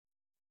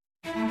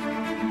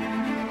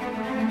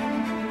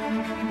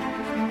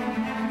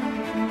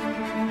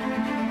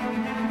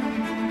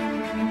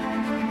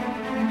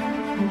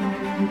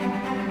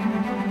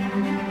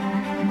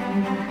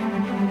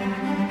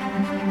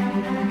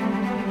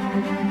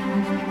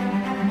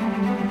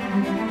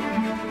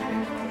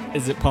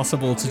Is it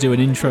possible to do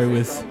an intro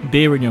with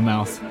beer in your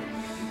mouth?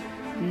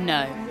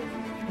 No.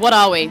 What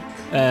are we?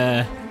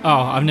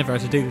 I've never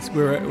had to do this.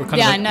 We're kind of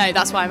I know.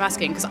 That's why I'm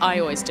asking, because I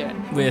always do it.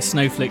 We're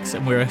Snowflakes,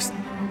 and we're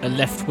a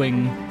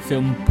left-wing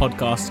film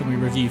podcast, and we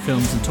review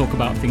films and talk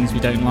about things we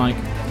don't like.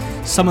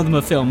 Some of them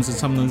are films, and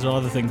some of them are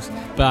other things.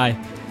 Bye.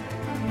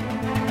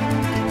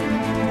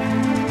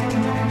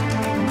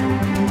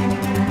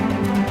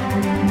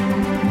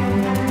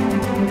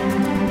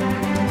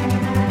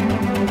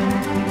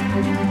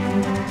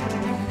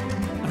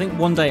 I think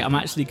one day I'm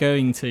actually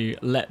going to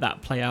let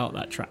that play out,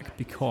 that track,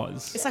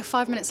 because It's like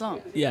 5 minutes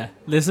long. yeah,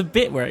 there's a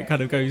bit where it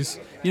kind of goes,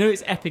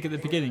 it's epic at the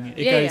beginning.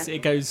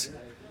 It goes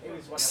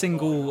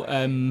single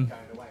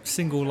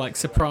like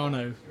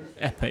soprano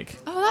epic.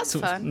 Oh, that's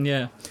fun.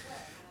 Yeah.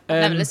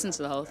 I've never listened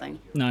to the whole thing.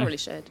 No. Probably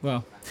should.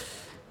 Well,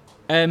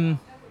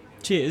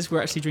 cheers.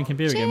 We're actually drinking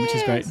beer again, which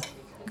is great. Cheers.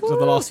 Because of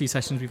the last few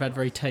sessions, we've had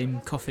very tame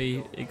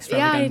coffee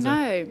extravaganza. Yeah,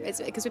 I know. It's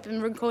because we've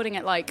been recording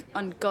at like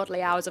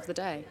ungodly hours of the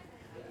day.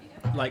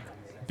 Like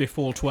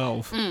before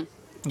 12.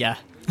 Yeah.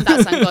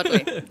 That's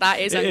ungodly. That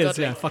is It ungodly. is,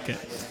 yeah, fuck it.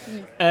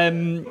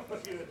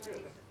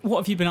 What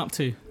have you been up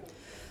to?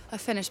 I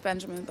finished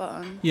Benjamin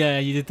Button. Yeah,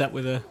 you did that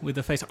with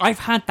a face. I've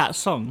had that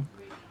song.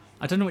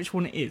 I don't know which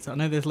one it is. I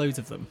know there's loads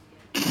of them.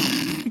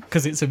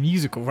 Because it's a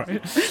musical,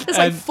 right? There's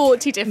like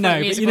 40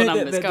 different musical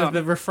numbers.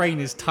 The refrain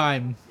is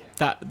time.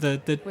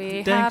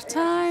 We have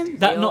time.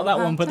 Not that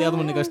one, but the other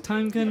one that goes,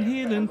 time can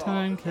heal and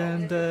time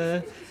can...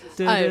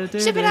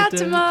 ship it out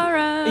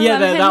tomorrow. Yeah,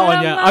 that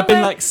one, yeah. I've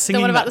been like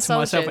singing about that the to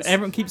myself. soldiers. And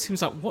everyone keeps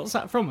like, what's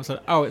that from? I was like,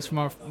 oh, it's from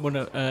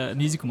a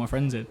musical my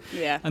friend's in.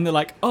 Yeah. And they're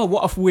like, oh,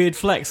 what a weird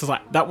flex. I was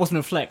like, that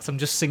wasn't a flex, I'm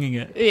just singing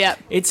it. Yeah.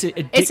 It's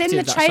addictive. It's in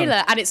the that trailer,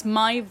 song. and it's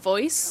my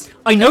voice.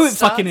 I know that it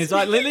fucking starts. is.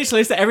 Like,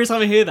 literally, every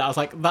time I hear that, I was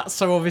like, that's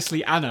so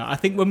obviously Anna. I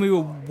think when we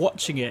were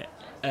watching it,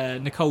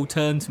 Nicole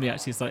turned to me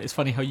actually. It's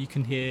funny how you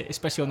can hear,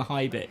 especially on the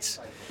high bits.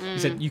 He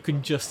said you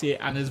can just hear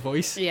Anna's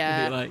voice.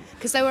 Yeah,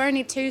 because there were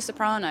only 2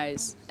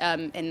 sopranos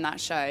in that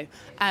show.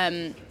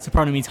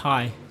 Soprano means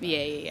high.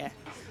 Yeah.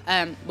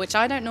 Which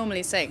I don't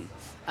normally sing.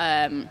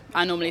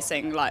 I normally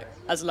sing like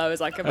as low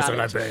as I can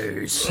manage.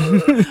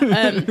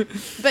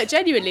 But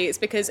genuinely, it's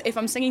because if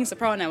I'm singing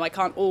soprano, I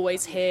can't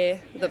always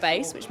hear the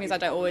bass, which means I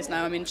don't always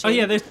know I'm in tune. Oh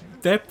yeah,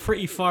 they're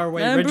pretty far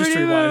away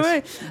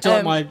registry-wise. Do you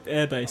like my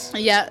air bass?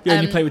 Yeah. You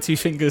only play with 2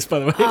 fingers, by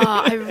the way.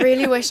 I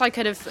really wish I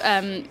could have.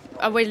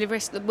 I really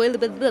wish that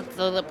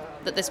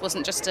this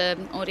wasn't just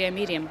an audio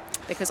medium,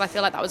 because I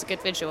feel like that was a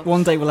good visual.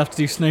 One day we'll have to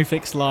do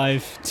Snowflix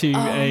live to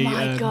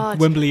God.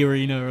 Wembley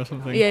Arena or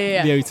something.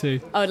 Yeah. The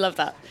O2. I would love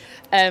that.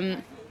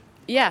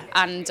 Yeah,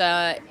 and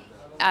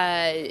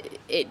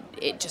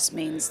it just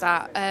means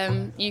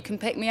that you can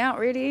pick me out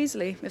really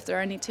easily if there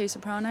are only 2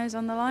 sopranos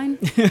on the line,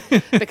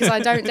 because I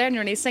don't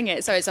generally sing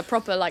it, so it's a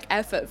proper like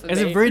effort for me.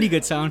 It's a really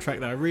good soundtrack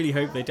though. I really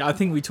hope they do. I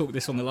think we talked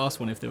this on the last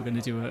one, if they were going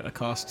to do a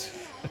cast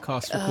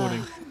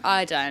recording.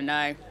 I don't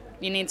know.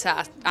 You need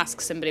to ask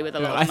somebody with a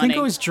lot of I money. think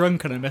I was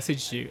drunk and I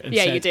messaged you and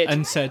you did.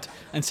 and said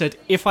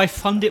if I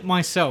fund it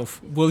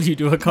myself, will you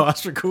do a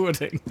cast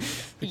recording?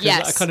 Because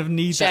yes, I kind of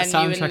need that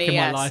soundtrack in my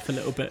yes. life a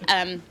little bit.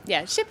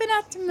 Yeah, shipping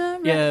out tomorrow.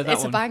 Yeah, that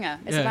it's one. a banger.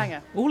 It's a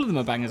banger. All of them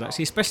are bangers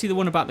actually, especially the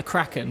one about the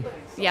Kraken.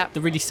 Yeah.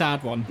 The really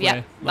sad one.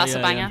 Yeah, that's a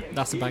banger.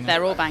 That's a banger.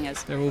 They're all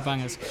bangers. They're all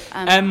bangers.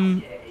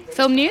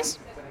 Film news?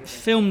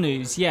 Film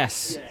news,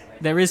 yes.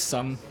 There is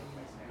some.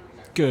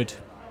 Good.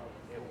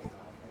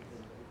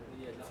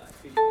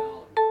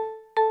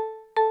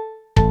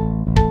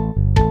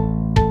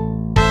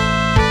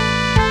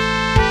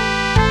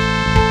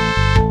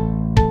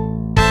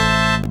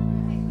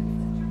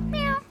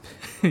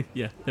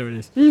 Yeah, there it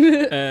is.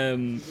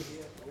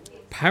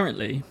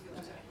 Apparently,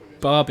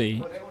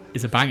 Barbie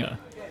is a banger.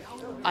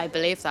 I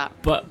believe that.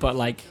 But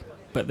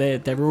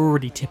they're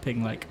already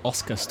tipping like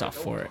Oscar stuff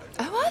for it.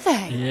 Oh, are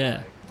they?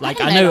 Yeah.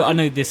 Like I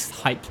know this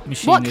hype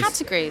machine. What is,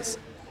 categories?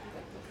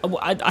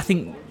 I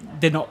think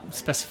they're not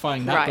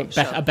specifying that, Right,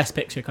 but sure. a best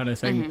picture kind of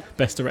thing,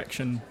 best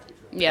direction.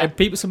 Yeah.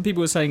 Some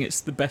people are saying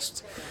it's the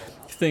best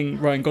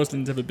thing Ryan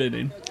Gosling's ever been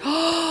in.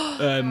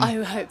 I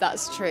hope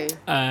that's true.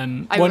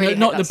 Not really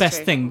hope the that's best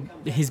true. thing,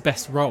 his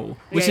best role,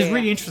 which Yeah, is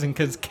really interesting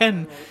because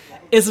Ken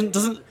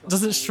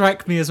doesn't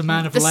strike me as a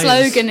man of The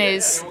layers. slogan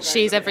is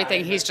 "She's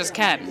everything, he's just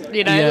Ken."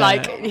 You know, Yeah,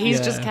 like he's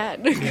yeah, just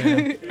Ken.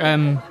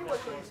 Yeah.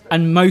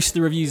 And most of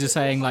the reviews are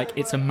saying like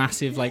it's a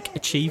massive like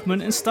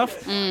achievement and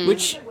stuff,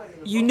 which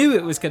you knew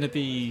it was going to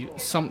be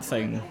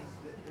something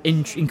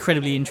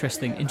incredibly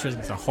interesting.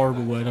 Interesting is a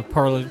horrible word. I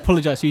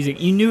apologise for using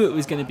it. You knew it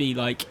was going to be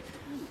like.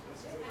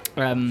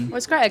 Well,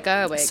 it's Greta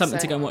Gerwig. Something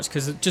to go and watch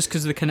because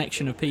of the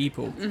connection of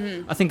people.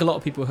 I think a lot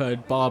of people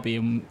heard Barbie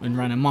and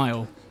ran a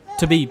mile.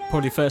 To be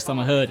probably the first time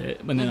I heard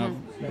it, and then I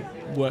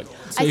worked.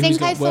 So I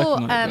think I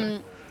thought.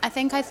 I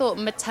think I thought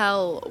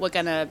Mattel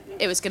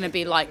it was gonna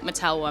be like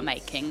Mattel were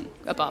making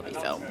a Barbie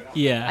film.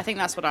 Yeah. I think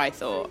that's what I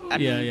thought.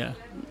 And, Yeah.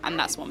 And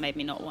that's what made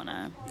me not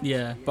wanna.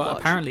 Yeah, but watch.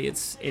 apparently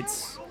it's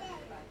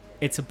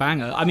a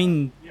banger. I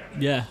mean,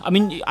 yeah. I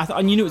mean,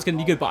 I knew it was going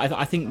to be good, but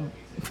I think.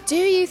 Do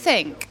you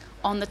think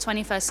on the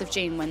 21st of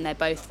June, when they're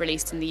both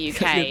released in the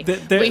UK,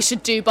 The- we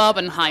should do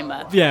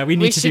Barbenheimer. Yeah, we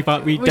need to do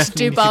We should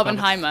do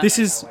Barbenheimer. This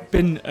has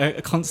been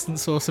a constant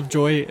source of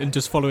joy and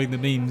just following the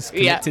memes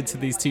connected to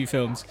these two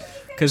films.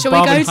 Shall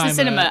we go to the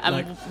cinema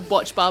and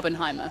watch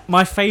Barbenheimer?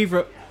 My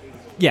favourite...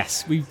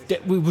 Yes, we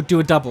would do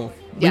a double.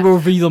 Yeah. We will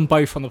review them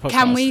both on the podcast.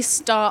 Can we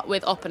start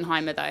with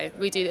Oppenheimer, though?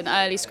 We do an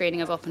early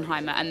screening of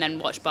Oppenheimer and then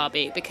watch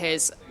Barbie,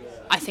 because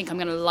I think I'm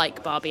going to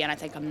like Barbie and I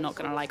think I'm not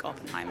going to like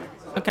Oppenheimer.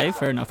 Okay,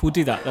 fair enough. We'll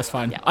do that. That's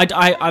fine.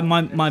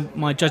 Yeah.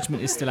 My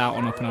judgment is still out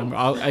on Oppenheimer.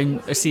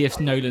 I'll see if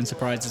Nolan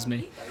surprises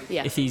me.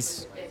 Yeah. If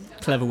he's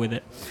clever with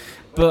it.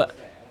 But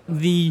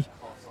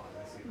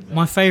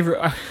my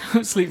favourite,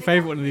 absolute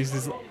favourite one of these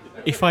is,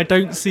 if I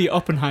don't see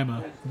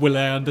Oppenheimer, will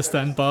I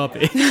understand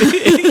Barbie?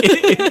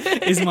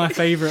 Is my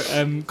favourite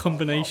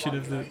combination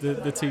of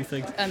the two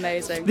things.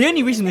 Amazing. The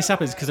only reason this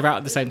happens is because they're out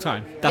at the same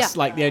time. That's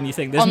like the only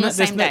thing.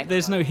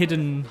 There's no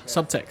hidden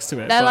subtext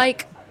to it. They're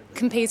like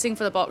competing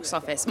for the box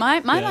office. My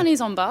money's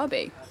on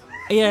Barbie.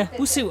 Yeah,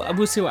 we'll see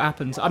what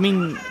happens. I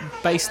mean,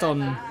 based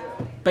on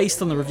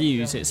the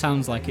reviews, it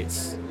sounds like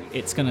it's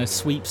going to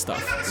sweep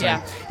stuff. So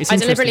Yeah. it's I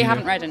deliberately interesting.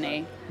 haven't read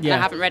any. Yeah. I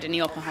haven't read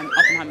any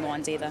Oppenheimer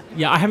ones either.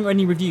 Yeah, I haven't read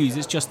any reviews.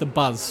 It's just the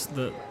buzz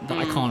that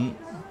I can't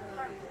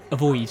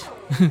avoid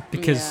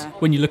because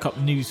when you look up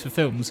news for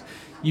films,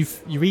 you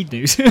read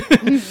news.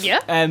 Yeah,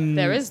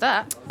 there is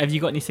that. Have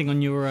you got anything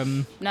on your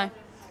No.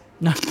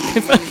 No.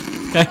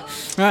 Okay.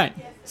 Right.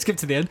 Skip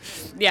to the end.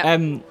 Yeah.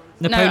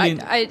 Napoleon.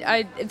 No,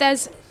 I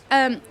there's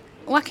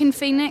Joaquin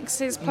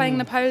Phoenix is playing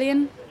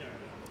Napoleon.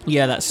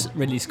 Yeah, that's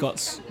Ridley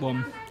Scott's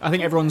one. I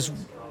think everyone's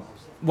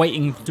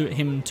waiting for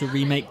him to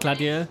remake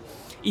Gladiator.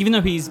 Even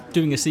though he's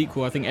doing a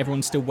sequel, I think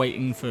everyone's still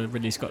waiting for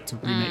Ridley Scott to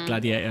remake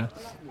Gladiator.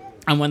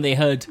 And when they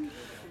heard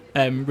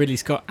Ridley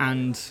Scott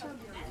and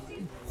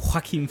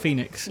Joaquin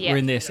Phoenix were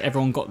in this,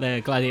 everyone got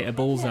their Gladiator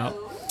balls out.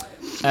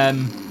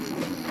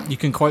 You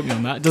can quote me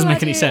on that. It doesn't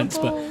make any sense,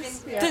 but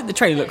the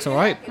trailer looks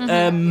alright.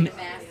 I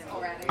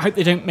hope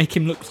they don't make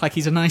him look like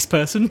he's a nice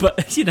person, but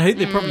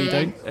they probably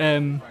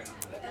don't.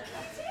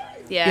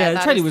 Yeah, the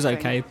trailer was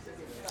okay.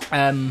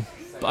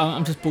 But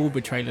I'm just bored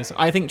with trailers.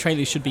 I think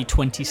trailers should be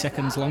 20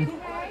 seconds long.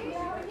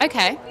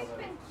 Okay.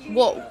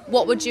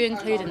 What would you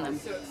include in them?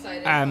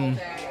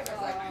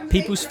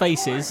 People's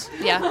faces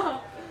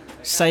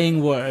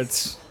saying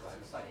words.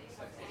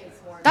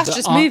 That's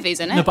just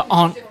movies, isn't it? No, but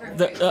are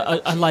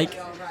like...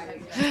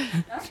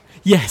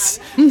 Yes,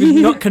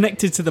 not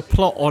connected to the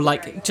plot, or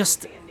like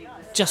just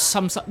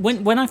some...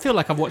 When I feel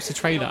like I've watched the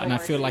trailer and I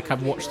feel like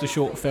I've watched the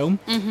short film,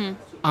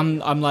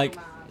 I'm like...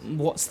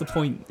 What's the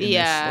point in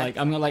this? Like,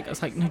 I'm like,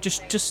 it's like, no,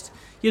 just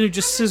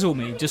sizzle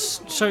me,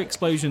 just show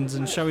explosions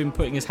and show him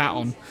putting his hat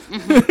on.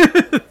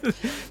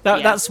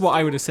 That's what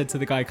I would have said to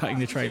the guy cutting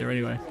the trailer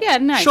anyway. Yeah,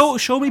 nice.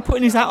 Show me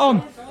putting his hat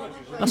on.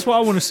 That's what I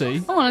want to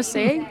see. I want to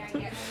see.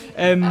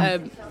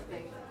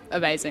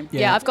 Amazing.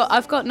 Yeah,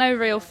 I've got no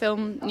real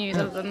film news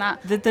other than that.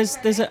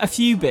 There's a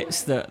few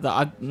bits that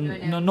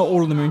not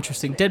all of them are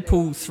interesting.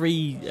 Deadpool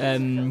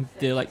 3,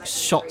 the like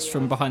shots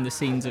from behind the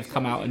scenes have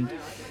come out, and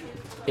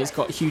it's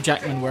got Hugh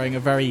Jackman wearing a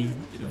very,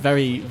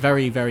 very,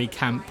 very, very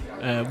camp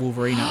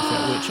Wolverine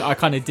outfit, which I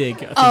kind of dig.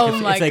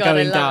 I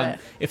think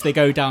if they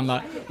go down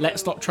like,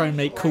 let's not try and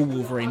make cool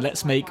Wolverine,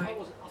 let's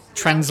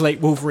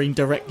translate Wolverine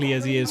directly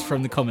as he is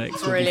from the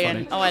comics.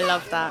 Brilliant. Oh, I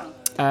love that.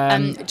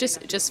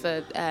 Just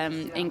for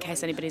in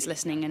case anybody's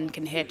listening and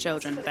can hear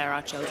children, there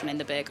are children in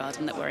the beer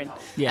garden that we're in.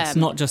 Yes,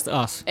 not just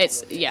us.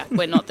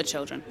 We're not the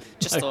children.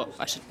 Just thought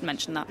I should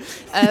mention that.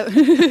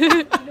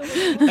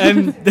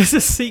 There's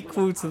a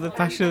sequel to The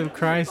Passion of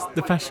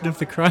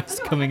the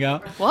Christ coming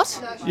out.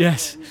 What?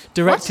 Yes,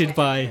 directed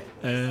by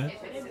the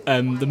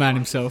man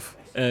himself.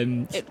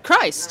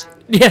 Christ.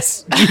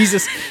 Yes,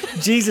 Jesus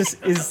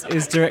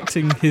is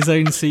directing his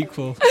own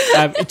sequel.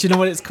 Do you know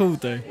what it's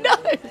called though? No.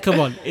 Come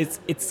on, it's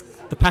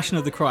The Passion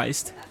of the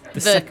Christ.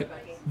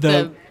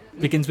 The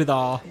begins with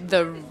R.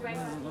 The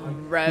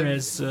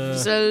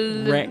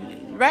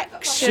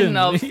resurrection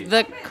of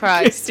the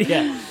Christ.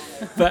 Yeah.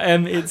 But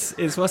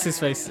it's what's his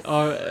face?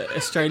 Our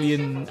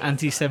Australian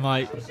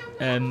anti-Semite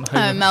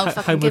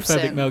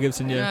homophobic Mel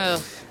Gibson. Yeah.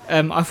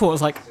 I thought I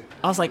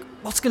was like,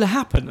 what's going to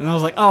happen? And I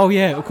was like, oh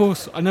yeah, of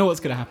course, I know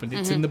what's going to happen.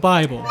 It's in the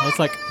Bible. I was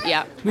like,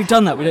 yeah, we've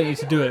done that. We don't need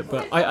to do it.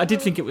 But I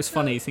did think it was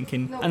funny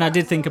thinking, and I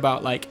did think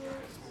about like,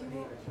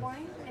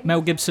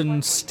 Mel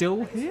Gibson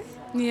still here?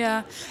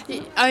 Yeah.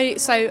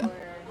 So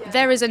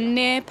there is a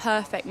near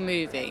perfect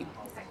movie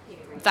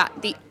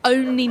that the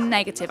only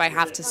negative I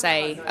have to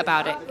say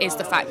about it is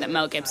the fact that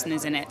Mel Gibson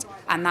is in it,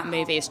 and that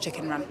movie is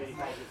Chicken Run.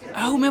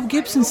 Oh, Mel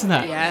Gibson's in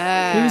that.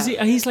 Yeah. Who is he?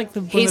 He's like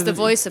He's the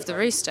voice of the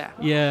rooster.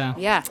 Yeah.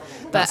 Yeah.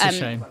 But that's a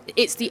shame.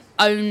 It's the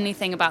only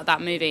thing about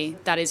that movie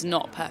that is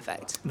not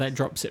perfect. That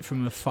drops it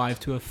from a 5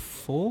 to a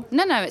 4?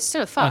 No, it's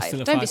still a 5.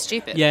 Still a Don't 5. be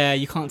stupid. Yeah,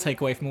 you can't take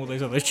away from all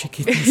those other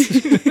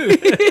chickens.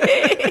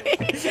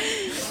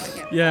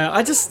 Yeah,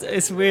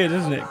 it's weird,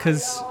 isn't it?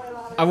 Because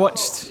I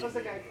watched...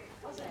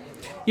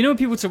 You know when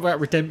people talk about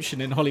redemption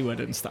in Hollywood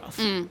and stuff?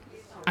 And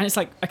it's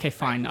like, okay,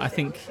 fine. I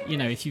think,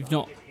 if you've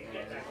not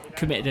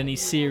committed any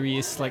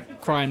serious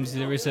like crimes.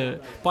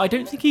 But I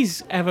don't think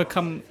he's ever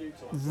come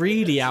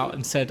really out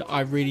and said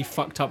I really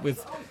fucked up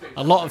with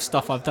a lot of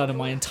stuff I've done in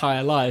my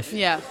entire life.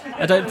 Yeah.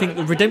 I don't think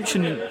the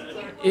redemption.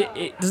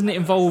 It doesn't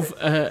involve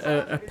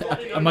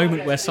a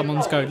moment where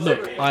someone's going,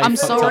 look, I'm fucked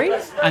sorry,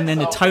 up, and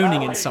then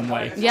atoning in some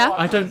way. Yeah.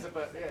 I can't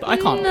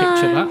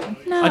picture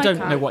that. No, I don't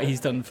can't. know what he's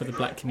done for the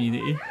black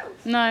community.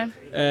 No.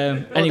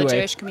 Anyway, or the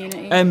Jewish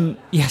community.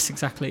 Yes,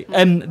 exactly.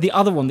 The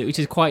other one, which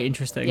is quite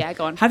interesting. Yeah,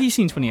 go on. Have you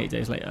seen 28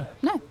 Days Later?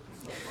 No.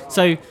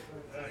 So,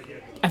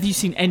 have you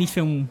seen any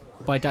film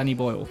by Danny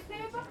Boyle?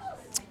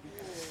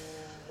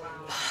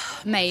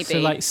 Maybe. So,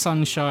 like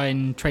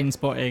Sunshine,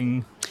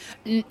 Trainspotting.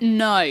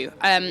 No.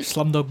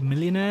 Slumdog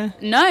Millionaire?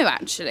 No,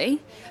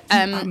 actually.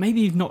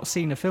 Maybe you've not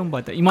seen a film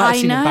by that. You might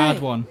have seen a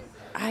bad one.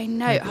 I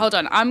know. Maybe. Hold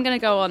on. I'm going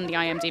to go on the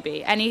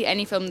IMDb.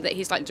 Any film that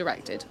he's like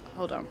directed.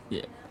 Hold on.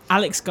 Yeah.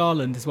 Alex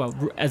Garland as well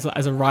as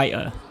a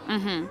writer.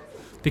 Mm-hmm.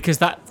 Because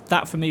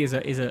that for me is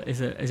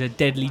a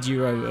deadly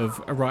duo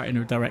of a writer and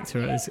a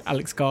director, as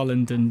Alex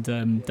Garland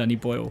and Danny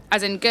Boyle.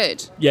 As in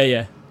good.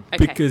 Yeah. Okay.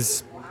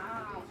 Because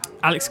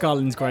Alex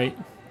Garland's great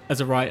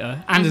as a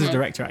writer and as a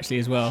director actually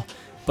as well.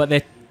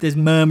 But there's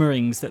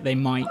murmurings that they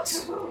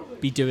might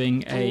be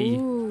doing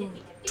a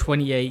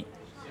 28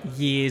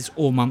 years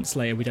or months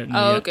later. We don't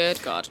know yet. Oh,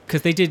 good God.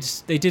 Because they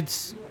did.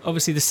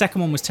 Obviously, the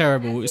second one was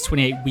terrible. It was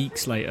 28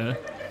 weeks later.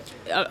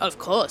 Of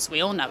course, we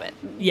all know it.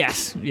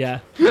 Yes, yeah.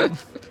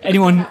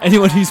 anyone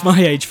who's my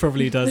age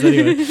probably does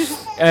anyway.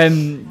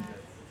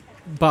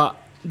 But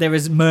there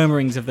is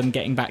murmurings of them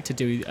getting back to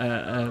do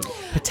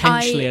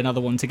potentially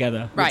another one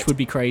together, which would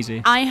be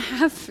crazy. I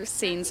have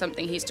seen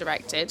something he's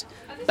directed,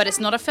 but it's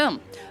not a film.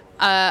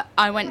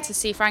 I went to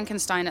see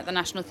Frankenstein at the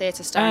National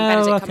Theatre starring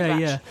Benedict Cumberbatch.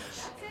 Yeah.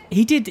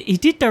 He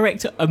did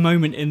direct a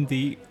moment in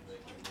the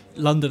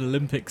London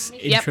Olympics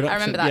introduction. I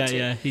remember that too.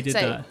 Yeah, he did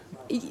that.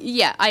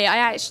 Yeah, I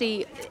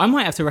actually... I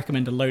might have to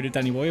recommend a load of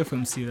Danny Boyle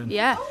films to you then.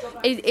 Yeah.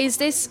 Is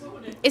this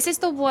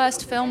the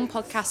worst film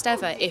podcast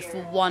ever if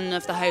one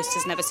of the hosts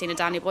has never seen a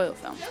Danny Boyle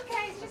film?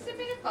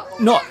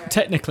 Not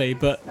technically,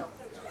 but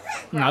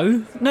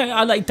no.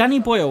 I like Danny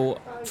Boyle.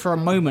 For a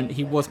moment,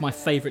 he was my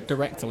favourite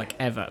director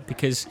ever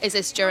because... Is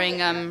this during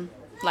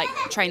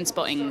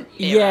Trainspotting era?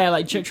 Yeah,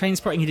 like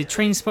Trainspotting. He did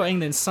Trainspotting,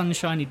 then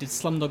Sunshine. He did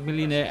Slumdog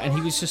Millionaire, and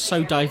he was just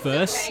so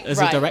diverse as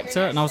a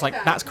director. And I was like,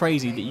 that's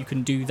crazy that you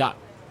can do that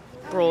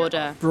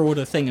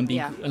broader thing and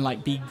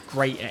be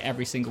great at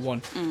every single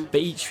one.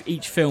 But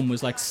each film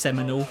was like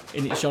seminal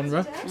in its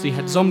genre. So you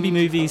had zombie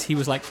movies. He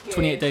was like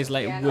 28 Days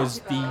Later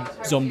was the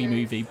zombie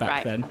movie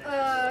back then,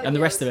 and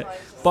the rest of it.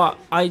 But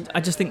I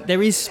just think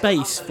there is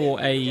space for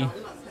a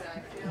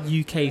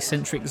UK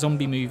centric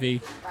zombie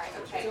movie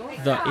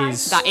that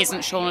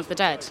isn't Shaun of the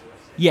Dead.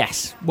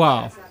 Yes.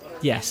 Wow.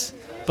 Yes.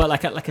 But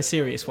like a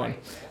serious one.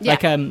 Yeah.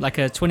 Like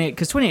a 28,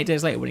 because 28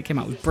 Days Later when it came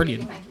out was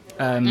brilliant.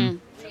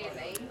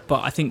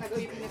 But I think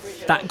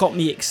that got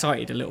me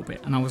excited a little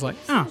bit, and I was like,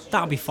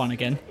 that'll be fun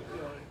again.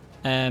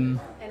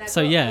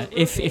 So yeah,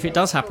 if it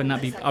does happen,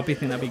 that'd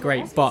be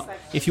great. But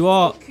if you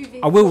are,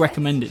 I will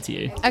recommend it to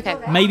you. Okay.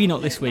 Maybe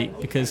not this week,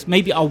 because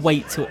maybe I'll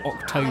wait till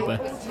October,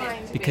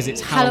 because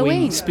it's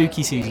Halloween.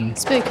 Spooky season.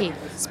 Spooky.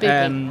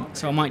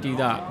 So I might do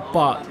that.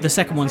 But the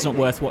second one's not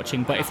worth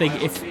watching. But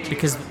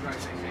because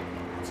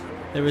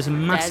there is a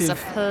massive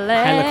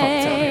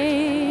helicopter.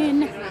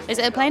 Is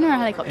it a plane or a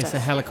helicopter? It's a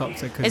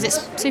helicopter. Is it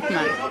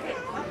Superman?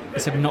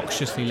 It's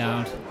obnoxiously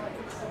loud.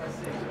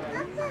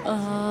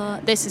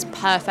 This is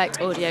perfect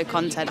audio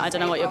content. I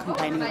don't know what you're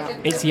complaining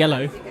about. It's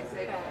yellow.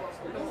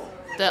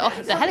 The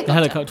helicopter? The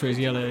helicopter is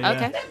yellow, yeah.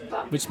 Okay.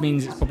 Which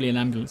means it's probably an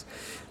ambulance.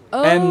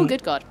 Oh,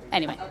 good God.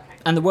 Anyway.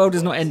 And the world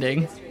is not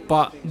ending,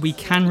 but we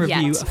can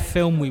review a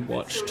film we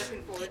watched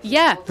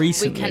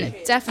recently. We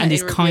can definitely and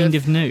it's kind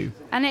of new.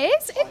 And it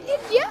is,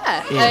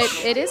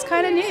 it is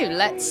kind of new.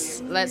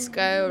 Let's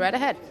go right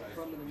ahead.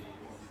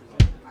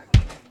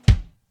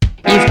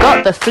 You've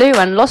got the flu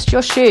and lost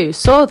your shoe.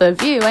 Saw the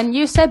view and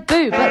you said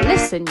boo. But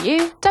listen,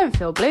 you don't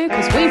feel blue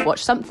because we've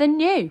watched something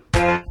new.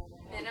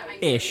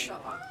 Ish.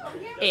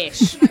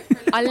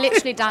 I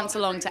literally dance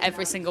along to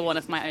every single one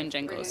of my own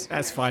jingles.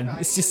 That's fine.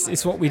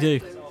 It's what we do.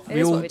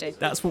 What we do.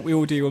 That's what we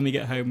all do when we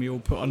get home. We all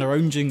put on our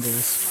own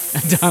jingles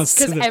and dance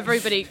to them. Because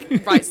everybody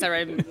writes their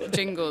own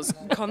jingles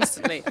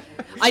constantly.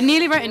 I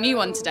nearly wrote a new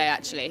one today,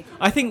 actually.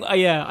 I think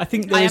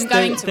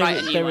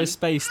there is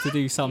space to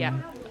do some.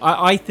 Yeah.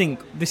 I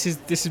think this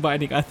is my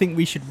idea. I think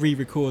we should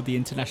re-record the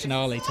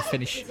Internationale to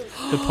finish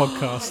the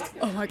podcast.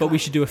 Oh my God. But we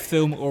should do a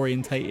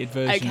film-orientated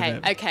version of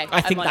it. Okay.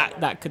 I think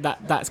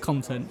that's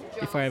content.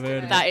 If I ever heard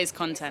of it. That is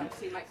content.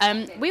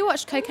 We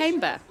watched Cocaine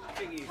Bear.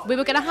 We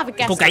were going to have a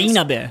guest. Cocaine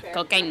Bear. We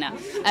were going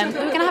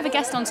to have a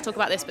guest on to talk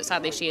about this, but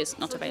sadly she is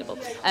not available.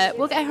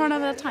 We'll get her on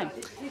another time.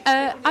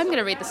 I'm going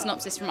to read the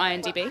synopsis from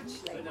IMDb.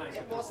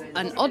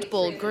 An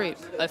oddball group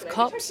of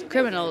cops,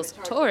 criminals,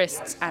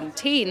 tourists and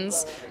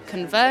teens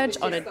converge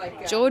on a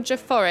Georgia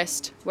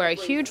forest where a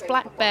huge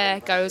black bear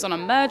goes on a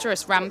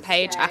murderous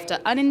rampage after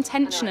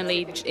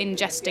unintentionally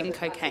ingesting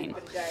cocaine.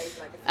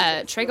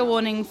 Trigger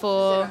warning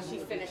for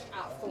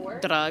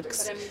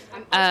drugs,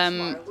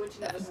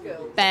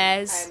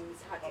 bears,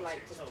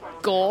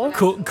 gore,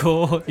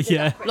 Gore,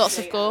 yeah. lots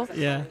of gore,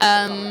 Yeah.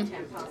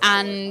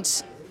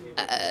 and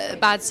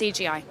bad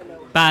CGI.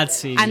 Bad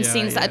CGI. And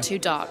scenes that are too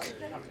dark.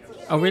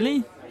 Oh,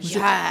 really?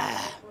 Yeah.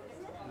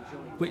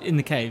 In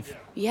the cave?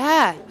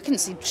 Yeah. I couldn't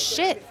see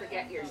shit.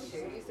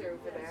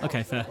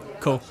 Okay, fair.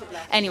 Cool.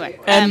 Anyway,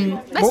 let's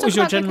what talk was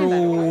your about Cocaine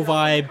general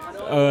vibe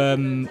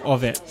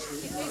of it?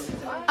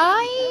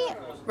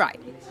 Right.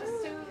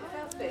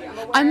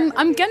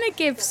 I'm gonna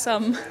give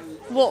some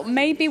what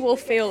maybe will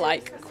feel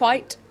like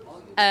quite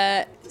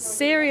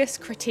serious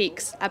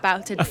critiques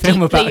about a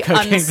film about deeply a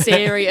cocaine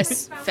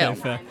unserious film.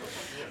 Fair.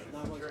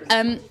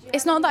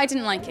 It's not that I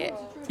didn't like it.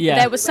 Yeah.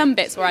 There were some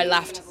bits where I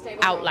laughed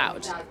out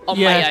loud on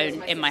my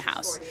own in my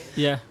house.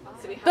 Yeah.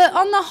 But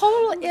on the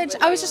whole,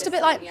 I was just a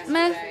bit like,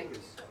 meh.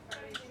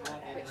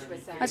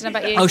 I don't know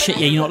about you. Oh shit!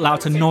 Yeah, you're not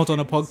allowed to nod on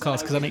a podcast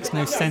because that makes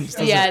no sense.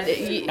 Does Yeah,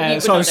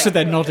 it? So I was stood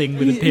there nodding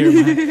with a beer in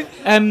my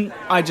hand.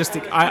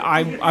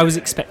 I was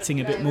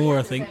expecting a bit more.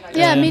 I think.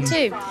 Yeah, me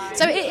too.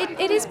 So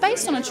it is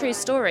based on a true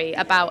story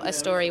about a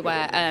story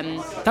where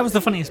that was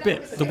the funniest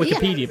bit, the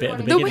Wikipedia bit at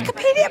the beginning. The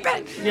Wikipedia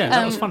bit. Yeah,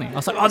 that was funny. I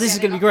was like, oh, this is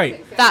going to be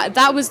great.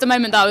 That was the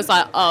moment that I was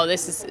like, oh,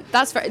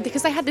 that's very,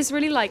 because they had this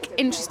really like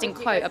interesting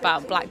quote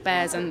about black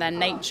bears and their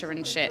nature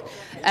and shit.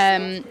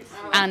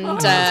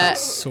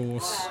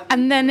 Source.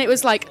 And then it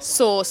was like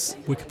source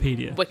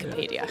Wikipedia.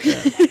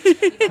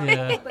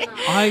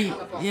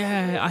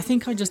 Yeah. I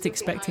think I just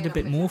expected a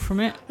bit more from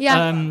it.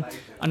 Yeah.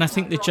 And I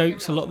think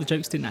a lot of the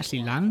jokes didn't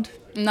actually land.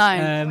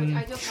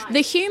 No.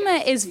 The humour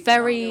is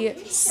very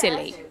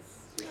silly.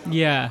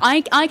 Yeah.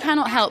 I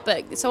cannot help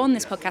but, so on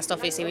this podcast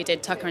obviously we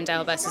did Tucker and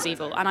Dale versus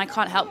Evil, and I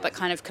can't help but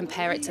kind of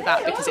compare it to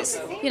that because it's,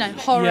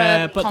 horror,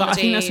 yeah, but comedy, I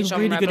think that's a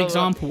genre, really good blah, blah,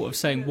 blah. example of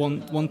saying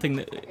one thing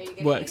that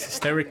works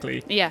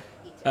hysterically. Yeah.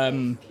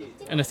 And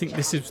I think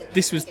this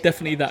was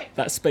definitely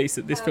that space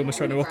that this film was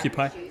trying to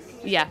occupy.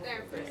 Yeah.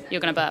 You're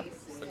going to burp.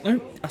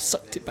 No, I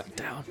sucked it back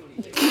down.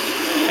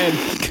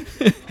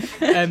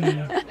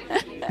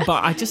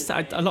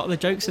 But a lot of the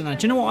jokes in there.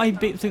 Do you know what I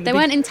think? They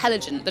weren't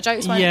intelligent. The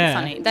jokes weren't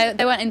funny.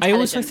 They weren't intelligent. I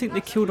also think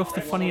they killed off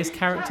the funniest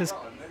characters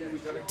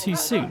too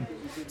soon.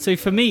 So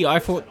for me, I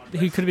thought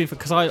who could have been,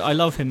 because I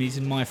love him. He's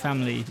in My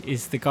Family.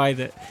 Is the guy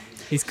that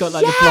he's got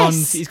like the blonde.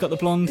 He's got the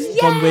blonde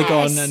wig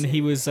on, and he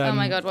was. Oh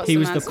my God! What's he the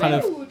was the man's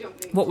kind name?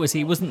 of. What was he?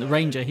 He wasn't the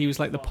ranger. He was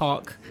like the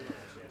park.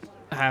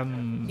 He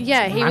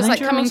was like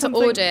coming to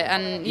audit,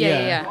 and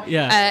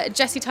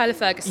Jesse Tyler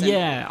Ferguson.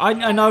 Yeah,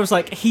 I was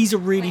like, he's a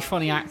really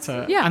funny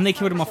actor. Yeah. And they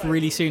killed him off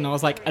really soon. I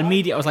was like,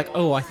 immediately, I was like,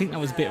 oh, I think that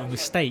was a bit of a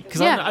mistake,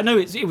 because I know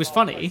it was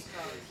funny.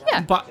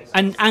 Yeah. But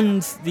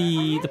and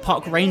the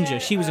park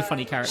ranger, she was a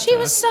funny character. She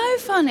was so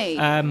funny.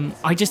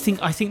 I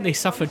think they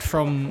suffered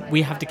from,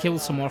 we have to kill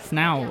someone off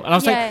now. And I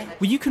was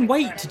like, well, you can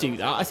wait to do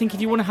that. I think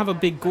if you want to have a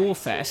big gore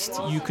fest,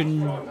 you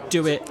can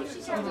do it,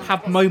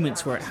 have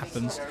moments where it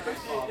happens.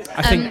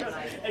 I think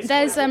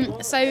there's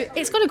so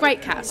it's got a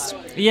great cast.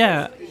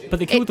 Yeah, but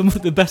they killed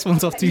the best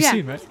ones off too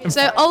soon, right?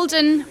 So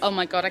Alden, oh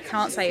my God, I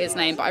can't say his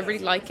name, but I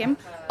really like him.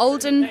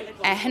 Alden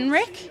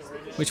Ehrenreich.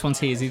 Which one's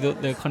he? Is he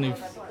the kind of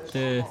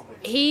the?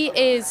 He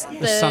is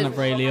the son of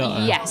Ray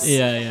Liotta. Yes.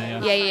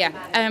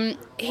 Yeah.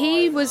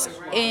 He was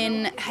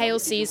in Hail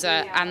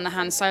Caesar and the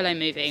Han Solo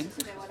movie.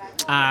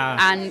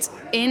 And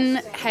in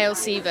Hail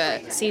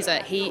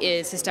Caesar, he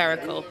is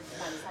hysterical.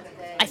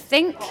 I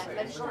think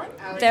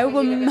there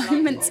were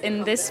moments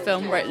in this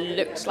film where it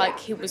looked like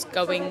he was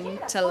going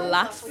to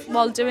laugh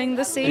while doing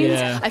the scenes.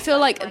 Yeah. I feel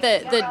like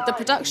the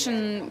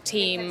production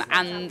team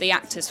and the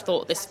actors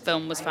thought this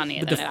film was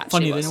funnier than it actually was.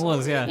 Funnier than it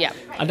was, yeah. Yeah.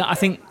 And I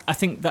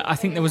think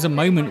there was a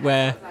moment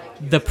where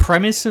the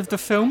premise of the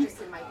film,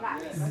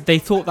 they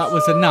thought that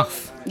was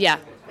enough. Yeah.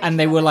 And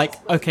they were like,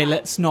 okay,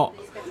 let's not.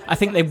 I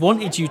think they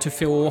wanted you to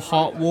feel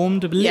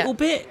heartwarmed a little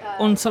bit.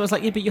 So I was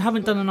like, yeah, but you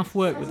haven't done enough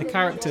work with the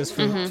characters.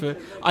 For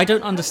I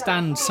don't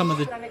understand some of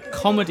the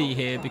comedy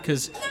here,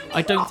 because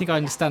I don't think I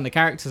understand the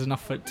characters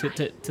enough for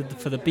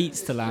the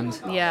beats to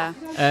land. Yeah.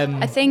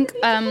 I think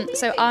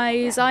so.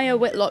 Isaiah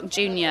Whitlock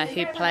Jr.,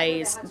 who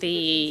plays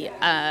the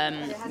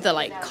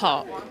like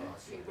cop,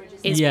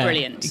 is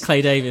brilliant.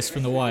 Clay Davis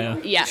from The Wire.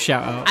 Yeah.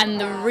 Shout out. And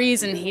the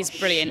reason he's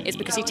brilliant is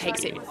because he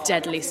takes it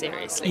deadly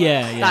seriously.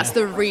 Yeah. That's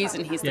the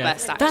reason he's the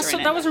best actor in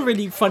it. That was a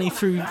really funny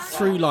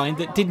through line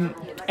that didn't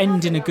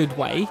end in a good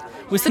way.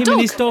 Was him dog.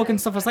 and his dog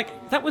and stuff. I was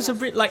like, that was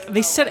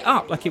they set it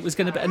up like it was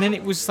going to be, and then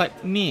it was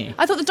like meh.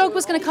 I thought the dog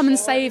was going to come and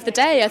save the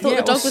day. I thought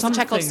the dog was the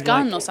Chekhov's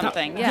gun or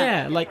something.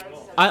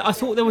 I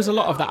thought there was a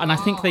lot of that, and I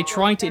think they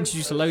tried to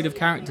introduce a load of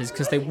characters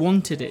because they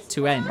wanted it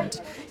to end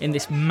in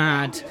this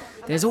mad.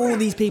 There's all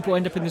these people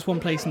end up in this one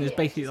place, and there's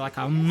basically like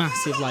a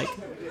massive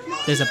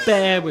there's a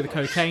bear with a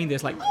cocaine.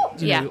 There's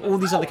all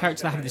these other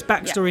characters that have this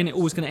backstory, and it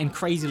all was going to end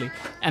crazily,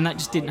 and that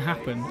just didn't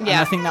happen. Yeah. And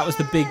I think that was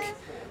the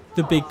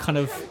big kind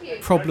of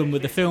problem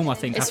with the film. I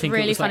think it's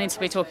really funny to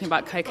be talking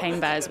about cocaine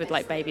bears with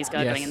like babies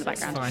gurgling in the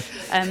background.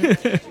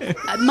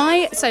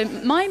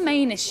 My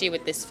main issue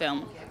with this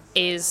film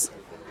is,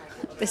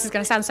 this is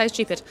going to sound so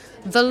stupid,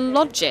 the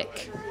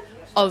logic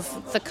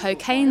of the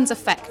cocaine's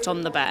effect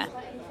on the bear.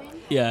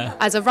 Yeah.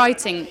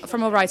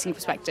 From a writing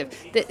perspective,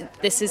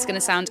 this is going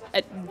to sound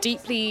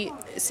deeply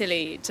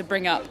silly to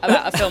bring up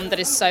about a film that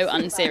is so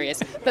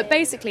unserious. But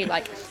basically,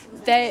 like,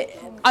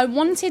 I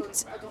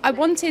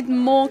wanted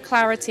more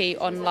clarity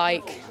on,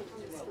 like,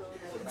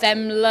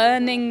 them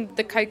learning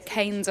the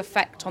cocaine's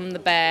effect on the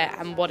bear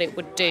and what it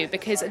would do,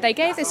 because they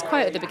gave this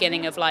quote at the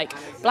beginning of, like,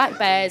 black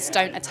bears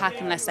don't attack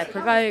unless they're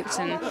provoked,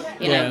 and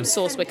you know,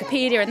 source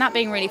Wikipedia, and that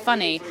being really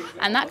funny,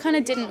 and that kind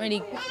of didn't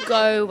really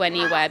go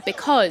anywhere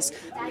because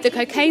the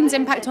cocaine's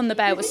impact on the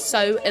bear was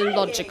so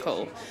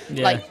illogical.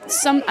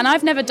 And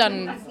I've never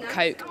done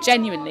coke,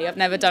 genuinely I've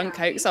never done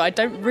coke, so I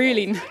don't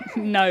really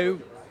know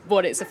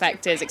what its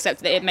effect is,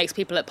 except that it makes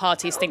people at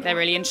parties think they're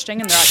really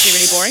interesting and they're actually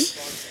really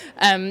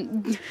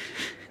boring.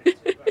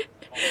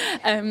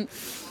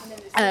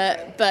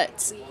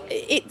 But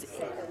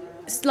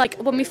it's like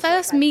when we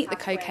first meet the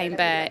cocaine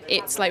bear,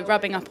 it's like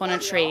rubbing up on a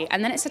tree,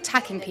 and then it's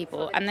attacking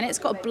people, and then it's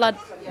got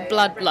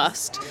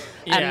bloodlust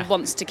and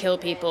wants to kill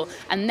people,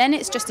 and then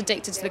it's just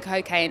addicted to the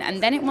cocaine,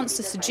 and then it wants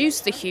to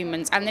seduce the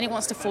humans, and then it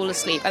wants to fall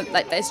asleep. And,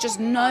 like, there's just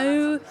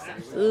no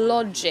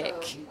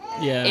logic.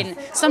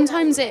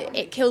 Sometimes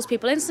it kills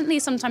people instantly,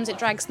 sometimes it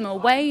drags them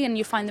away and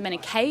you find them in a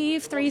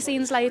cave 3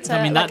 scenes later.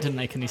 I mean, that didn't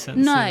make any sense.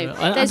 No,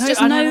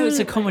 I know it's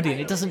a comedy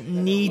and it doesn't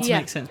need to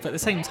make sense, but at the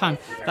same time,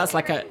 that's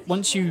like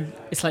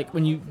it's like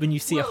when you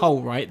see a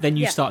hole, right, then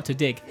you start to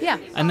dig.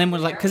 And then we're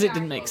like, because it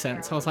didn't make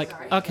sense, I was like,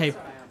 okay,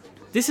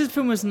 this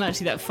film wasn't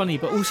actually that funny,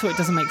 but also it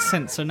doesn't make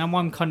sense, so now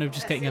I'm kind of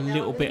just getting a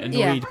little bit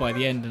annoyed by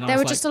the end. And there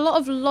were just a lot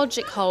of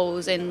logic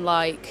holes in,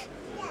 like,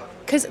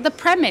 because the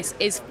premise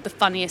is the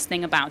funniest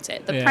thing about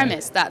it. The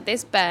premise that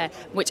this bear,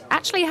 which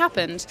actually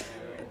happened,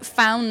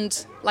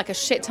 found like a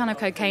shit ton of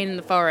cocaine in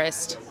the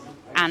forest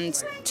and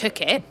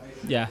took it,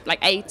 like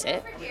ate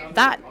it.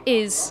 That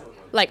is,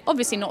 like,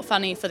 obviously not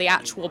funny for the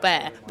actual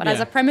bear, but as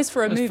a premise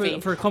for a movie,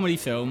 for a comedy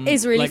film,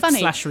 is really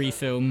funny. Slashery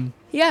film.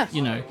 You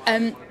know.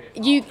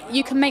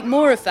 You can make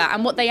more of that,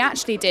 and what they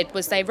actually did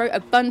was they wrote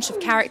a bunch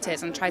of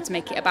characters and tried to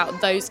make it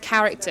about those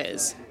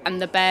characters,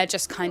 and the bear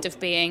just kind of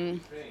being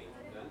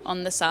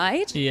on the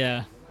side.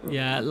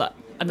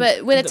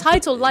 But with a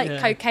title like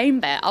Cocaine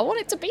Bear, I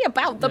want it to be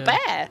about the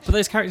bear. But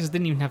those characters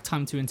didn't even have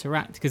time to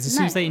interact, because as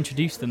soon as they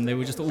introduced them, they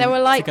were just all there were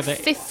like together.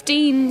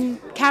 15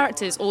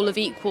 characters, all of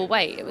equal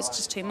weight. It was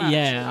just too much.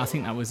 I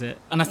think that was it.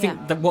 And I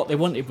think that what they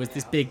wanted was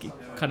this big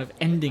kind of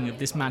ending of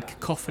this mad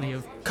cacophony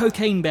of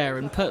Cocaine Bear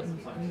and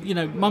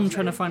mum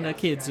trying to find her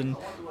kids, and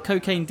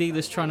cocaine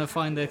dealers trying to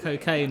find their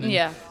cocaine,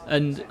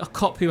 and a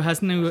cop who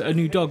has a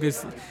new dog.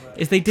 Is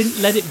they didn't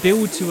let it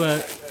build to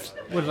a...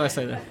 What did I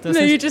say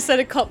there? You just said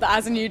a cop that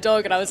has a new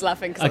dog, and I was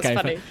laughing because that's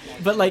funny.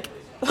 But like,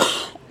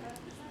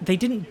 they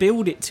didn't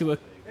build it to a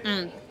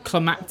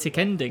climactic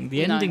ending.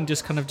 The ending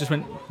just kind of just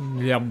went...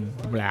 Blah,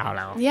 blah,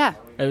 blah. Yeah.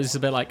 It was a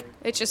bit like...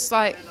 It's just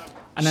like...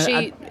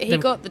 he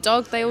got the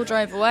dog, they all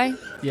drove away.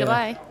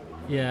 Goodbye.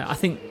 Yeah, I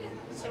think...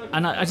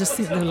 And I just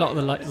think that a lot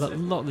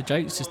of the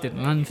jokes just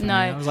didn't land for me.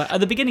 I was like, at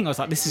the beginning, I was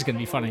like, this is going to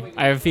be funny.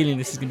 I have a feeling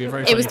this is going to be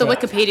very funny. It was the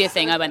Wikipedia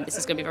thing. I went, this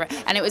is going to be very...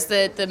 And it was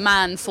the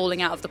man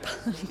falling out of the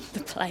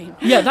plane.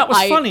 Yeah, that was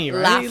funny,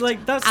 right?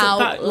 Like, that's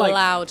out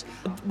loud.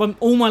 When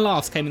all my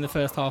laughs came in the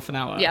first half an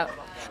hour. Yeah.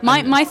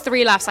 My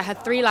 3 laughs, I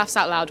had 3 laughs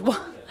out loud.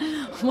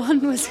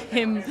 One was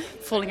him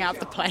falling out of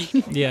the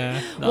plane. Yeah.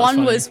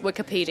 One was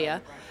Wikipedia.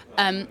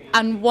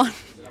 And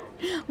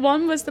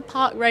one was the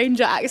park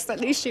ranger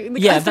accidentally shooting the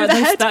guy through the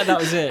head. That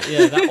was it.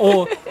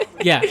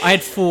 Yeah, I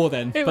had 4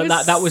 then,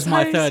 but that was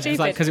my third. Stupid. It was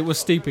like, because it was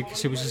stupid, because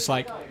she was just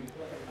like,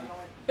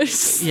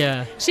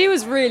 she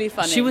was really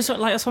funny. She was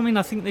like, that's what I mean.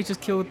 I think they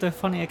just killed the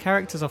funnier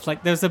characters off.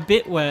 Like, there's a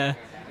bit where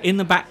in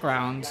the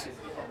background,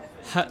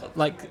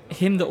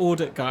 him, the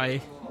audit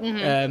guy,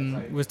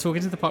 was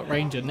talking to the park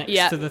ranger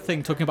next to the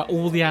thing, talking about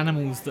all the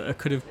animals that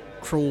could have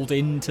crawled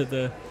into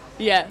the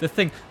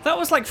thing. That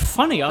was like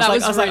funny. I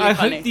was like, I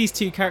hope these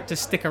 2 characters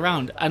stick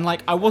around. And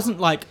like, I wasn't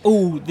like,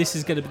 oh, they're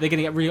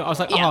gonna get real. I was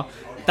like,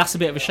 that's a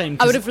bit of a shame.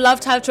 I would have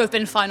loved her to have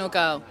been final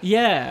girl.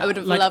 Yeah, I would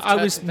have loved. I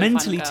was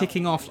mentally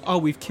ticking off. Oh,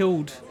 we've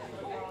killed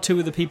 2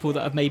 of the people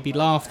that have made me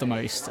laugh the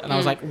most. And I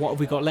was like, what have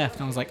we got left?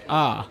 And I was like,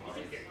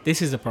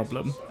 this is a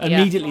problem.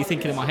 Immediately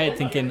thinking in my head,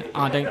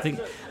 I don't think.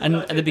 And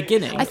at the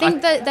beginning, I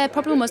think that their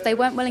problem was they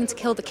weren't willing to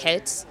kill the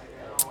kids.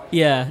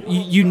 Yeah,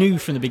 you knew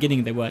from the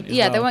beginning they weren't. They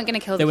weren't going to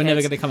kill the kids. They were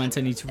never going to come and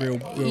turn you to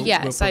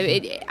real so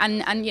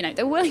and you know,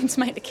 they were willing to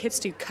make the kids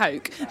do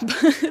coke.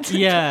 But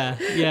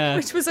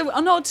which was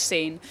an odd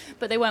scene,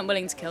 but they weren't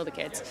willing to kill the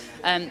kids,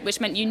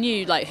 which meant you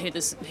knew like who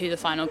the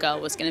final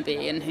girl was going to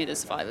be and who the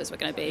survivors were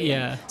going to be.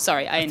 Yeah.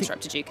 Sorry, I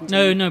interrupted you.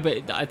 Continue. No,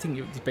 but I think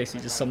it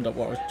basically just summed up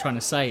what I was trying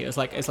to say. It's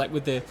like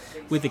with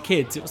the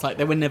kids, it was like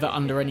they were never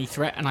under any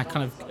threat, and I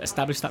kind of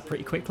established that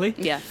pretty quickly.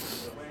 Yeah.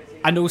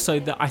 And also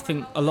that I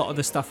think a lot of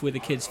the stuff with the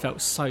kids felt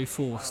so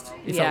forced.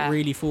 It felt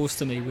really forced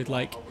to me, with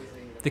like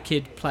the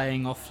kid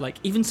playing off like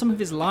even some of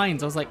his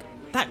lines. I was like,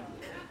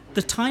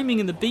 the timing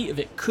and the beat of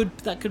it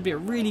could be a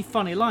really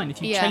funny line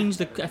if you changed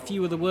a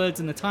few of the words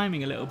and the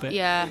timing a little bit.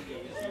 Yeah.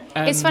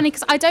 It's funny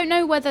because I don't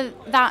know whether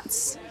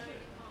that's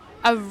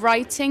a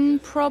writing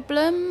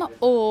problem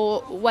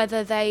or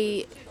whether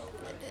they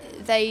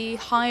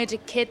hired a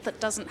kid that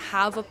doesn't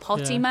have a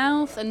potty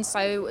mouth, and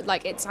so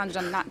like it sounded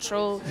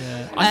unnatural.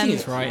 Yeah, I think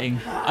it's writing.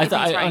 I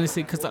right.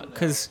 honestly,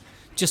 because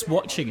just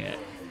watching it,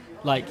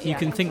 like you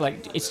can think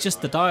like it's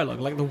just the dialogue,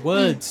 like the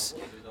words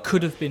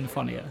could have been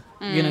funnier.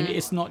 You know,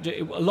 it's not.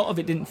 A lot of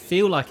it didn't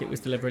feel like it was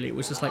deliberately. It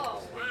was just like,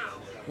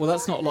 well,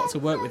 that's not a lot to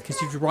work with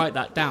because if you write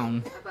that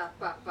down,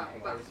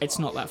 it's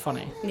not that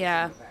funny.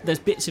 Yeah. There's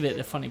bits of it that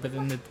are funny, but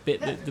then the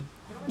bit that the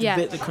Yeah.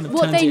 bit that kind of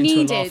What turns they it into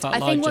needed, a laugh out I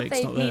loud think what joke's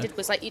they not there. needed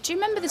was like, do you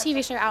remember the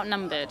TV show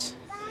Outnumbered?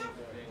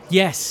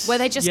 Yes. Where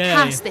they just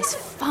cast this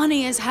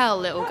funny as hell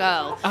little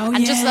girl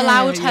and just yeah,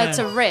 allowed her yeah.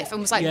 to riff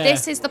and was like,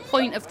 this is the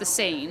point of the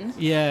scene.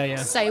 Yeah.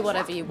 Say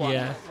whatever you want.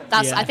 Yeah,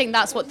 That's. yeah. I think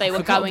that's what they were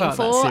forgot going about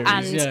that for,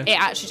 series, and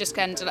it actually just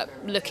ended up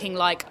looking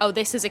like, oh,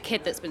 this is a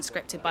kid that's been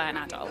scripted by an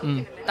adult.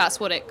 That's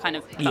what it kind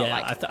of felt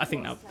like. I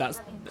think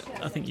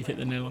I think you've hit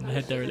the nail on the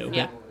head there a little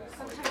Yeah.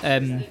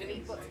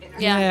 bit.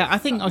 Yeah, I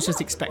think I was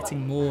just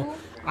expecting more,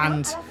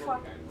 and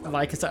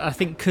like I said, I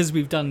think because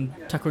we've done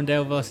Tucker and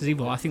Dale versus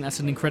Evil, I think that's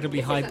an incredibly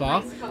high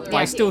bar. But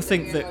I still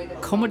think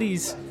that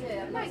comedies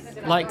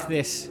like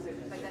this,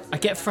 I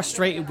get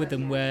frustrated with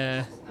them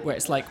where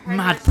it's like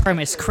mad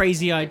premise,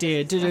 crazy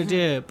idea,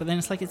 but then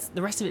it's like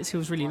the rest of it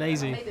feels really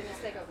lazy,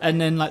 and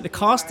then like the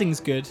casting's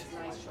good.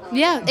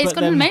 Yeah, it's But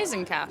got an then-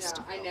 amazing cast.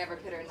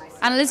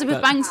 And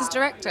Elizabeth Banks is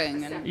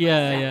directing. And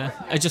Yeah.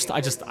 I just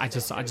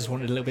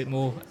wanted a little bit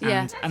more.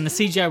 Yeah. And the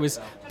CGI was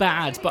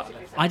bad, but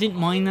I didn't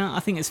mind that. I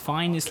think it's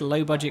fine. It's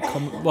low budget.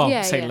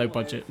 Low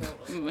budget.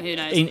 who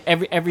knows?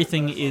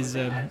 Everything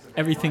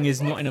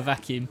is not in a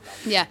vacuum.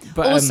 Yeah.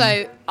 But,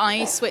 also,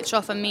 I switch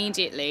off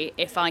immediately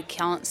if I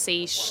can't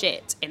see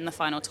shit in the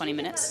final 20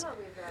 minutes.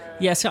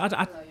 Yeah. So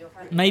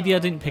maybe I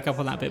didn't pick up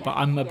on that bit, but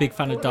I'm a big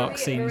fan of dark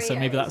scenes, so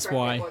maybe that's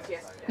why.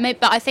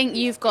 But I think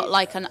you've got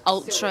like an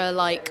ultra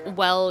like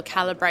well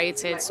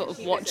calibrated sort of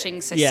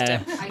watching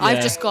system. Yeah, I've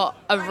yeah. just got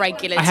a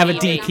regular I have a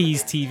TV.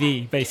 DP's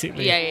TV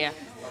basically. Yeah.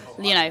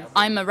 You know,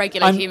 I'm a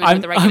regular human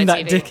with a regular I'm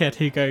that TV. dickhead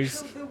who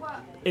goes,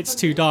 it's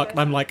too dark, and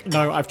I'm like,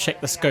 no, I've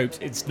checked the scopes,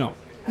 it's not.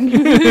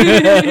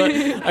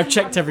 I've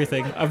checked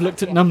everything. I've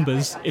looked at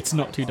numbers. It's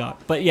not too dark.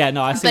 But yeah,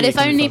 no, I see. But where if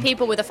you're coming only from.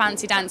 people with a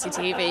fancy dancy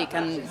TV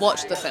can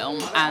watch the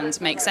film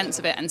and make sense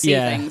of it and see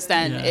things,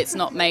 then it's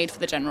not made for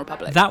the general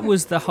public. That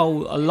was a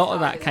lot of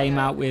that came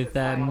out with. Do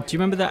you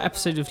remember that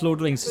episode of Lord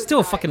of the Rings?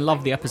 Still fucking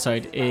love the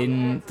episode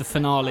in the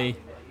finale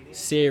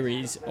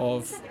series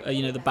of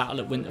the Battle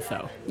at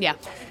Winterfell. Yeah.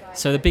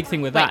 So the big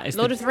thing with that is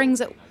Lord of the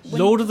Rings at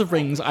Lord of the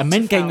Rings. I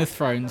meant Game of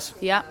Thrones.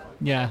 Yeah.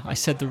 Yeah, I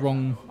said the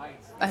wrong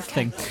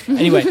Okay. thing.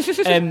 Anyway,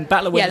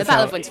 Battle of Winterfell. Yeah, the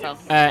Battle of Winterfell.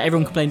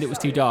 Everyone complained it was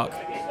too dark.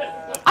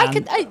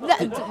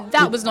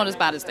 That was not as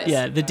bad as this.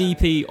 Yeah, the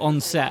DP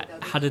on set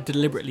had a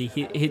deliberately.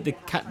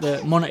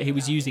 The monitor he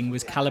was using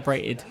was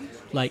calibrated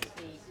like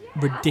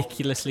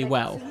ridiculously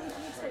well,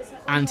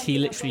 and he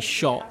literally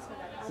shot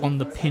on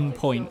the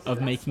pinpoint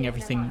of making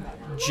everything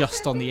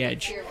just on the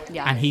edge.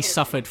 Yeah. And he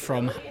suffered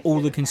from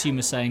all the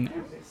consumers saying,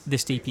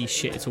 "This DP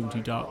shit, it's all too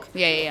dark."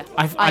 Yeah.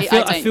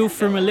 I feel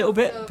for him a little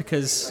bit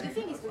because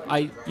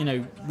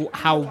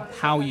how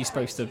are you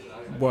supposed to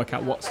work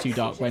out what's too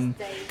dark when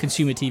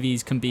consumer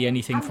TVs can be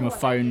anything from a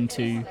phone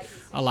to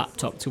a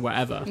laptop to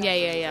whatever.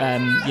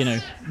 Yeah.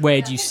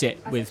 Where do you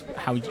sit with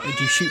how do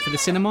you shoot for the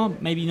cinema?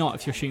 Maybe not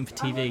if you're shooting for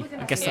TV.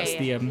 I guess that's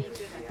the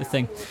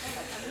thing.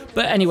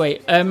 But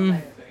anyway,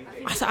 I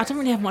don't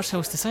really have much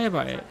else to say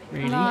about it,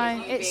 really.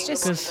 No, it's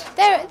just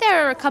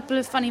there are a couple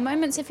of funny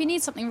moments. If you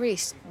need something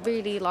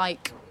really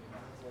like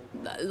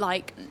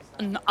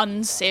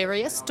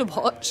unserious to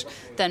watch,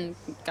 then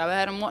go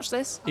ahead and watch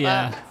this.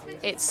 Yeah.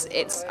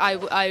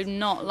 I'm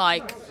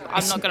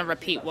not going to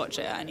repeat watch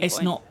it at any It's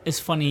point. not as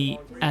funny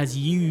as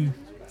you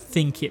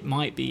think it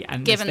might be,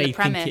 and Given as they the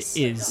premise.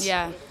 think it is.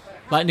 Yeah.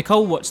 Like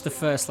Nicole watched the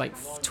first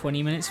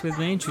 20 minutes with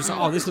me, and she was like,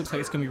 "Oh, this looks like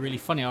it's going to be really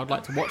funny. I'd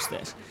like to watch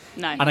this."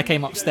 No. And I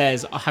came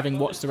upstairs, having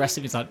watched the rest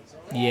of it. It's like,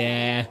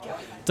 yeah,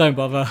 don't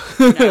bother.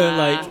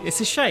 Nah. It's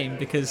a shame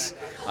because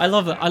I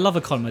love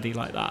a comedy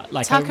like that.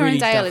 Like Tucker I really and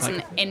Dale don't is like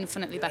an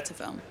infinitely better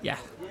film. Yeah.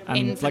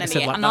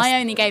 Infinitely. And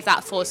I only gave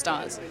that 4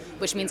 stars,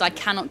 which means I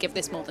cannot give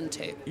this more than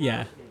 2.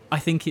 Yeah, I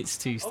think it's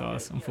 2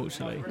 stars.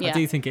 Unfortunately, Yeah. I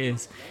do think it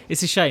is.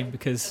 It's a shame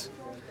because.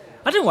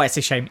 I don't know why it's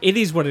a shame. It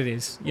is what it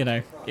is,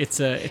 It's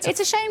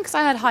a shame because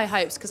I had high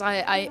hopes because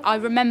I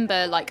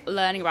remember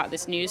learning about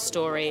this news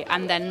story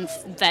and then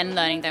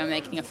learning they were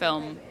making a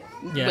film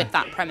with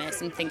that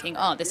premise and thinking,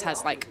 oh, this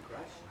has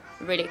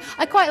really.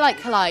 I quite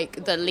like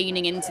the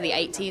leaning into the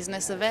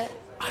 80s-ness of it.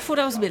 I thought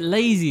that was a bit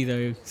lazy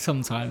though.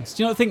 Sometimes,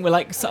 do you not think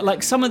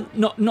we're some of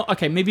not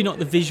okay, maybe not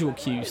the visual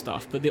cue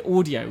stuff, but the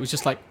audio was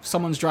just like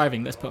someone's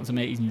driving. Let's put on some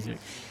 80s music.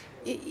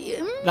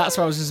 That's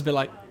where I was just a bit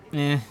like,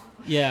 eh.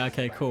 Yeah,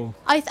 okay, cool.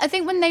 I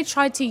think when they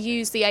tried to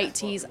use the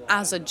 80s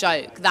as a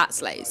joke,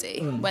 that's lazy.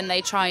 When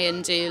they try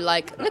and do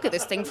look at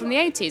this thing from the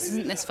 80s,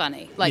 isn't this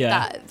funny?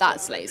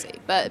 That's lazy.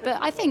 But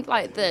I think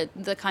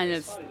the kind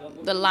of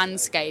the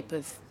landscape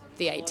of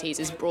the 80s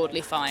is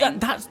broadly fine.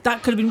 That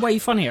could have been way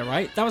funnier,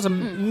 right? That was a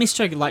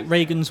misjoke, like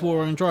Reagan's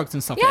war on drugs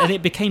and stuff, Yeah. and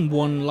it became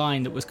one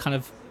line that was kind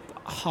of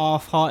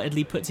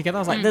half-heartedly put together.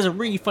 I was like, there's a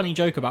really funny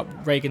joke about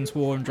Reagan's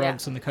war on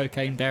drugs and the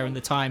cocaine bearing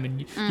the time,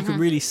 and you could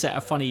really set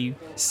a funny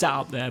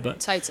setup there, but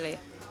Totally.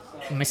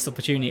 a missed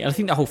opportunity. I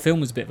think the whole film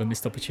was a bit of a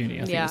missed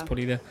opportunity. I think that's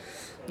probably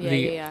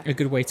a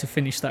good way to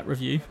finish that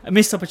review. A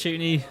missed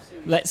opportunity.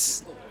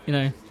 Let's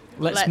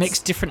mix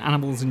different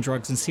animals and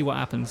drugs and see what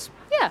happens.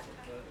 Yeah.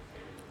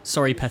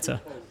 Sorry,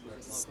 Petter.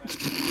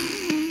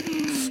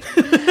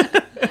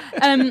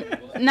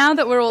 Now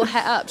that we're all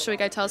het up, shall we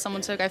go tell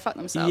someone to go fuck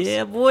themselves?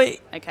 Yeah, boy.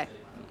 Okay.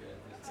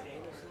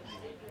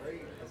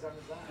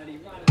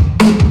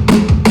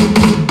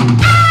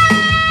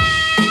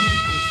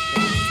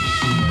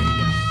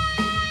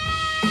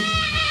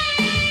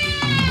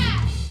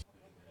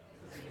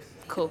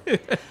 Cool.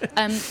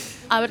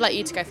 I would like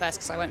you to go first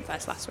because I went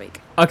first last week.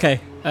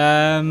 Okay.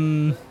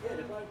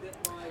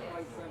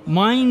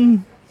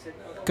 Mine,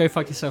 go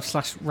fuck yourself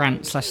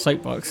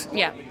 /rant/soapbox.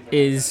 Yeah.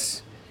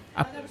 Is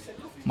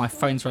my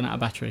phone's run out of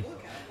battery.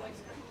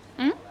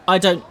 I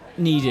don't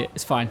need it.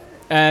 It's fine.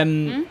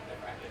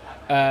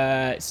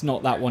 It's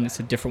not that one. It's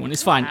a different one.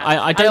 It's fine.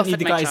 I don't need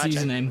the guy's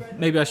username.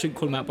 Maybe I shouldn't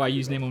call him out by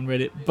username on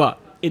Reddit, but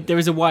there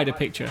is a wider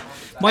picture.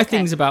 My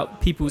thing's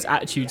about people's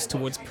attitudes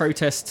towards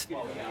protest,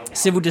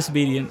 civil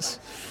disobedience,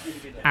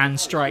 and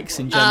strikes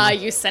in general.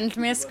 You sent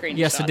me a screenshot.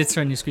 Yes, I did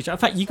send you a screenshot. In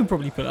fact, you can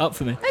probably put it up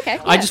for me. Okay.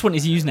 I just want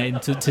his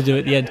username to do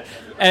at the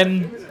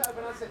end.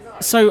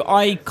 So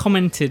I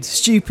commented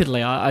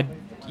stupidly.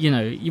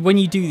 When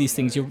you do these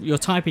things, you're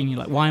typing. You're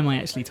like, why am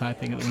I actually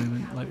typing at the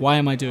moment? Like, why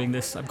am I doing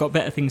this? I've got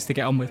better things to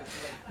get on with.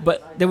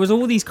 But there was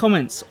all these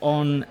comments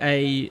on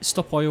a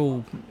Stop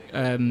Oil.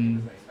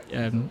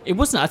 It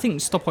wasn't. I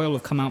think Stop Oil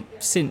have come out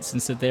since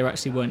and said there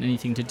actually weren't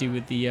anything to do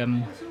with the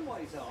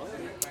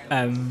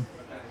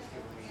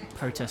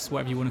protests,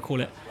 whatever you want to call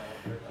it.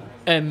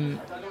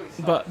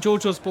 But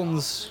George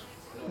Osborne's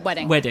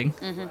wedding.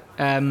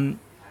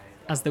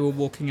 As they were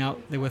walking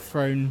out, they were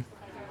thrown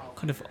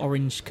kind of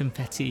orange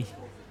confetti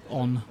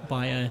on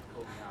by a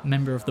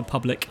member of the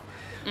public.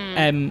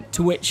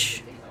 To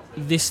which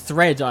this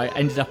thread I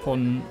ended up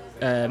on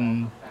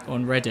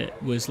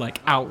Reddit was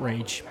like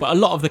outrage, but a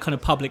lot of the kind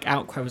of public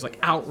outcry was like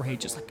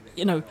outrage. It's like,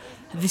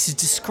 this is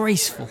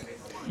disgraceful.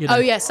 Oh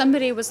yeah,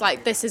 somebody was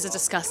like, this is a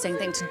disgusting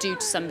thing to do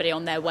to somebody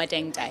on their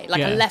wedding day.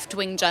 Like a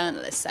left-wing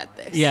journalist said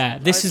this. Yeah,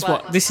 this is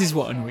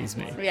what annoys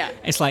me. Yeah.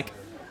 It's like,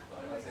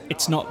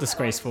 it's not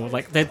disgraceful.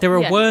 Like there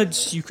are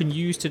words you can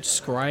use to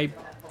describe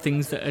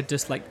things that are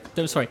just like,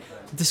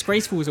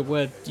 disgraceful is a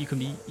word you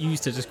can use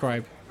to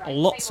describe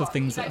lots of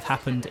things that have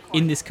happened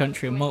in this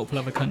country and multiple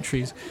other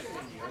countries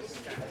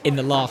in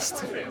the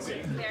last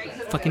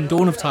fucking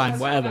dawn of time,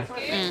 whatever.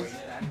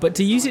 But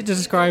to use it to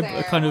describe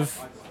a kind of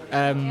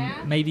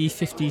maybe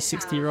 50,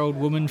 60-year-old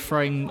woman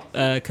throwing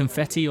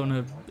confetti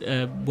on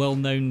a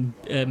well-known...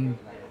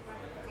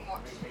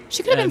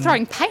 she could have been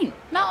throwing paint,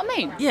 know what I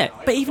mean? Yeah,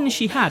 but even if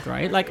she had,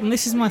 right? Like, and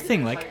this is my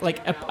thing,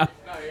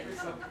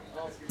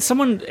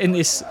 someone in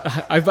this...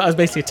 I was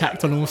basically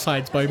attacked on all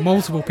sides by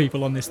multiple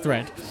people on this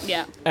thread.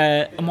 Yeah.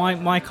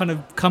 My kind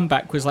of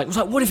comeback was like,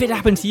 what if it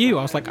happened to you?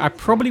 I was like, I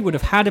probably would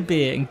have had a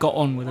beer and got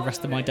on with the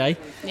rest of my day.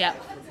 Yeah.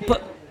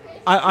 But...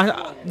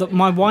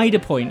 my wider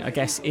point, I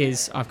guess,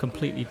 is I've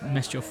completely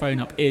messed your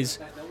phone up. Is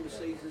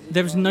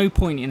there's no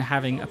point in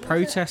having a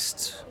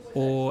protest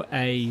or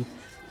a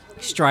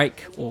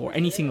strike or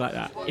anything like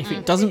that if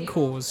it doesn't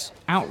cause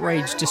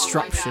outrage,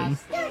 disruption,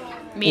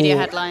 media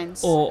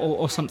headlines,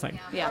 or something.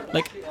 Yeah.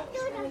 Like,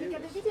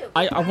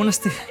 I want us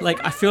to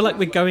I feel like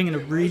we're going in a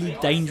really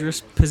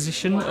dangerous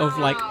position of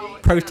like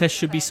protest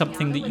should be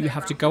something that you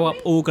have to go up,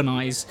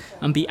 organise,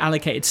 and be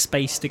allocated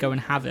space to go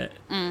and have it.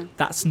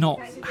 That's not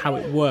how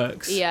it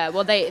works. Yeah,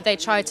 well, they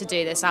tried to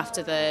do this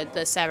after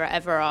the Sarah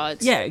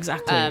Everard. Yeah,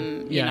 exactly.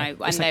 And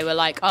they were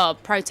like, oh,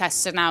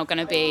 protests are now going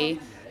to be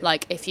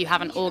like, if you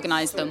haven't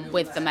organised them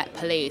with the Met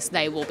Police,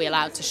 they will be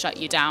allowed to shut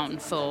you down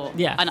for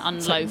an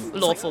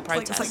unlawful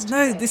protest. It's like,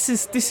 no, this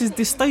is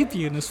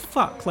dystopian as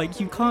fuck. Like,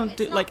 you can't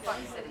do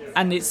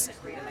and it's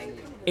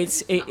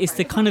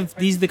the kind of,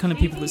 these are the kind of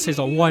people that says,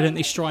 oh, why don't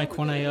they strike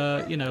on a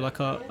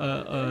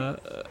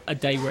a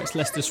day where it's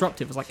less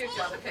disruptive? It's like,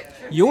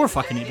 you're a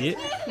fucking idiot.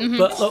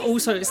 But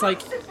also it's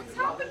like,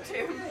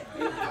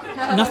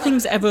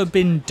 nothing's ever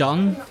been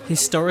done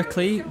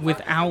historically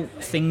without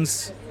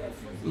things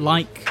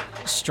like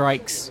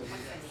strikes,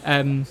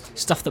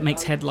 stuff that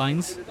makes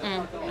headlines.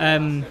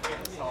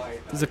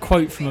 There's a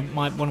quote from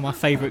one of my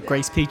favourite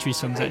Grace Petrie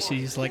songs,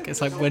 actually. It's like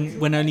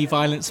when only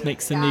violence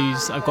makes the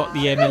news, I've got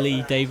the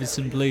Emily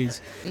Davidson blues.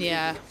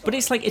 Yeah. But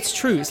it's like, it's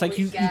true. It's like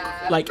you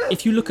like,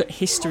 if you look at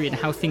history and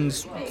how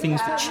things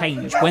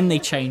change, when they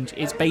change,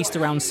 it's based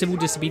around civil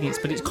disobedience.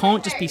 But it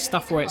can't just be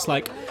stuff where it's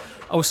like,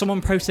 oh,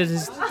 someone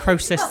protests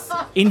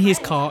in his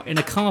car in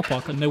a car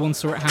park and no one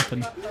saw it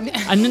happen.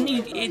 And then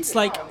it's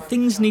like,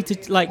 things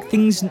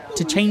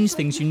to change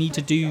things, you need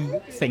to do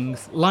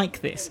things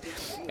like this.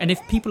 And if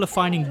people are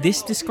finding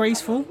this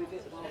disgraceful,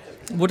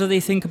 what do they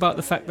think about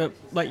the fact that,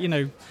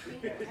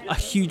 a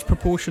huge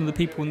proportion of the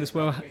people in this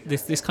world,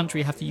 this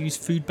country, have to use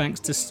food banks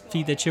to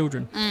feed their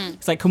children.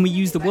 It's like, can we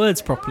use the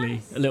words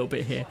properly a little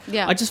bit here?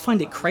 Yeah. I just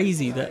find it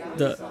crazy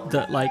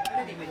that like,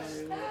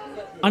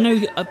 I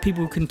know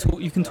people can talk.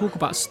 You can talk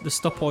about the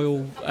Stop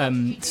Oil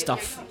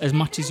stuff as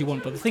much as you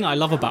want, but the thing I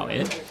love about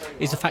it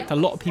is the fact that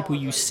a lot of people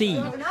you see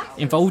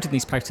involved in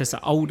these protests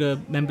are older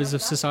members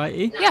of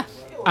society. Yeah.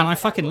 And I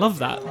fucking love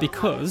that,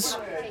 because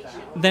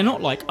they're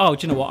not like, oh,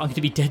 do you know what, I'm going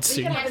to be dead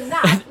soon,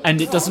 and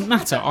it doesn't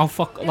matter. I'll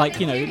fuck, like,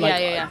 you know,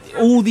 like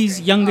all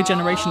these younger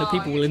generation of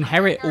people will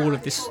inherit all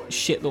of this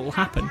shit that will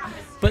happen.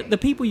 But the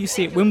people you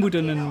see at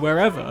Wimbledon and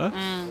wherever,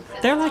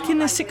 they're like in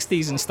their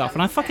 60s and stuff,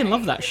 and I fucking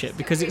love that shit,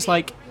 because it's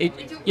like,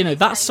 you know,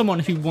 that's someone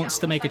who wants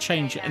to make a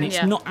change, and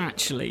it's not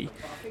actually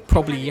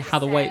probably how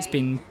the way it's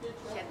been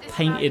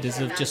painted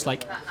as of just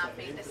like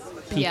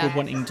people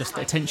wanting just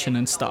attention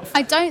and stuff.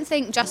 I don't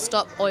think Just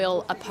Stop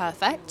Oil are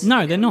perfect.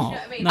 No, they're not.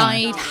 No.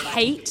 I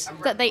hate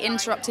that they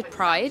interrupted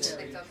Pride.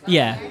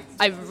 Yeah.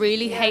 I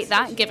really hate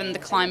that, given the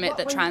climate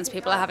that trans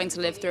people are having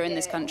to live through in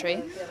this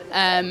country.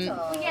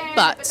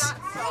 But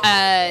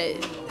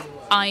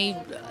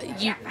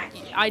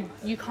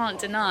you can't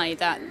deny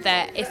that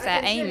if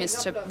their aim is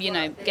to, you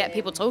know, get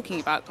people talking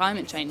about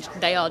climate change,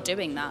 they are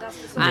doing that.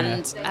 Yeah.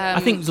 And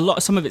I think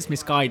some of it's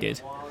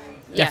misguided.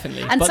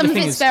 Definitely. And but some of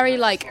it's very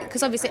like,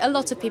 because obviously a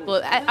lot of people,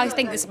 I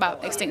think this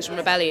about Extinction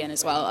Rebellion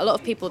as well, a lot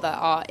of people that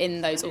are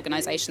in those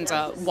organisations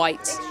are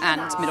white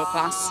and middle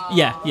class.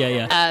 Yeah.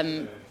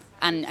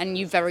 And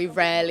you very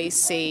rarely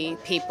see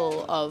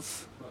people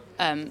of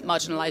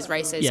marginalised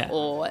races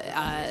or,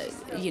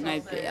 you know,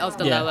 of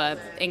the lower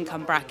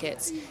income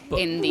brackets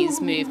in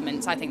these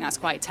movements. I think that's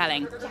quite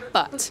telling.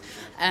 But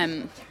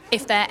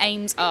if their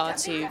aims are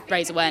to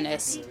raise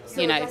awareness,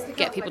 you know,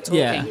 get people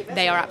talking,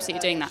 they are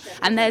absolutely doing that.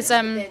 And there's...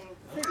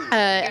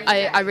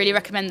 I really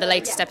recommend the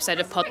latest episode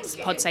of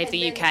Pod Save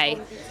the UK,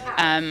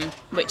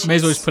 which may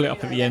as well just pull it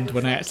up at the end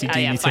when I actually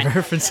need to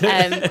reference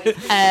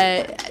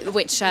it.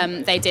 Which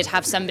they did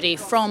have somebody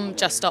from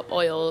Just Stop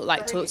Oil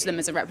like talk to them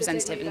as a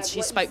representative, and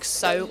she spoke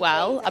so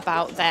well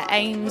about their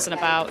aims and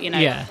about, you know,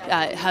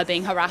 her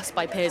being harassed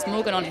by Piers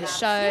Morgan on his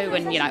show,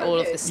 and, you know, all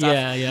of this stuff.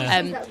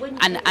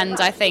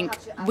 And I think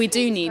we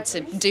do need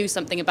to do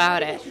something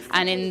about it.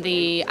 And in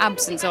the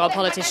absence of our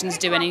politicians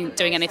doing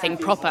anything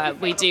proper,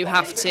 we do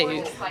have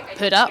to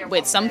put up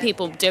with some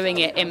people doing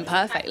it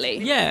imperfectly.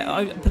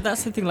 Yeah, but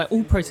that's the thing. Like,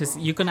 all protests,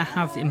 you're going to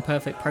have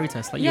imperfect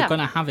protests. Like, you're going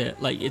to have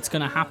it. Like, it's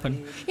going to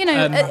happen. You know,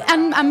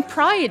 and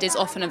Pride is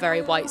often a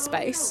very white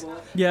space.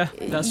 Yeah,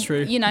 that's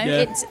true. You know,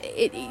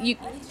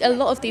 a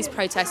lot of these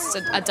protests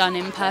are done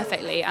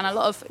imperfectly, and a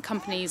lot of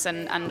companies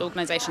and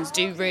organisations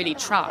do really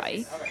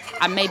try,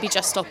 and maybe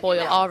Just Stop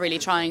Oil are really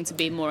trying to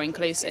be more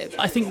inclusive.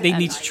 I think they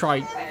need to try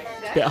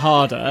a bit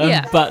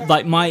harder, but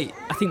like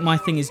I think my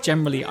thing is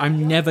generally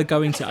I'm never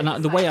going to, and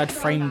the way I'd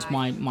framed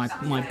my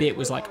bit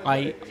was like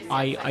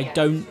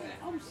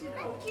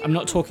I'm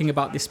not talking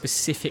about this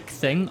specific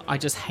thing, I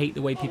just hate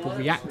the way people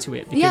react to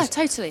it, because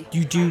totally.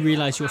 You do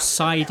realise you're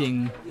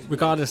siding,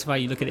 regardless of how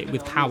you look at it,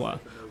 with power.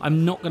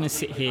 I'm not going to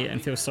sit here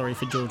and feel sorry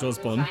for George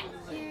Osborne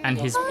and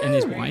his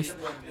wife,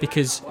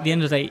 because at the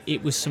end of the day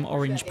it was some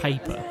orange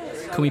paper.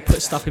 Can we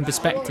put stuff in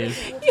perspective?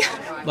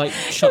 Like,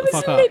 shut the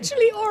fuck up. It was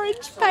literally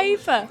orange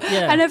paper.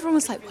 Yeah. And everyone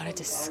was like, what a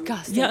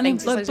disgusting thing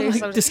to do.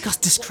 Like,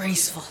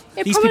 disgraceful.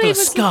 These people are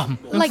scum.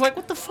 Like,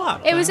 what the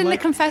fuck? It was in the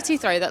confetti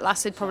throw that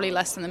lasted probably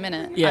less than a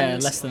minute. Yeah,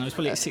 less than. It was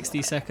probably like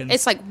 60 seconds.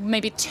 It's like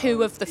maybe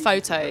 2 of the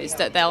photos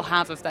that they'll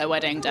have of their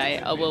wedding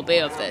day will be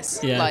of this.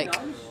 Yeah. Like...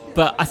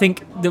 But I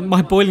think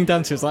my boiling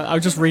down to is like, I'll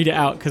just read it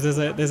out, because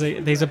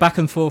there's a back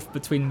and forth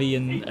between me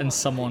and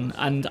someone,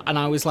 and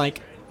I was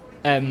like,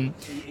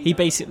 he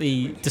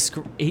basically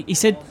he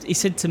said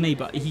to me,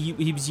 but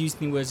he was using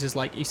the words as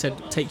like, he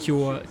said, take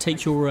your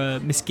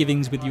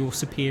misgivings with your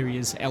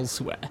superiors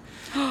elsewhere.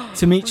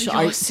 To which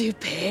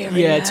superiors.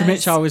 Yeah, to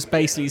which I was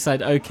basically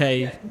said,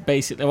 okay,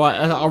 basically,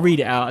 well, I'll read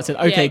it out. I said,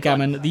 okay,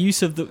 Gammon, the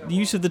use of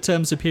the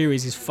term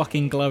superiors is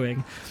fucking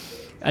glowing.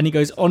 And he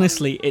goes,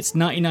 honestly, it's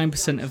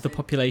 99% of the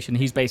population.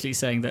 He's basically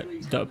saying that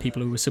there are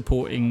people who were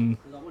supporting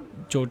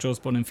George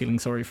Osborne and feeling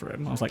sorry for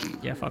him. I was like,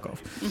 yeah, fuck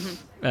off.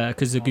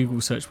 Because the Google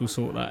search will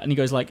sort that. And he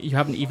goes, like, you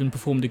haven't even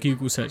performed a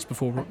Google search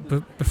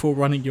before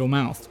running your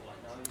mouth.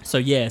 So,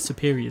 yeah,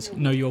 superiors,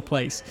 know your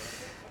place.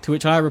 To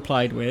which I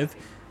replied with,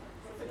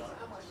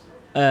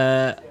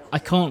 I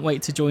can't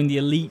wait to join the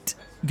elite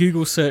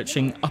Google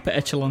searching upper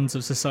echelons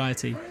of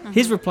society.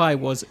 His reply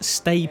was,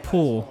 stay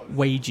poor,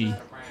 wagey.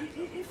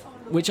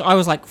 Which I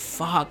was like,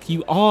 fuck,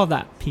 you are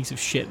that piece of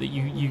shit that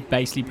you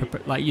basically,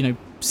 like, you know,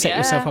 set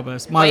yourself up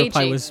as. My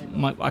reply was,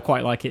 I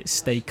quite like it,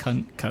 stay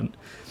cunt.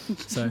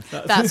 So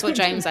that's what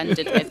James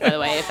ended with, by the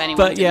way, if anyone.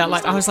 But yeah,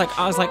 like I was like,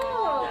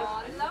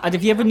 and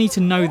if you ever need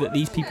to know that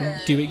these people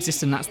do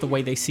exist and that's the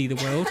way they see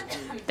the world.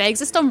 They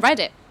exist on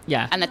Reddit.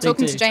 Yeah. And they're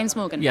talking to James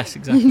Morgan. Yes,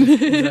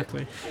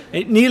 exactly.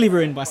 It nearly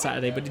ruined my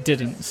Saturday, but it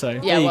didn't, so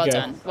yeah,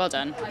 there well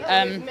done.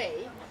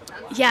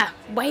 Yeah,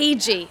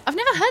 wagey. I've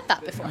never heard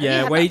that before.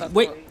 Yeah,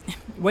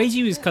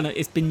 wagey is kind of,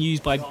 it's been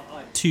used by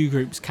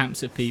 2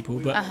 camps of people,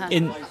 but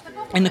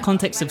in the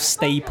context of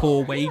stay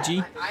poor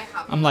wagey,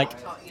 I'm like,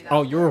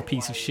 oh, you're a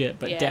piece of shit,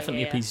 but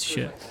definitely a piece of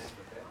shit.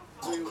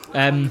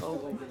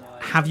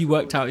 Have you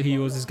worked out who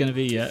yours is going to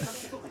be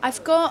yet?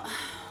 I've got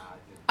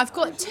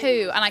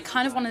two, and I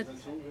kind of want to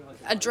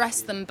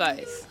address them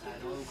both.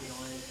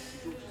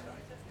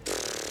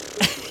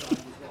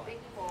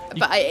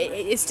 But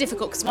it's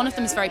difficult because one of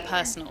them is very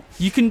personal.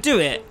 You can do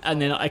it,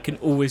 and then I can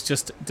always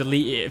just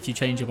delete it if you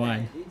change your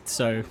mind.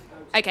 So.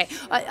 Okay,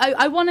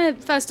 I want to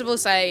first of all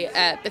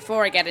say,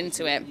 before I get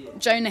into it,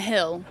 Jonah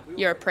Hill,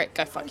 you're a prick,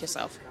 go fuck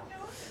yourself.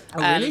 Oh,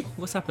 really?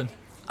 What's happened?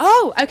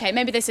 Oh, okay,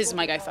 maybe this is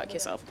my go fuck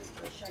yourself.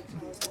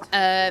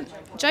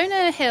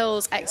 Jonah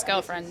Hill's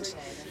ex-girlfriend,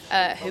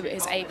 who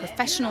is a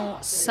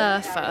professional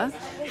surfer,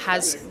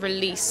 has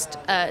released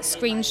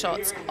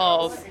screenshots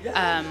of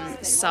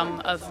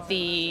some of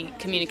the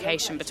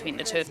communication between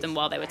the two of them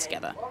while they were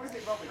together.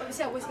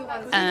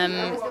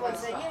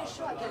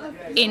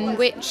 In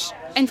which,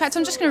 in fact,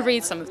 I'm just going to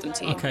read some of them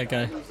to you. Okay,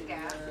 go.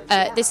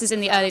 This is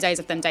in the early days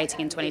of them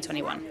dating in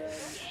 2021.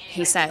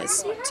 He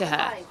says to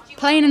her,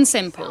 plain and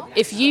simple,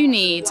 if you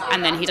need,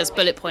 and then he does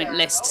bullet point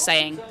list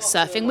saying,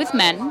 surfing with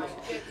men,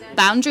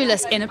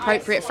 boundaryless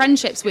inappropriate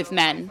friendships with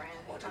men,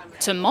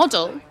 to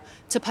model,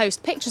 to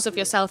post pictures of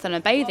yourself in a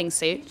bathing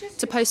suit,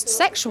 to post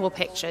sexual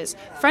pictures,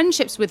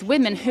 friendships with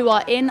women who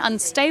are in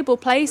unstable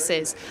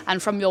places,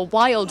 and from your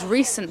wild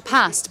recent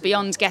past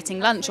beyond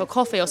getting lunch or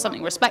coffee or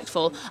something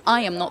respectful,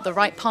 I am not the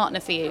right partner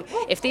for you.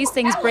 If these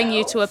things bring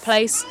you to a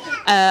place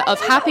of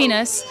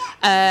happiness,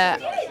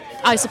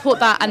 I support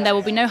that, and there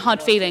will be no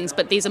hard feelings,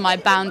 but these are my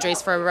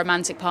boundaries for a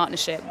romantic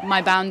partnership.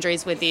 My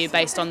boundaries with you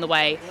based on the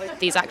way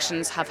these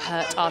actions have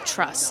hurt our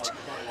trust.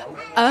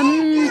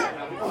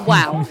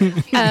 Wow.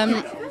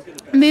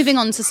 Moving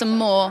on to some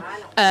more,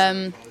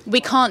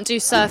 we can't do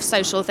surf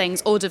social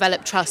things or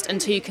develop trust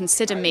until you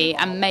consider me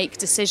and make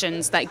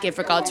decisions that give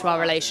regard to our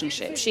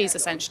relationship. She's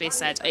essentially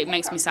said, it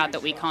makes me sad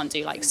that we can't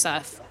do like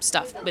surf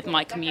stuff with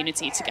my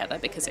community together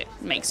because it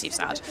makes you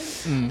sad.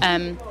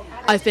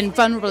 I've been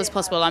vulnerable as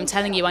possible. I'm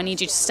telling you, I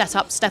need you to step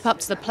up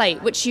to the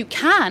plate, which you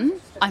can,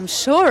 I'm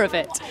sure of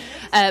it.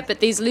 But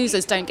these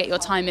losers don't get your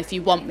time if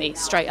you want me,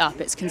 straight up.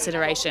 It's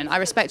consideration. I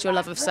respect your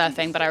love of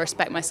surfing, but I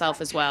respect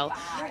myself as well.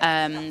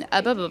 He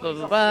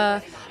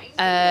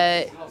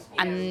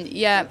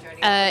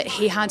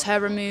had her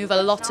remove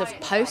a lot of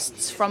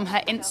posts from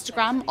her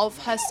Instagram of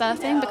her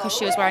surfing because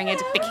she was wearing a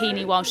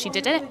bikini while she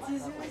did it.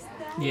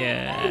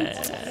 Yeah.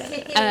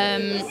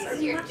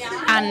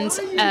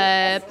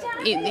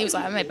 He was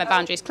like, I made my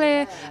boundaries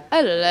clear.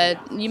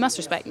 You must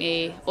respect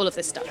me. All of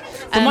this stuff.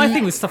 But my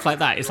thing with stuff like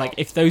that is like,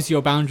 if those are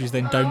your boundaries,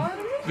 then don't.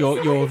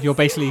 You're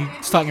basically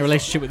starting a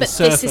relationship with a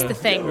surfer. This is the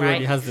thing, who right?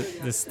 already has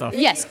this stuff.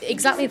 Yes,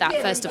 exactly that.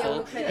 First of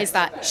all, is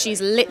that she's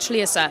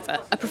literally a surfer,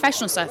 a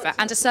professional surfer,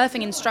 and a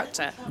surfing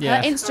instructor.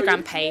 Yeah. Her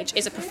Instagram page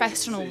is a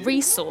professional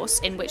resource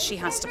in which she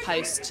has to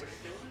post,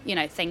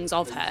 things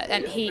of her.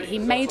 And he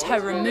made her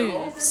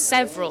remove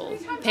several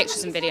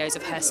pictures and videos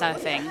of her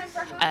surfing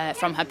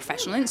from her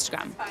professional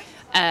Instagram.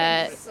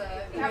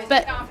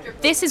 But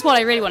this is what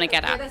I really want to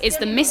get at, is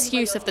the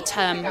misuse of the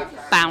term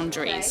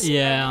boundaries.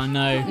 Yeah, I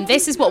know. And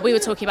this is what we were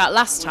talking about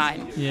last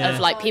time, Yeah. of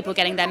like people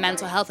getting their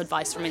mental health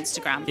advice from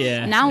Instagram.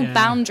 Yeah, Now yeah.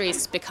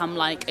 boundaries become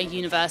like a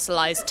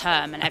universalized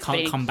term, and I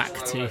everybody can't come back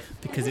to,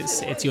 because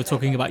it's you're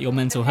talking about your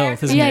mental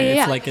health, isn't Yeah, it? yeah, It's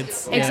yeah. like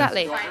it's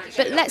Exactly.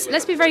 But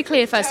let's be very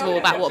clear first of all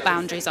about what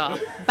boundaries are.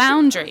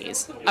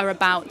 Boundaries are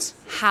about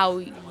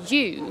how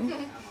you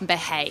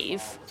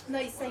behave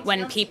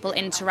when people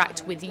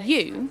interact with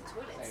you.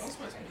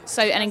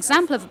 So an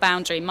example of a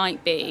boundary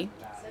might be,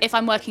 if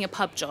I'm working a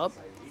pub job,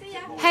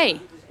 hey,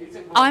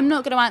 I'm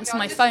not going to answer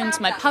my phone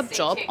to my pub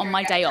job on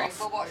my day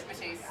off.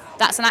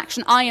 That's an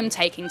action I am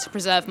taking to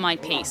preserve my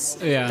peace.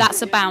 Yeah.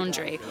 That's a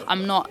boundary.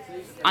 I'm not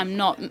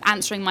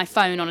answering my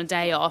phone on a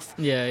day off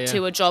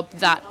to a job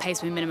that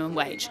pays me minimum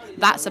wage.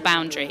 That's a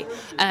boundary.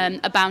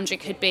 A boundary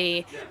could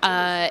be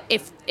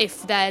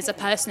if there's a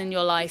person in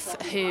your life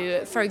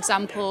who, for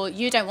example,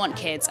 you don't want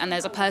kids, and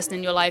there's a person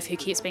in your life who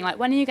keeps being like,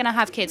 when are you going to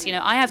have kids?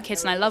 I have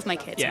kids and I love my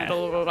kids. Yeah. And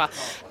blah, blah, blah, blah.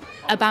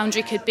 A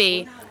boundary could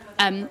be,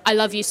 I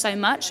love you so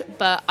much,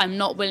 but I'm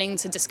not willing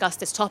to discuss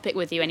this topic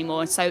with you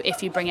anymore. So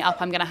if you bring it up,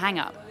 I'm going to hang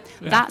up.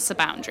 Yeah. That's a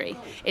boundary.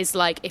 It's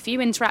like, if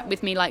you interact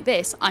with me like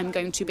this, I'm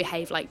going to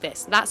behave like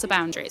this. That's a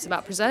boundary. It's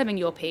about preserving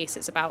your peace.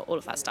 It's about all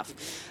of that stuff.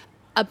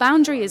 A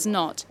boundary is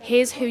not,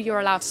 here's who you're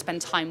allowed to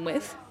spend time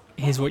with.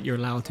 Here's what you're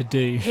allowed to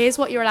do. Here's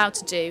what you're allowed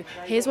to do.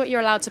 Here's what you're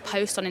allowed to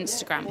post on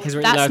Instagram. Here's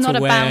what That's you're allowed not to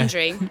a wear.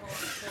 boundary.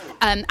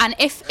 And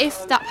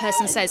if that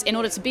person says, in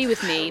order to be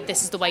with me,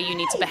 this is the way you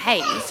need to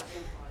behave,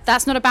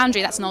 that's not a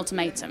boundary, that's an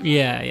ultimatum.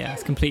 Yeah,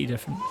 it's completely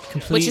different.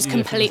 Which is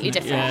completely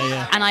different.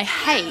 Yeah. And I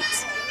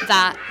hate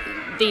that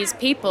these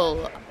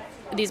people,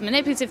 these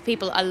manipulative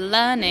people, are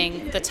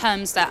learning the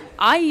terms that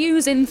I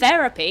use in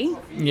therapy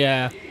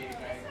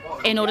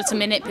in order to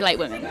manipulate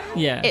women.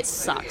 Yeah. It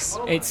sucks.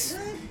 I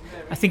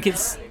think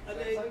it's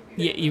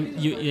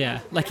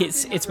like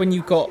it's when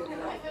you've got,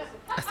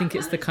 I think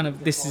it's the kind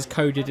of, this is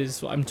coded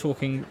as I'm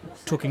talking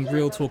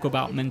real talk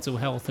about mental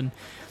health, and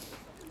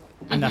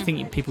And I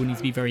think people need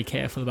to be very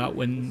careful about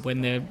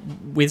when they're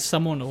with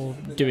someone or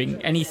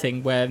doing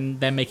anything when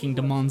they're making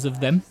demands of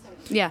them.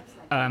 Yeah.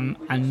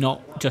 And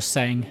not just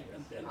saying,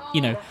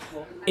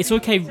 it's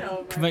okay.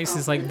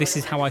 Convinces like this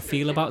is how I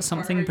feel about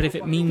something, but if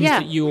it means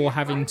that you're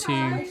having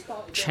to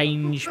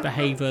change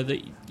behaviour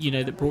that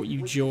that brought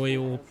you joy,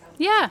 or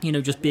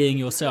just being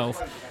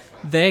yourself,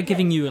 they're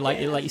giving you like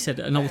you said,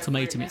 an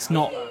ultimatum. It's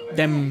not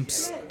them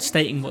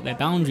stating what their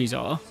boundaries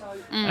are.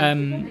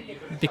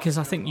 Because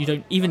I think you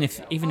don't, even if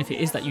it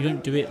is that, you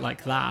don't do it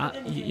like that.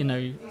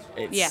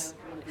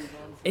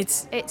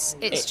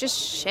 It's just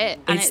shit.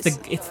 And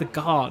it's the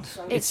guard.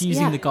 It's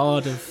using the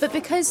guard of. But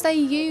because they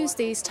use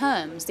these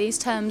terms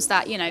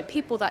that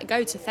people that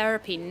go to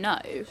therapy know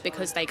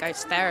because they go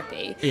to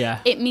therapy. Yeah.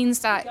 It means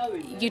that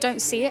you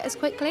don't see it as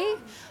quickly.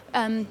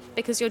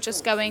 Because you're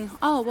just going,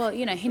 oh, well,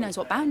 he knows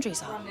what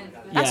boundaries are.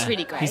 That's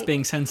really great. He's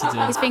being sensitive.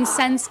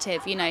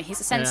 He's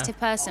a sensitive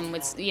person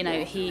with,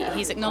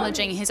 he's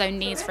acknowledging his own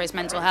needs for his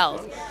mental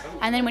health.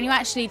 And then when you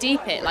actually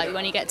deep it, like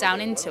when you get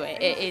down into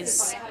it, it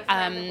is...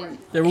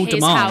 they're all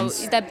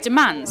demands. They're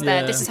demands.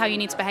 This is how you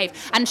need to behave.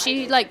 And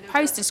she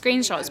posted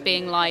screenshots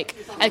being like,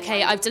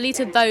 okay, I've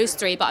deleted those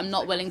 3, but I'm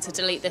not willing to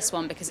delete this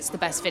one because it's the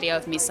best video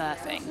of me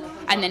surfing.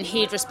 And then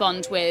he'd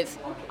respond with,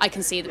 I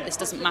can see that this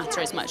doesn't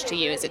matter as much to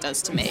you as it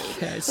does to me.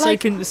 Yeah, it's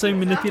so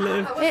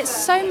manipulative. It's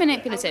so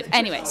manipulative.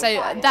 Anyway,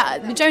 so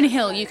that Jonah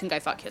Hill, you can go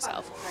fuck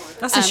yourself.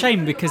 That's a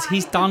shame because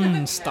he's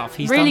done stuff.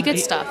 He's really done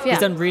good stuff. Yeah.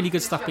 He's done really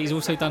good stuff, but he's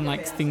also done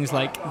things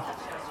like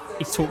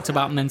he's talked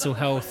about mental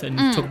health and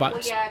talked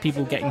about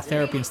people getting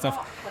therapy and stuff.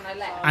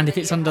 And if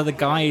it's under the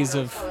guise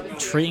of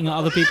treating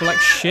other people like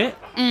shit,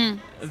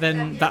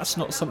 then that's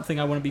not something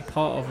I want to be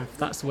part of. If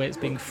that's the way it's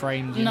being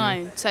framed.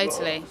 No,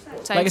 totally.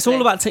 It's all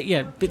about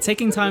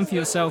taking time for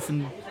yourself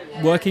and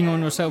working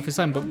on yourself is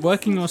fine, but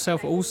working on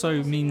yourself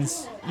also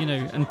means,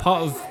 and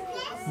part of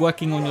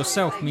working on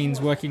yourself means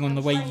working on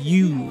the way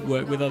you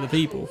work with other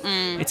people.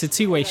 It's a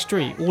two-way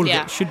street. All of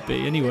it should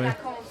be, anyway.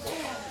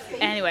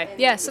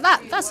 Yeah, so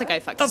that's a go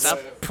fuck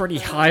yourself. That's pretty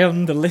high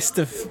on the list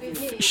of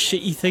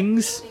shitty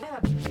things.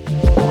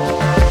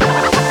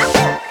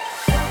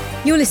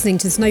 You're listening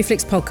to the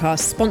Snowflix podcast,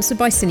 sponsored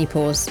by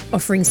Cinepause,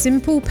 offering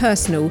simple,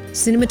 personal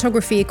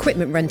cinematography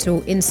equipment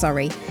rental in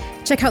Surrey.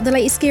 Check out the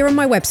latest gear on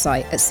my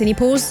website at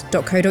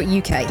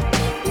cinepause.co.uk.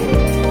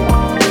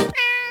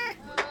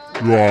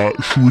 Right,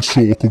 should we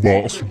talk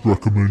about some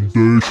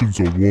recommendations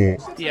or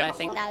what? Yeah, I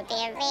think that would be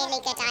a really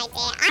good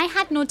idea. I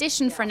had an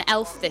audition for an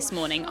elf this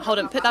morning. Hold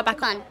on, put that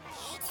back on.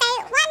 So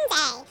one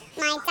day,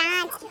 my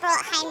dad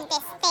brought home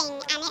this thing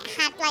and it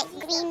had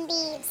green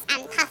leaves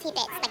and puffy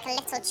bits like a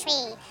little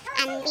tree,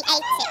 and we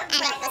ate it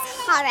and it was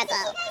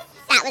horrible.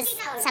 That was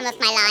some of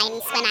my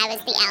lines when I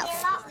was the elf.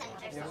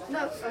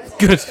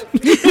 Good.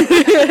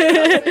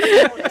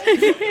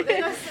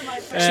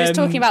 She was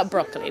talking about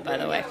broccoli, by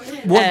the way.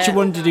 What do you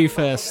want to do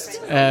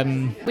first?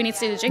 We need to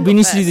do the jingle. We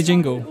need first. to do the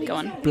jingle. Go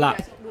on.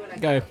 Blap.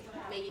 Go.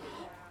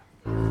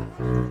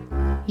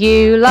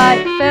 You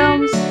like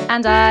films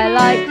and I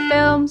like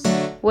films.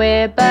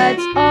 We're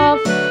birds of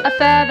a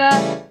feather.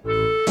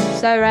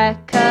 So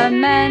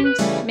recommend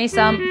me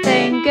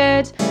something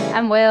good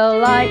and we'll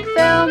like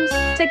films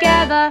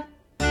together.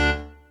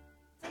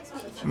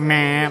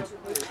 Meh.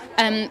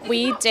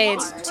 We did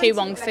Tu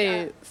Wong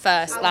Fu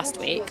first last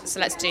week,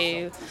 so let's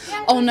do.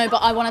 Oh no, but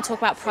I want to talk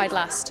about Pride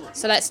last.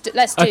 So let's do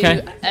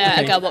Okay.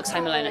 A Girl Walks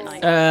Home Alone at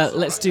Night.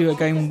 Let's do a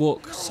Going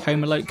Walks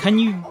Home Alone. Have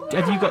you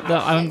got the?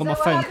 I haven't got my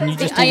phone. Can you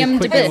just do a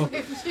quick little?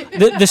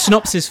 The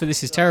synopsis for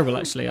this is terrible,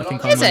 actually. I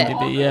think Is it?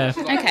 Yeah.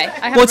 Okay.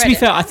 Well, to be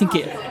fair, I think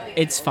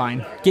it's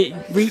fine.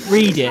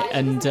 Read it,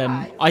 and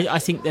I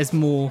think there's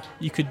more.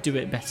 You could do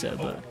it better,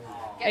 but.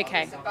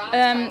 Okay.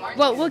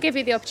 Well, we'll give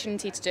you the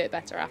opportunity to do it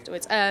better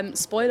afterwards.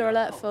 Spoiler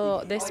alert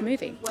for this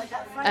movie.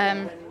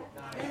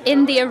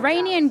 In the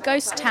Iranian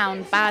ghost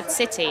town Bad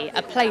City,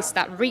 a place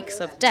that reeks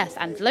of death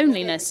and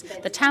loneliness,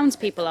 the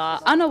townspeople are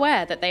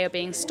unaware that they are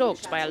being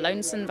stalked by a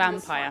lonesome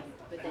vampire.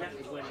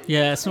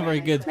 Yeah, it's not very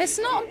good. It's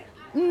not.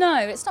 No,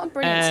 it's not a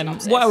brilliant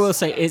synopsis. What I will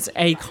say is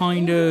a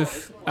kind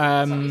of.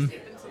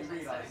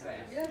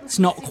 It's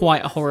not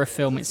quite a horror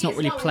film. It's not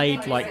really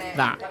played like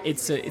that.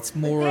 It's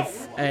more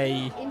of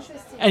a.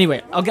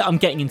 Anyway, I'm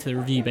getting into the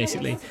review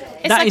basically.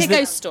 It's like a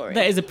ghost story.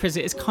 That is a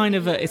prison. It's kind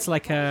of a. It's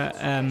like a.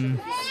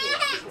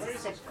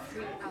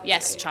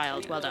 Yes,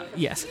 child. Well done.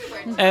 Yes.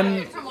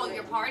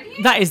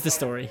 That is the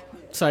story.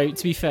 So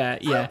to be fair,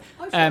 yeah.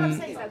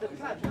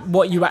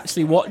 What you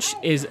actually watch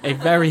is a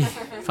very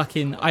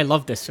fucking. I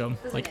love this film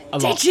like a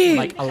lot. Did you?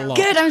 Like a lot.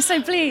 Good. I'm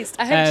so pleased.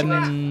 I hope you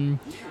will.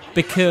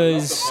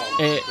 Because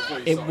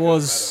it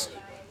was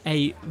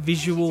a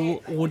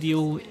visual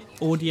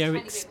audio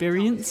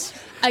experience.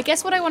 I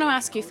guess what I want to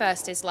ask you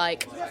first is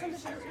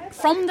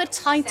from the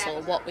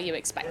title, what were you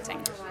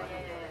expecting?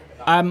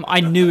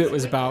 I knew it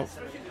was about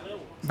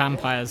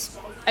vampires.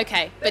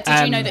 Okay, but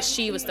did you know that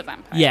she was the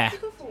vampire? Yeah.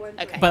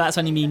 Okay. But that's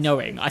only me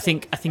knowing. I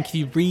think if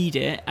you read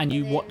it and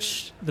you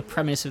watch the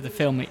premise of the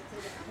film, it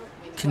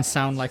can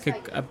sound like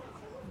a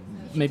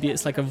maybe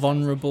it's like a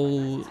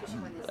vulnerable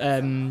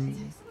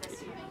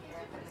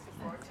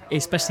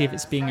especially if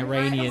it's being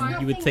Iranian,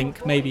 you would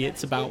think maybe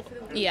it's about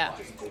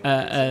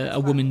a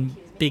woman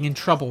being in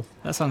trouble.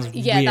 That sounds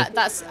weird.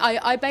 That's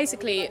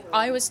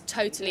I was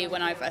totally,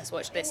 when I first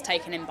watched this,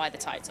 taken in by the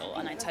title,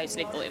 and I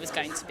totally thought it was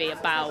going to be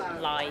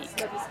about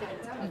like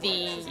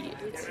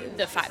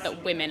the fact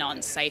that women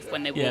aren't safe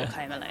when they walk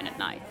home alone at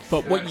night.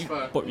 But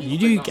what you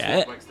do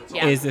get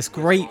is this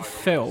great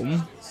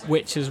film,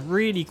 which is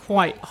really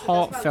quite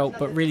heartfelt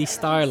but really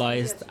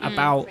stylized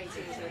about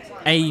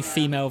a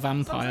female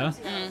vampire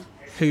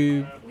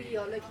who,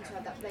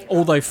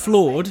 although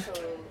flawed,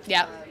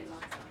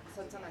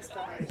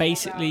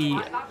 basically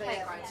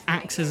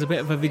acts as a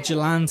bit of a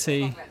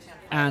vigilante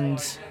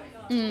and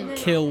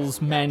kills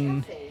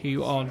men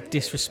who are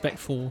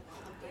disrespectful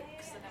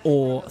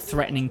or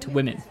threatening to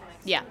women.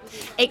 Yeah,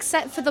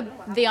 except for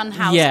the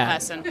unhoused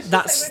person.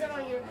 That's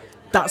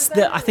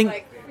the. I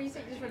think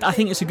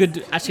it's a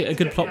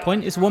good plot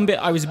point. It's one bit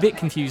I was a bit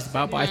confused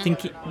about, but I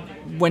think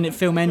when the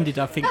film ended,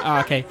 I think,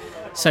 okay,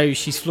 so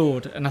she's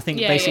flawed, and I think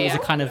basically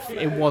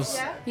it was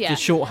the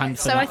shorthand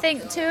for that. So I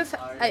think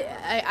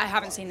I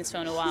haven't seen this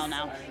film in a while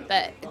now,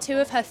 but 2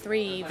 of her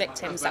 3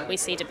 victims that we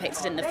see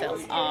depicted in the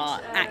film are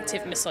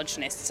active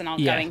misogynists and are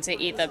going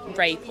to either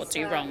rape or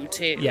do wrong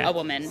to a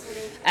woman.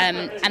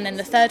 And then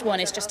the 3rd one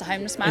is just a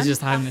homeless man. It's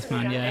just a homeless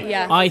man,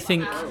 yeah. I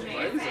think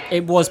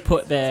it was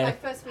put there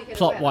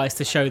plot-wise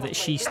to show that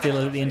she still,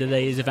 at the end of the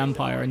day, is a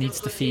vampire and needs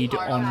to feed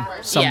on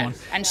someone. Yeah,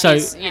 and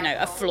she's,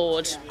 a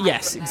flawed...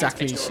 Yes,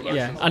 exactly,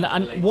 yeah.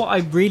 And what I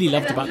really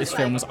loved about this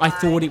film was I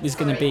thought it was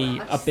going to be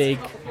a big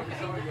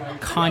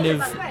kind of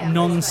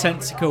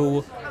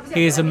nonsensical,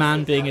 here's a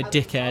man being a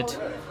dickhead,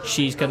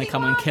 she's going to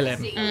come and kill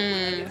him.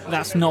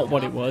 That's not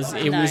what it was.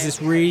 It was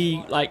this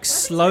really like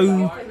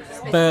slow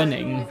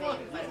burning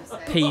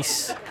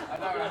piece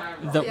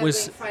that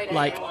was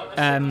like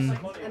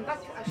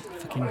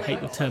fucking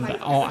hate the term,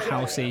 but art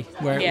housey,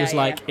 where it was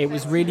like it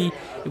was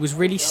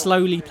really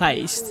slowly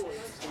placed,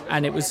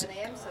 and it was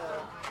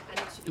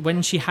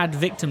when she had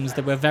victims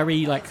that were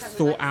very like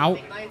thought out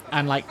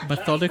and like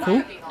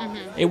methodical.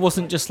 It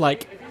wasn't just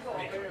like,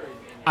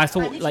 I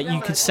thought like you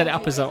could set it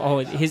up as it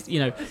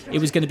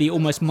was going to be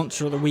almost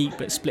Monster of the Week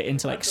but split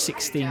into like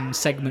 16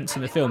 segments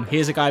in the film.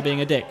 Here's a guy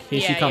being a dick,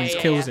 here she comes,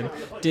 kills him.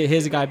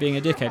 Here's a guy being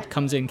a dickhead,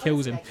 comes in,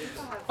 kills him.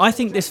 I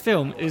think this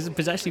film is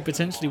actually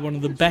potentially one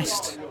of the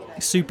best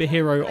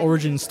superhero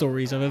origin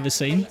stories I've ever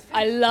seen.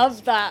 I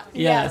love that.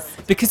 Yeah,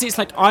 because it's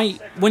like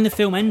when the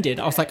film ended,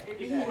 I was like,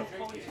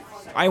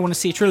 I want to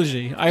see a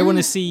trilogy. I want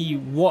to see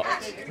what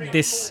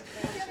this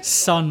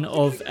son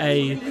of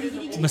a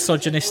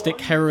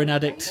misogynistic heroin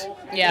addict,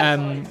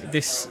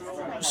 this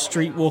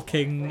street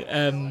walking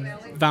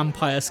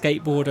vampire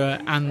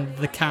skateboarder and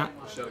the cat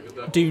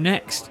do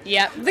next.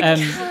 Yeah, the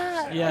cat.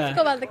 Yeah. I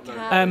forgot about the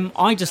cat.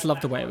 I just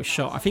love the way it was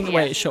shot. I think the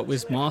way it's shot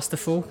was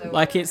masterful.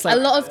 Like it's like a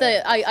lot of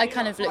the I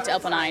kind of looked it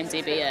up on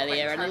IMDb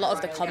earlier, and a lot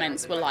of the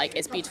comments were like,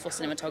 it's beautiful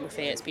cinematography,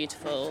 it's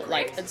beautiful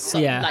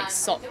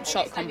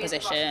shot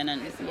composition,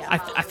 and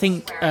I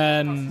think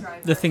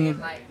the thing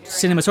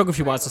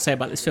cinematography wise to say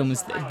about this film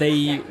is that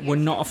they were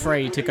not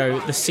afraid to go,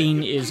 the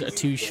scene is a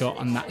 2-shot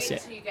and that's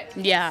it.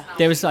 Yeah.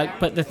 There was like,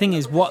 but the thing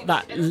is, what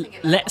that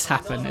lets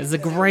happen is a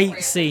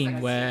great scene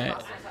where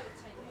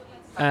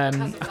I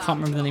can't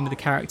remember the name of the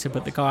character,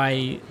 but the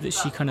guy that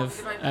she kind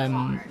of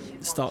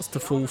starts to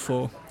fall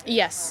for.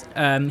 Yes.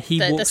 He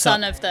walks the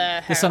son of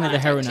the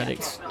heroin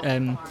addict.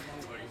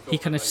 He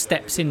kind of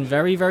steps in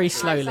very, very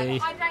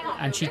slowly,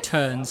 and she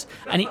turns,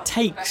 and it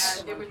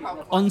takes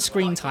on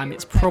screen time.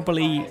 It's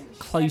probably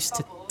close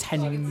to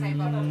 10.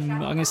 I'm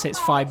going to say it's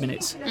 5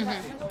 minutes,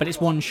 but it's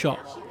one shot.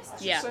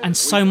 Yeah. And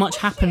so much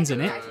happens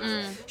in it.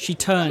 She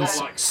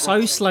turns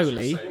so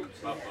slowly.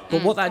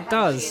 But what that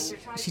does,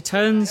 she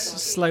turns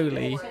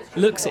slowly,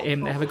 looks at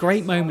him, they have a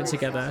great moment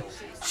together.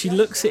 She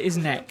looks at his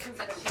neck,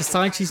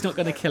 decides she's not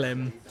going to kill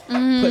him,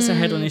 puts her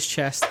head on his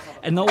chest,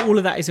 and not all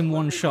of that is in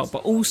one shot,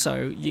 but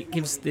also it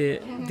gives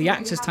the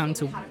actors time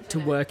to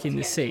work in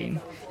the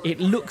scene. It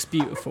looks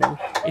beautiful,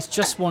 it's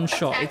just one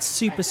shot, it's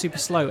super, super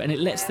slow, and it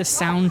lets the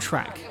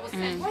soundtrack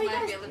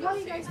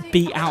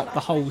beat out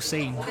the whole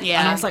scene. Yeah.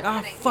 And I was like,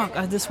 oh fuck,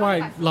 that's why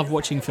I love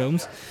watching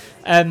films.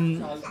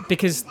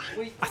 Because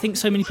I think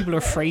so many people are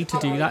afraid to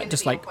do that.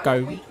 Just like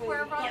go,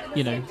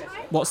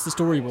 what's the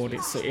storyboard?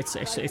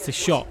 It's a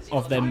shot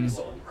of them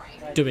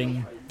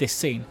doing this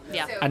scene.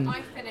 Yeah. And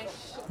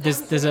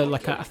there's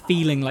a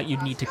feeling like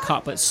you'd need to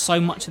cut, but so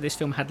much of this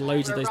film had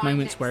loads of those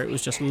moments where it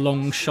was just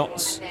long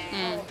shots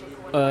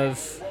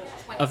of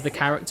the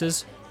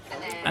characters,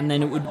 and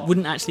then it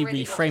wouldn't actually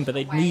reframe, but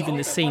they'd move in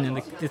the scene, and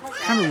the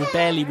camera would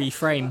barely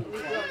reframe.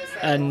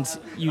 And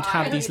you'd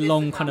have these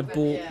long kind of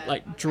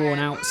drawn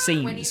out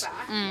scenes,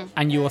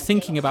 and you're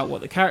thinking about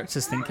what the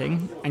character's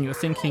thinking, and you're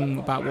thinking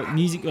about what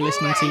music you're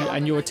listening to,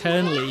 and you're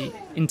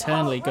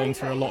internally going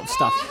through a lot of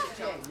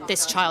stuff.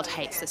 This child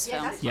hates this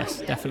film. Yes,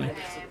 definitely.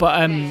 But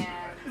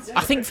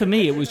I think for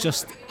me it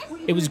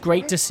was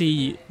great to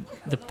see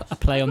a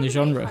play on the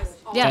genre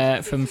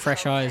from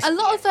Fresh Eyes. A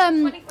lot of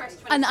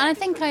and I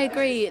think I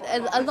agree.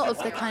 A lot of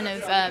the kind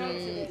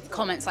of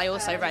comments I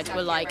also read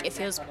were like, it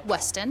feels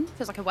Western.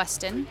 Feels like a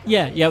Western.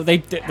 Yeah.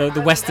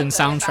 The Western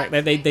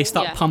soundtrack. They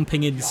start Yeah.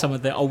 pumping in some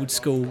of the old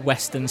school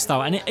Western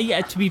style, and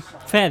to be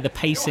fair, the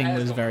pacing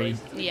was very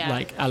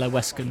like a la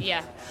Western.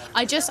 Yeah.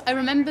 I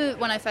remember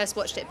when I first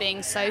watched it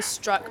being so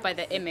struck by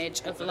the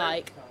image of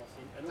like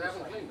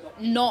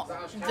not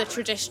the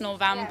traditional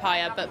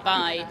vampire, but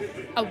by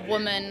a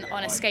woman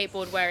on a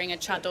skateboard wearing a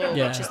chador,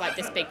 which is like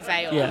this big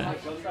veil,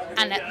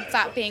 and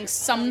that being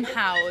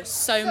somehow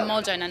so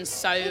modern and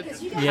so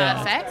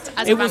perfect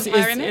as a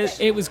vampire image.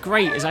 It was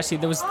great.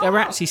 There were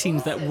actually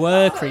scenes that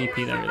were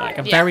creepy though, like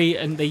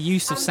and the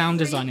use of sound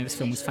design in this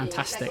film was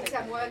fantastic.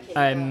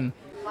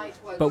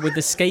 But with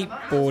the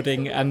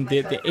skateboarding and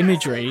the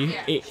imagery,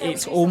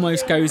 it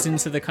almost goes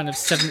into the kind of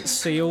Seventh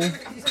Seal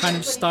kind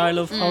of style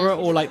of horror,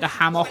 or like the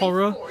Hammer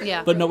horror.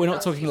 Yeah. But no, we're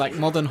not talking like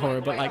modern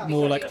horror, but like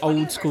more like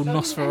old school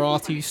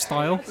Nosferatu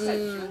style.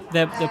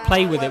 The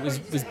play with it was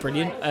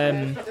brilliant.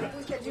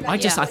 I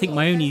think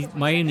my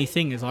only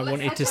thing is I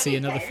wanted to see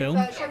another film.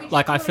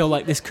 Like I feel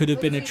like this could have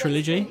been a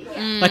trilogy.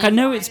 Like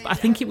I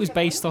think it was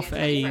based off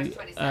a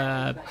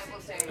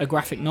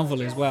graphic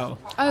novel as well.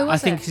 Oh, I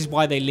think this is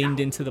why they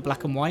leaned into the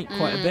black and white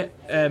quite a bit.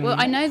 Well,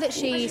 I know that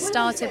she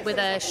started with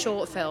a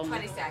short film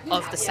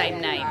of the same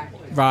name.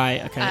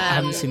 Right, okay. I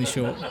haven't seen the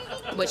short.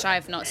 Which I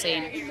have not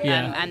seen,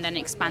 Yeah. and then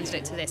expanded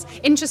it to this.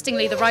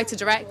 Interestingly, the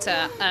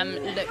writer-director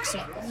looks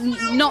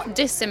not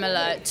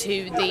dissimilar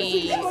to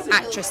the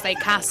actress they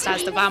cast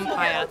as the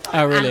vampire,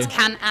 Oh, really? and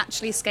can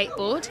actually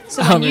skateboard.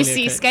 So when you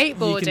see Okay.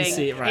 skateboarding, You can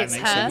see it, right, it's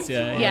makes her. sense,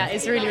 yeah.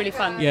 It's really, really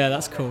fun. Yeah,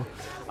 that's cool.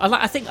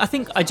 I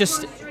think I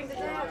just,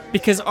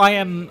 because I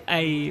am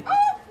a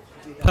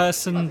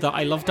person that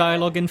I love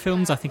dialogue in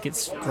films, I think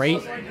it's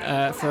great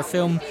for a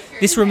film.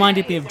 This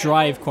reminded me of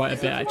Drive quite a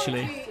bit,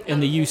 actually, in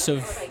the use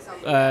of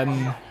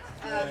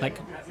like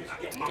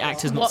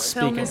actors not What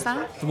speaking. film is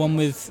that? The one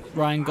with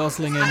Ryan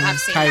Gosling I and have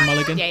seen Carey that.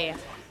 Mulligan. Yeah.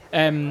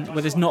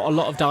 Where there's not a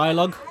lot of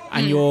dialogue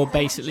and you're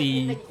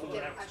basically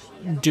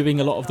doing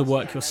a lot of the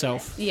work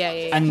yourself. Yeah.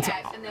 And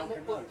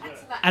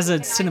as a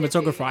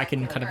cinematographer, I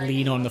can kind of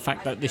lean on the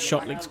fact that this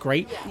shot looks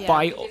great. Yeah.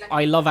 But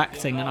I love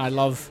acting and I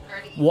love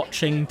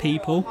watching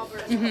people.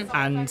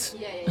 And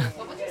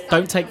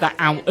don't take that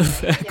out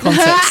of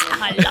context.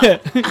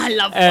 I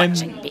love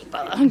watching people.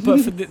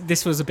 But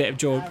this was a bit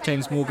of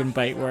James Morgan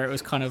bait, where it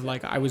was kind of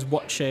like I was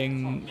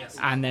watching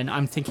and then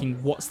I'm thinking,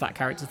 what's that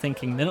character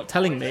thinking? They're not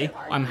telling me.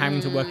 I'm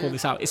having to work all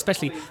this out,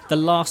 especially the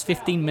last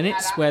 15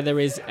 minutes where there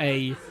is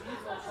a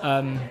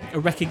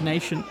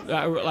recognition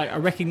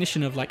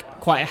of like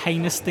quite a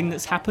heinous thing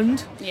that's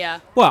happened. Yeah.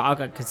 Well,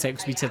 I could say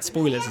because we said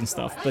spoilers and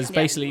stuff, but it's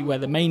basically where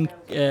the main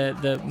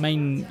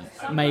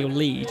male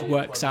lead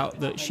works out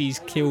that she's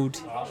killed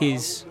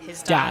his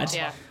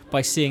dad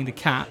by seeing the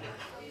cat.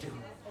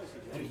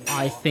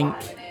 I think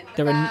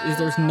there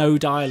is no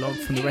dialogue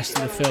from the rest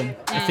of the film.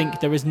 I think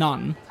there is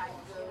none.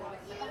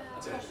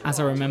 As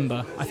I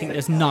remember, I think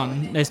there's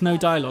none. There's no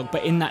dialogue,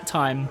 but in that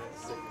time,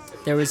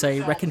 there is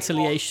a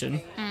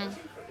reconciliation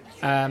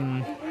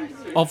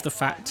of the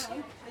fact,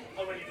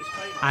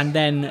 and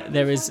then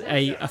there is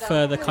a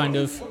further kind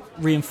of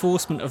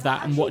reinforcement of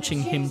that and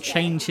watching him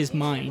change his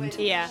mind,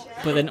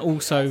 but then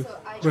also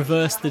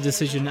reverse the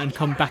decision and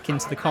come back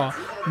into the car.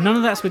 None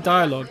of that's with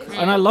dialogue,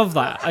 and I love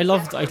that. I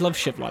love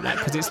shit like that,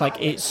 because it's like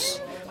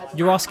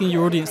you're asking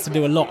your audience to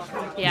do a lot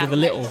with a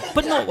little,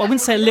 but not. I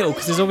wouldn't say a little,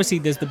 because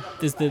there's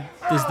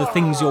the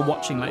things you're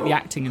watching, like the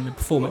acting and the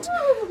performance,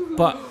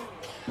 but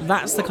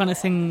that's the kind of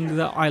thing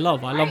that I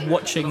love. I love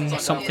watching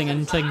something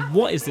and saying,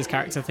 what is this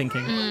character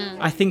thinking?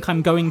 I think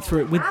I'm going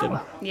through it with them.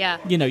 Yeah.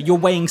 You know, you're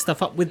weighing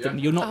stuff up with them.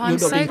 You're not being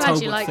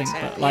told what to think.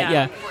 But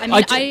I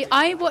mean,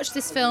 I watched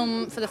this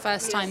film for the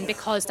first time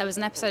because there was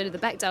an episode of the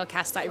Bechdel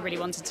cast that I really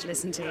wanted to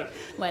listen to,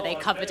 where they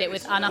covered it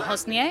with Anna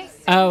Hosnier.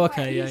 Oh,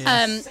 okay,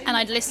 yeah. And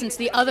I'd listened to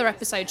the other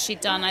episodes she'd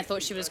done. I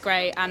thought she was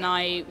great, and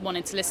I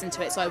wanted to listen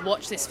to it, so I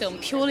watched this film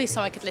purely so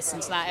I could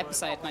listen to that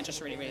episode, and I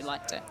just really, really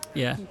liked it.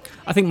 Yeah,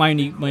 I think my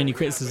only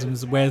criticism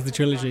is where's the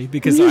trilogy,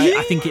 because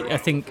I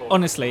think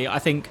honestly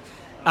at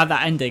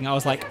that ending I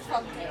was like,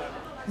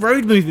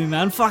 road movie,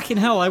 man, fucking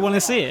hell, I want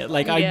to see it.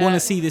 Like I want to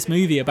see this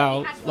movie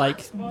about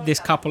like this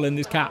couple and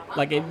this cat.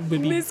 Like it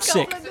would be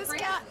sick.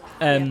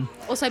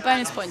 Also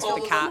bonus points for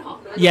the cat.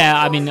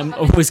 Yeah, I mean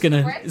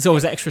it's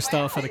always extra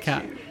star for the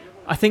cat.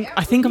 I think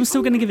I'm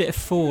still gonna give it a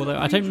 4 though.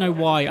 I don't know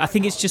why. I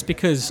think it's just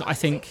because I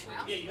think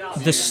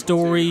the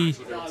story,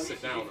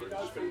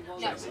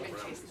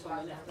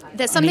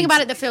 there's something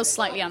about it that feels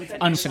slightly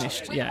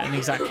unfinished. Yeah, and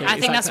exactly. I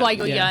think that's why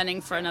you're yearning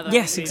for another.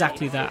 Yes, movie.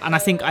 exactly that. And I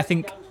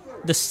think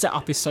the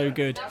setup is so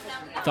good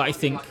that I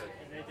think,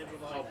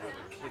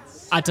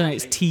 I don't know,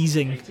 it's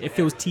teasing. It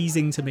feels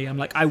teasing to me. I'm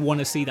like, I want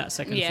to see that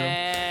second film.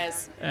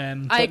 Yes.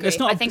 I agree. It's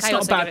not, I think it's I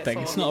not also a bad give it thing.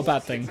 4. It's not a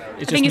bad thing.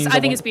 I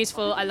think it's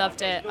beautiful. I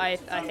loved it. I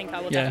think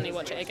I will definitely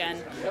watch it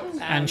again.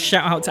 And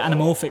shout out to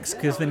Anamorphics,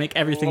 because they make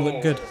everything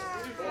look good.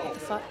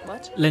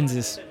 What?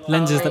 Lenses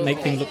that make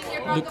things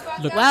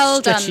look Well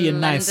stretchy done,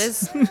 and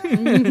nice.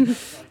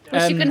 lenses.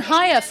 Which you can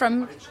hire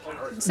from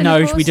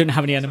No, Cinepause? we don't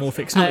have any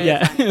anamorphics. Not Oh,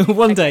 yet.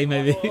 One day,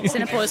 maybe.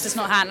 Cinepause does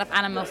not have enough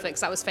anamorphics.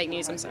 That was fake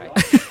news, I'm sorry.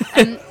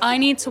 I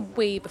need to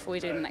wee before we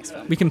do the next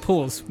film. We can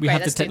pause. We Great,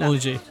 have the let's do that.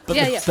 technology. But,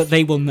 Yeah, yeah. but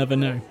they will never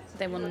know.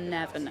 They will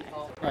never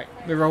know. Right,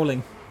 we're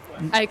rolling.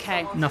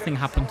 Okay. Nothing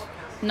happened.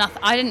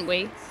 Nothing. I didn't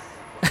wee.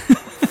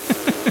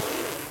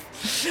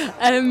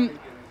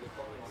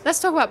 Let's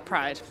talk about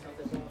Pride.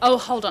 Oh,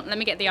 hold on. Let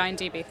me get the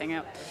IMDb thing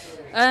out.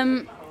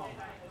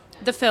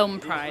 The film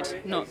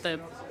Pride, not the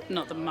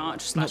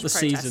march / Not the protest.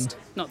 season.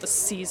 Not the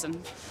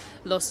season.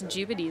 Los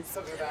Jubilees.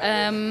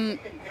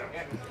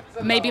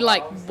 Maybe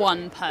like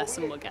one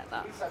person will get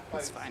that.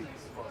 That's fine.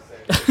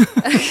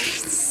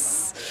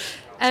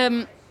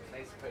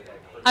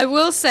 I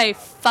will say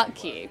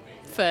fuck you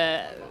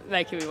for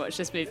making me watch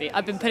this movie.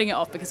 I've been putting it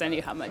off because I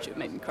knew how much it would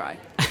make me cry.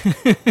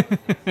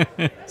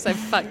 So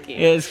fuck you.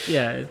 It's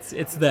there.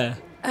 It's there.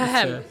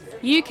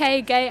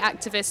 UK gay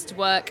activists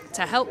work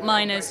to help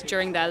miners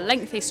during their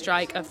lengthy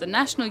strike of the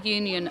National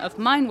Union of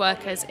Mine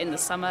Workers in the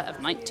summer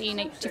of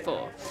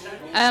 1984.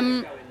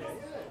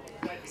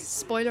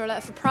 Spoiler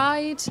alert for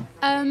Pride.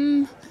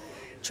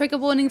 Trigger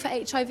warning for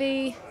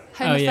HIV,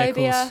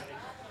 homophobia.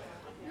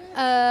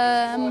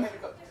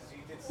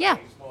 Yeah.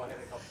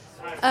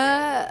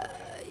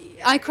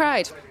 I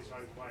cried.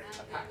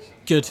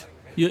 Good.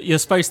 You're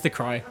supposed to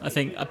cry, I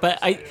think. But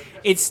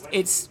it's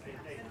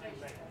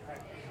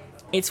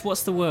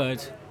what's the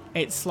word?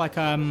 It's like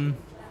a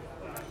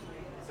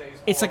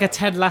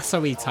Ted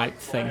Lasso-y type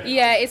thing.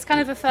 Yeah, it's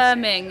kind of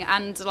affirming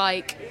and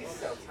like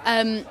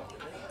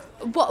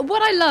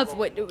what I love.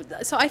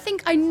 So I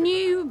think I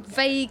knew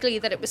vaguely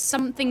that it was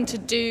something to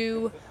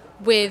do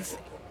with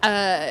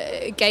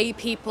gay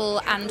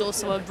people and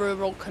also a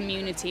rural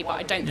community, but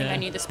I don't think I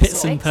knew the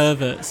specifics. Pits and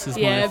perverts is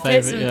my favourite.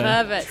 Pits and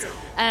perverts.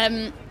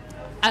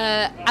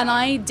 And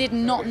I did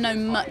not know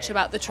much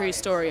about the true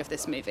story of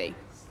this movie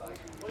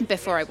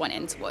before I went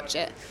in to watch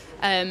it.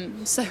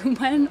 So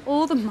when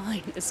all the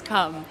miners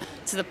come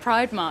to the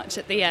Pride March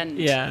at the end,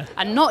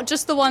 and not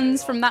just the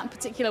ones from that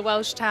particular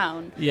Welsh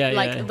town,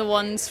 the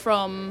ones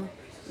from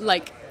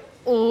like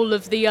all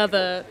of the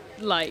other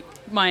like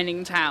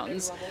mining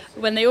towns,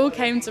 when they all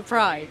came to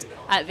Pride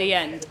at the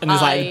end, and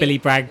there's like a Billy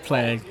Bragg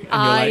playing,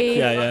 and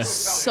you're like,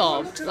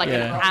 sobbed like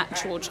an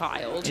actual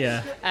child.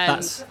 Yeah,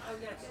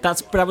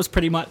 that was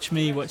pretty much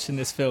me watching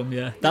this film.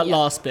 That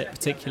last bit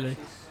particularly.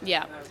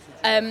 Yeah.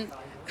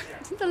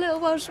 The little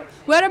Welsh.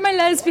 Where are my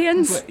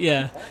lesbians?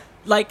 Yeah,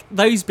 like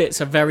those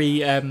bits are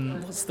very.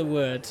 What's the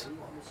word?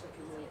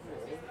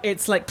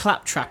 It's like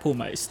claptrap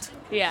almost.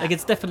 Yeah. Like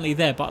it's definitely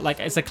there, but like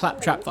it's a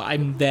claptrap that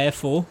I'm there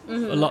for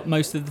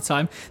most of the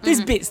time.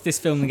 There's bits this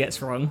film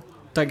gets wrong.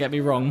 Don't get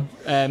me wrong.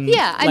 I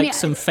mean,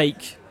 some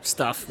fake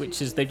stuff,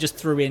 which is they just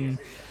threw in,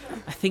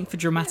 I think for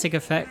dramatic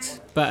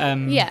effect. But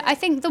I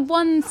think the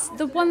one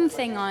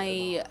thing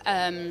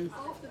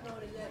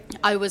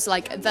I was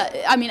like that.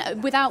 I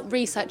mean, without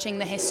researching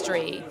the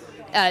history,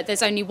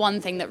 there's only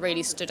one thing that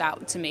really stood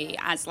out to me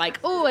as like,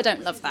 oh, I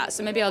don't love that.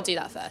 So maybe I'll do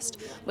that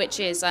first, which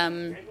is,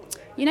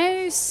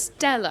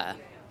 Stella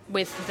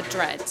with the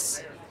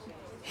dreads,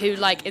 who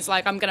like is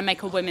like, I'm going to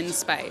make a women's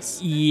space.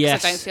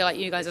 Yes. So I don't feel like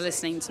you guys are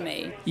listening to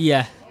me.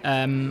 Yeah.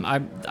 I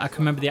can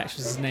remember the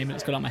actress's name, and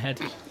it's gone out my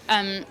head.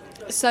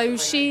 So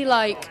she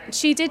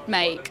did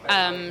make.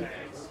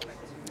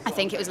 I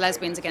think it was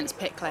Lesbians Against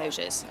Pit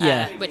Closures,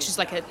 which is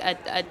like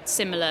a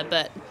similar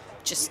but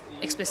just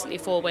explicitly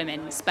for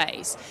women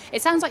space.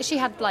 It sounds like she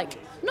had like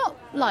not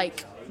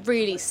like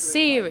really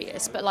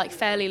serious but like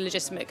fairly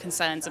legitimate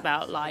concerns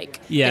about like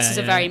this is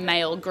a very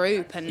male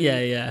group and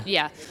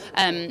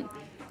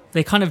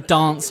they kind of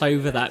dance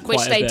over that quite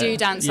which they a bit. do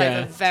dance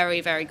over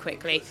very, very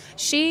quickly.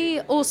 She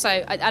also,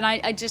 and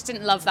I just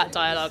didn't love that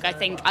dialogue. I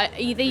think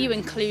either you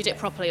include it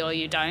properly or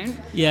you don't.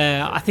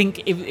 Yeah, I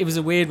think it was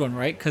a weird one,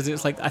 right? Because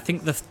it's like, I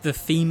think the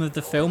theme of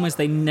the film is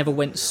they never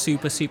went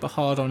super, super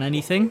hard on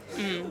anything,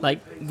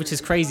 like, which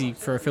is crazy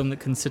for a film that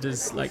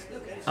considers like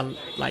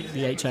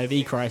the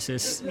HIV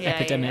crisis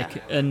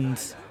epidemic and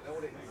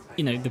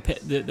all the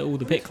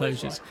pit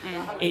closures.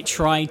 It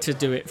tried to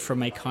do it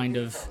from a kind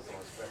of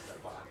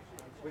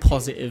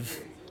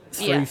positive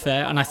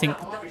there, and I think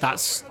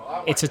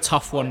it's a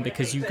tough one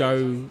because you've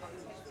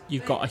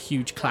got a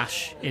huge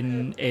clash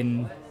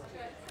in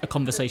a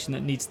conversation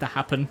that needs to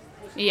happen.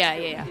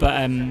 But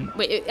and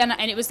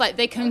it was like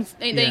they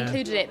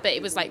included it, but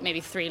it was like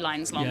maybe 3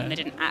 lines long, and they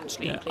didn't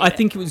actually include it. I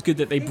think it was good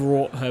that they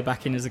brought her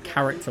back in as a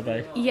character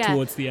though.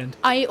 Towards the end.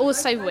 I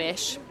also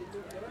wish,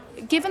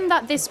 given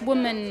that this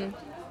woman,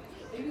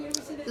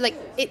 like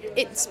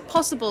it's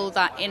possible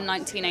that in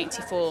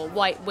 1984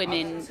 white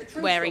women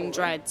wearing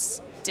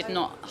dreads did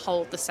not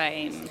hold the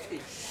same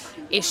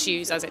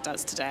issues as it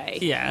does today.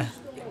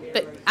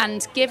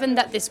 And given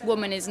that this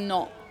woman is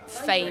not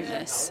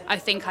famous, I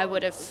think I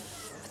would have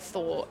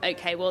thought,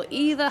 okay, well,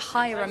 either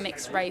hire a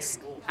mixed race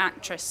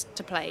actress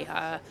to play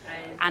her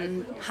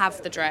and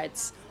have the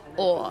dreads,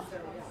 or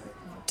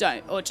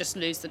don't, or just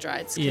lose the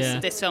dreads,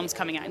 because this film's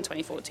coming out in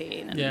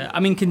 2014. I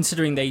mean,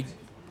 considering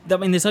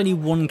there's only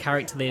one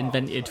character they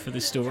invented for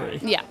the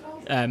story.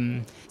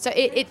 So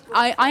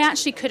I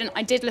actually couldn't.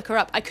 I did look her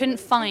up. I couldn't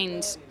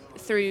find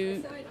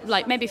through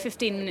like maybe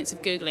 15 minutes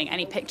of Googling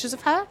any pictures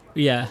of her.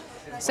 Yeah.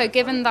 So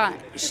given that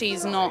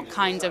she's not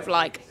kind of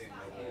like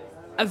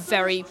a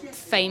very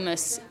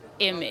famous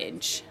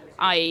image,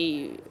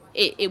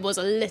 it was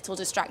a little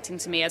distracting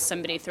to me as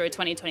somebody through a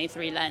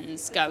 2023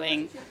 lens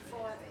going,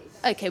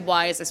 okay,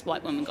 why has this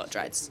white woman got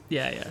dreads?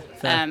 Yeah.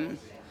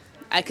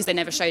 Because they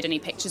never showed any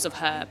pictures of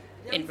her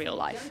in real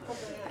life.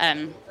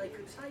 And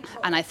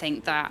I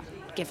think that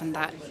given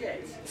that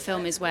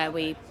film is where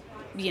we,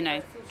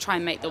 try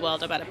and make the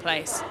world a better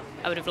place,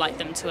 I would have liked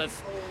them to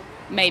have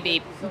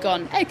maybe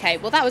gone, okay,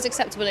 well, that was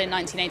acceptable in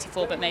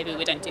 1984, but maybe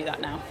we don't do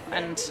that now.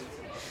 And,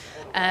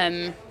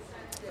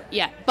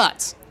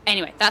 but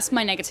anyway, that's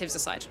my negatives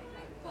aside.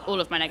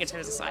 All of my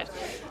negatives aside.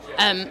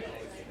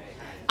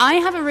 I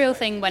have a real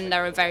thing when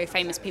there are very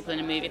famous people in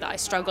a movie that I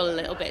struggle a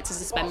little bit to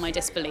suspend my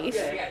disbelief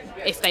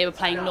if they were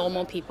playing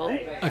normal people.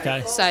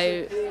 Okay.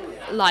 So,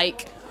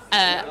 like,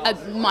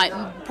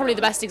 probably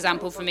the best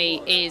example for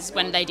me is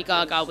when Lady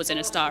Gaga was in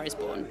A Star Is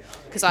Born,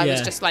 because I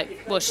was just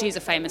like, well, she's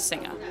a famous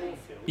singer.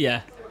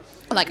 Yeah.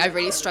 Like, I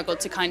really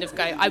struggled to kind of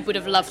go, I would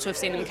have loved to have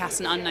seen them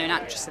cast an unknown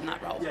actress in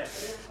that role,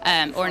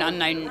 or an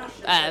unknown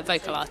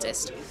vocal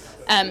artist.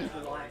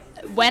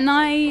 When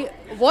I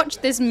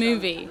watched this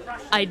movie,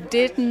 I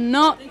did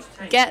not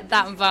get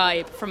that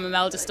vibe from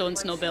Imelda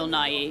Staunton or Bill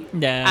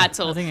Nighy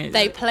at all.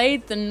 They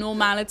played the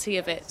normality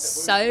of it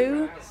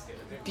so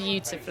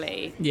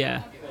beautifully.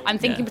 Yeah. I'm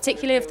thinking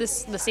particularly of the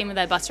scene where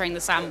they're buttering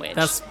the sandwich.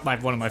 That's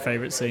like one of my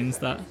favourite scenes,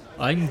 that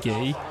I'm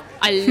gay.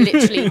 I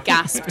literally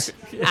gasped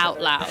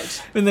out loud.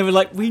 And they were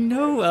like, we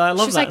know. I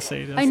love that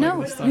scene. I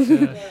know.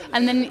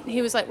 And then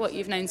he was like, what,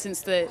 you've known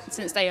since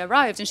they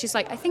arrived? And she's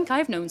like, I think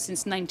I've known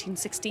since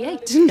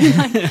 1968.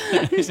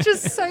 It's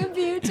just so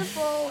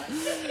beautiful.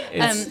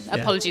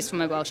 Apologies for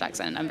my Welsh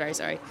accent. I'm very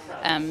sorry.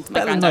 My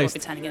granddad will be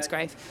turning his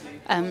grave.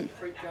 And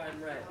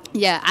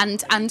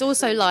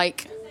also,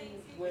 like,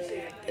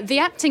 the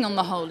acting on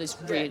the whole is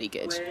really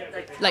good.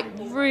 Like,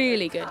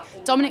 really good.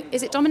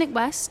 Is it Dominic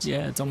West?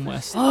 Yeah, Dom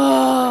West.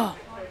 Oh,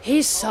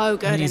 he's so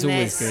good in this. He's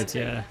always good,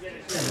 yeah.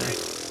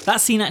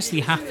 That scene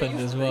actually happened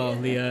as well.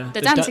 The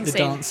dancing the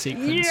scene. dance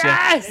sequence.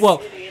 Yes! Yeah.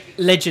 Well,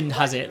 legend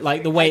has it,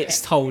 like, the way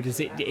it's told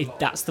is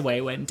that's the way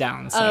it went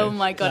down. So, oh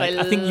my God,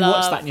 like, I think you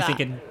watch that and you're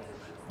thinking,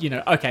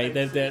 okay,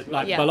 they're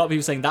like, a lot of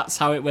people saying that's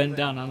how it went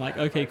down. I'm like,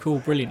 okay, cool,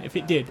 brilliant. If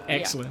it did,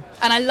 excellent.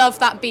 Yeah. And I love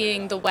that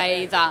being the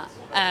way that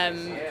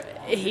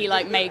he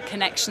like made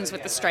connections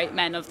with the straight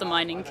men of the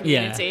mining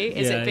community.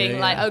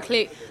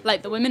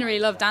 The women really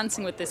love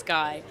dancing with this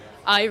guy.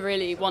 I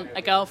really want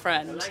a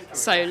girlfriend,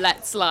 so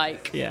let's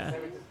like.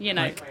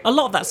 Like, a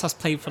lot of that stuff's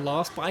played for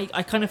laughs, but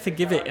I kind of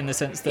forgive it in the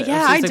sense that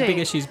I there's do. big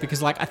issues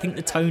because, like, I think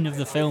the tone of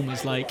the film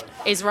is right.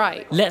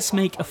 Let's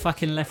make a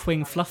fucking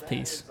left-wing fluff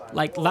piece.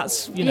 Like,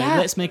 let's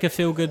make a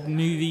feel-good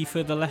movie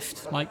for the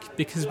left, like,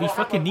 because we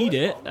fucking need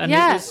it. And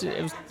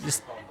it was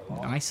just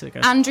nice, I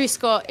guess. Andrew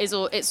Scott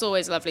it's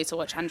always lovely to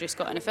watch Andrew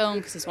Scott in a film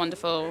because he's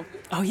wonderful.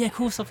 Oh yeah, of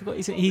course, I forgot.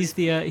 He's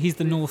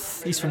from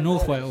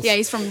North Wales. Yeah,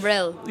 he's from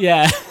Rhyl.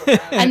 Yeah.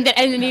 and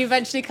then he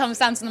eventually comes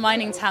down to the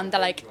mining town. They're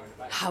like,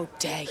 how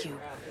dare you?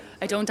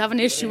 I don't have an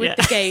issue with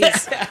the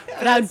gays,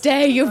 but how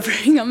dare you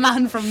bring a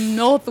man from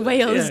North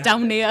Wales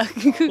down here?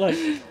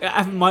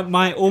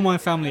 Like, all my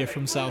family are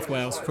from South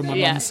Wales, from my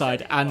mum's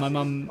side, and my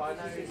mum.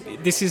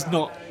 This is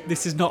not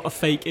a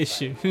fake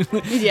issue.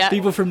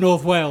 People from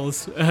North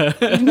Wales are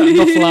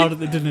not allowed at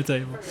the dinner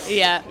table.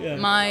 Yeah.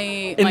 My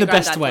in the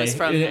best way,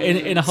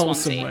 in a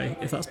wholesome Swansea. way,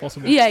 if that's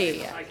possible.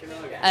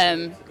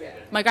 Yeah.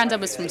 My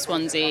granddad was from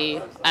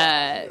Swansea,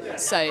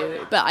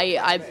 but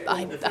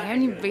I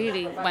only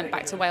really went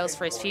back to Wales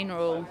for his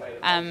funeral.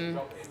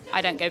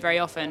 I don't go very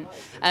often,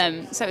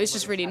 so it was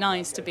just really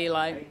nice to be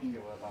like,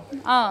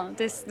 oh,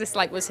 this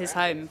like was his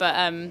home. But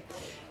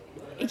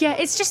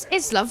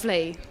it's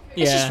lovely.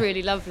 It's just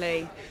really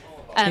lovely.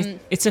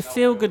 It's a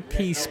feel-good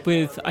piece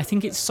with, I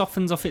think it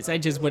softens off its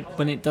edges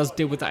when it does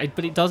deal with that,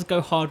 but it does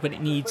go hard when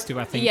it needs to,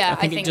 I think. Yeah, I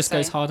think it just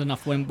goes hard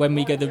enough when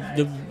we go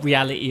the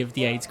reality of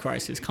the AIDS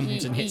crisis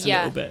comes and hits a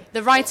little bit.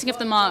 The writing of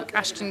the Mark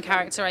Ashton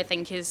character, I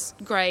think, is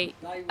great.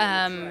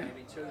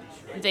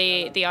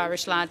 The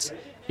Irish lad.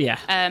 Yeah.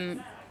 I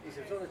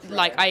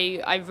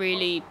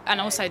really,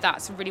 and also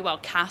that's really well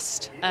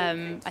cast.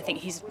 I think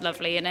he's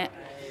lovely in it.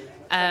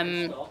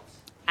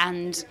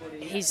 And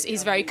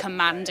he's very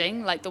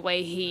commanding, like the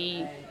way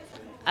he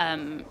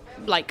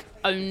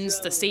owns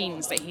the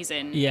scenes that he's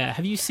in. Yeah.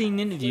 Have you seen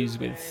interviews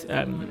with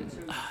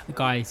the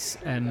guys,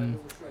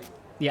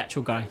 the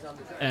actual guy?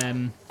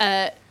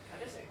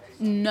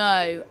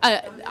 No.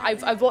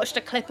 I've watched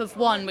a clip of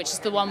one, which is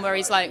the one where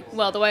he's like,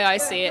 well, the way I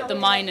see it, the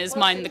miners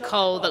mine the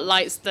coal that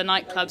lights the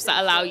nightclubs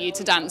that allow you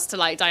to dance to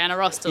like Diana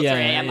Ross till 3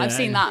 a.m. I've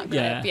seen that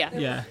clip,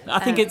 yeah. I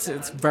think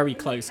it's very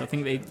close. I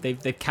think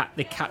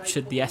they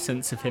captured the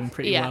essence of him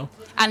pretty well.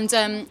 And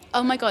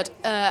oh my God,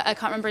 I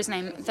can't remember his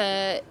name.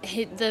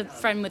 The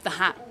friend with the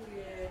hat,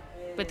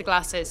 with the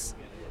glasses,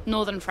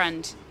 Northern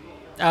friend.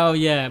 Oh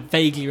yeah,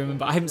 vaguely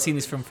remember. I haven't seen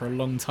this film for a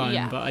long time,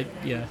 Yeah. but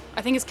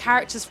I think his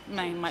character's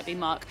name might be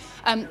Mark.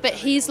 But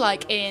he's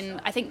like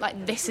in, I think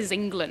like This Is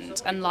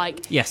England, and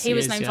like Yes, he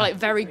was is, known yeah. for like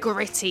very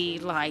gritty,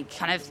 like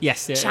kind of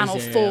Yes, it is, Channel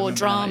yeah, 4 I remember that,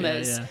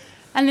 dramas. yeah.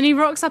 And then he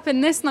rocks up in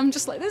this, and I'm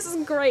just like, this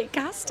is great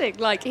casting.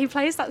 Like he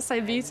plays that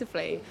so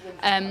beautifully.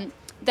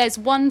 There's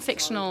one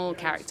fictional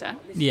character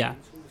Yeah.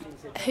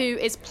 who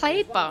is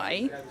played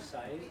by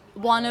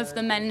one of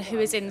the men who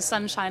is in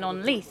Sunshine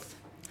on Leith.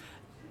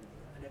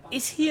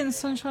 Is he in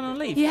Sunshine on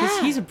Leith? Yeah. 'Cause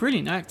he's a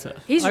brilliant actor.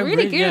 He's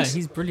really good. Yeah,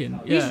 he's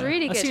brilliant. Yeah. He's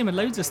really I've good. seen him in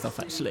loads of stuff,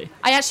 actually.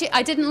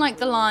 I didn't like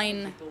the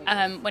line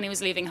when he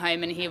was leaving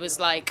home and he was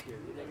like,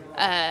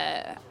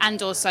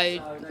 and also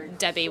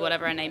Debbie,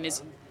 whatever her name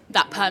is,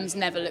 that perm's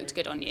never looked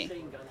good on you.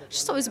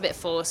 Just thought it was a bit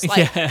forced.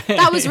 Like, Yeah.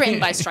 that was written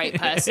by a straight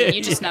person.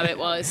 You just know it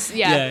was.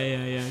 Yeah.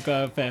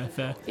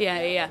 Fair.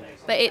 Yeah.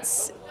 But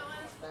it's,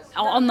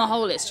 on the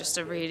whole, it's just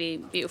a really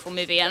beautiful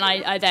movie. And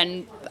I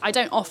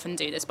don't often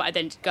do this, but I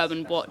then go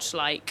and watch,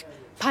 like,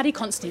 Paddy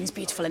Considine's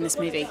beautiful in this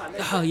movie.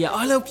 Oh yeah,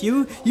 I'll help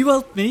you. You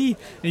help me.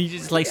 And he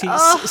just like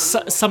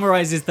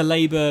summarizes the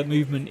Labour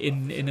movement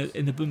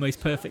in the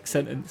most perfect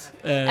sentence.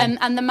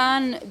 And the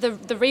man,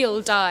 the real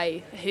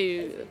Di,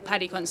 who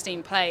Paddy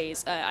Considine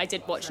plays, I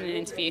did watch in an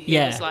interview. He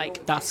was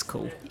like, that's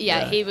cool.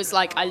 Yeah, he was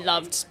like, I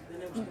loved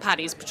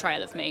Paddy's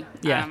portrayal of me.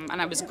 Yeah.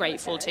 And I was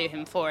grateful to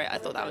him for it. I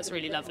thought that was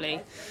really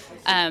lovely.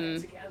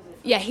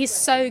 Yeah, he's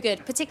so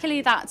good.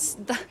 Particularly that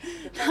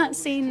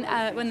scene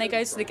when they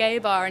go to the gay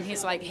bar and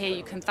he's like, here,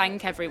 you can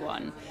thank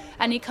everyone.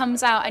 And he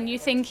comes out and you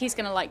think he's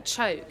going to like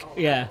choke.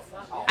 Yeah.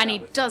 And he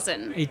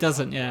doesn't. He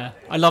doesn't, yeah.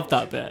 I love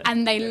that bit.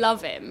 And they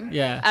love him.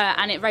 Yeah.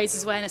 And it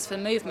raises awareness for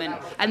the movement.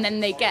 And then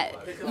they get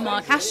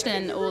Mark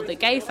Ashton or the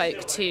gay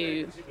folk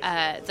to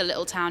the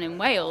little town in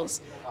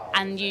Wales.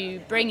 And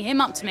you bring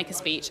him up to make a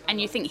speech, and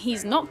you think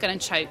he's not going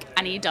to choke,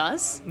 and he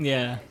does.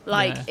 Yeah.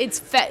 Like, yeah.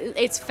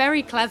 it's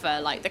very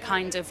clever, like the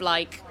kind of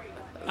like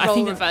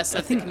role reversal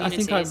of the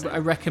community. I think I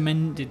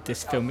recommended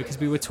this film because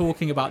we were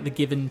talking about the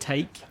give and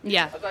take.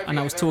 Yeah. And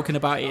I was talking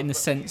about it in the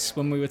sense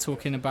when we were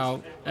talking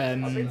about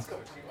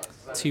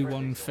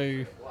 2-1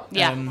 Fu.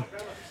 Yeah.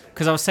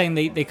 Because I was saying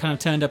they kind of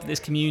turned up at this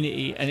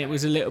community, and it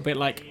was a little bit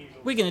like,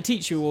 we're going to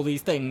teach you all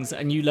these things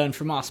and you learn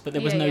from us, but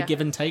there was no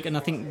give and take. And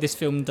I think this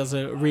film does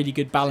a really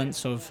good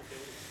balance of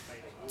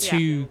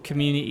two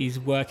communities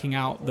working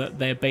out that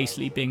they're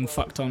basically being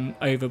fucked on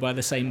over by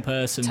the same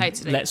person.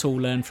 Totally. Let's all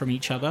learn from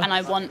each other. And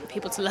I want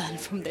people to learn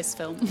from this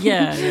film.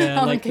 Yeah.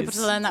 I want people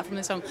to learn that from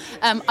this film.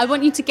 I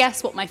want you to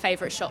guess what my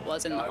favourite shot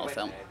was in the whole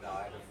film.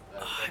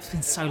 It's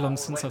been so long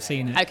since I've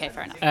seen it. Okay,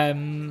 fair enough.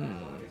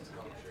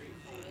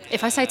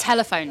 If I say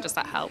telephone, does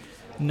that help?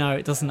 No,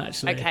 it doesn't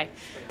actually. Okay.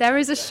 There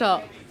is a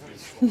shot.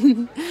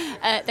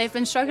 They've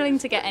been struggling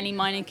to get any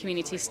mining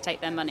communities to take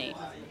their money.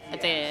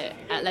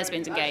 At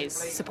Lesbians and Gays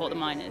support the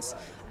miners.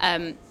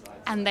 And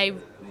they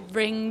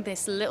ring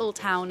this little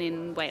town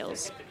in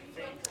Wales.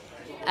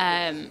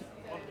 And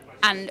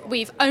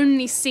we've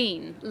only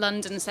seen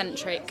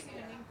London-centric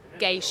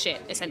gay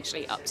shit,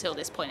 essentially, up till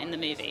this point in the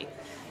movie.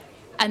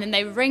 And then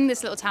they ring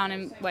this little town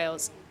in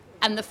Wales,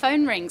 and the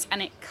phone rings,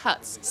 and it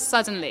cuts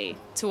suddenly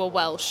to a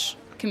Welsh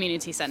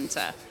community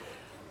centre.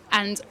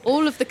 And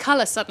all of the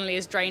colour suddenly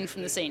is drained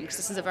from the scene, because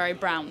this is a very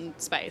brown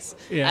space,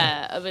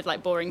 with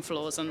like boring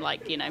floors and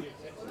like, you know,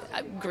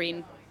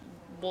 green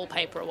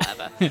wallpaper or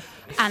whatever.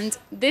 And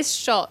this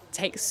shot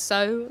takes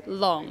so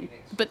long,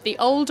 but the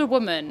older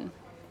woman,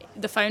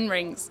 the phone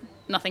rings,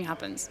 nothing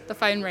happens. The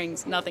phone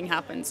rings, nothing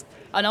happens.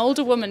 An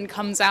older woman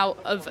comes out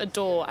of a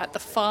door at the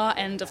far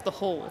end of the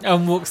hall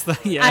And walks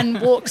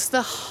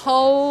the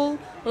whole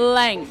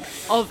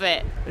length of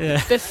it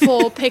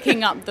before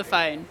picking up the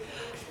phone.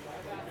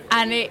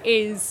 And it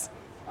is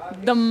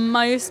the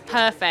most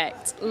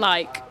perfect,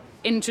 like,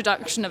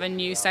 introduction of a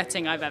new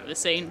setting I've ever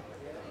seen.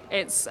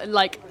 It's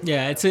like...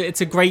 Yeah,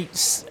 it's a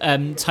great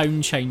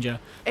tone changer.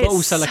 But It's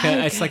also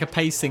so like a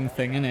pacing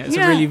thing, isn't it? It's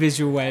Yeah. a really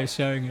visual way of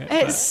showing it.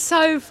 It's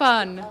so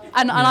fun.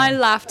 And I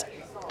laughed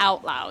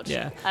out loud.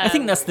 Yeah. I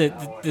think that's the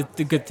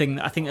good thing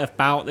I think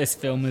about this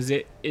film is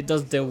it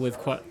does deal with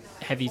quite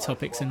heavy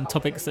topics and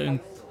topics that are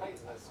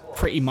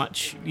pretty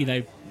much, you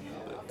know,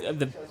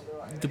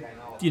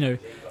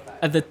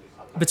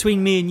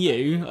 between me and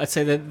you, I'd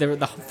say that they're at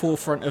the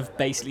forefront of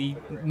basically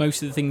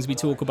most of the things we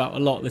talk about a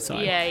lot of the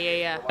time.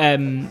 Yeah.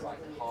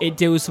 It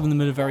deals with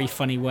them in a very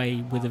funny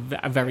way with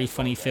a very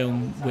funny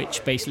film,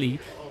 which basically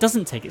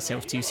doesn't take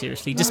itself too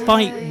seriously,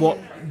 despite what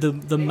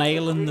the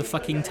Mail and the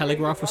fucking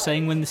Telegraph were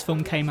saying when this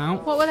film came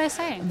out. What were they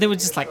saying? They were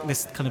just like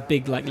this kind of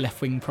big, like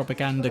left-wing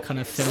propaganda kind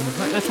of film.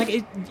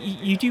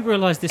 You do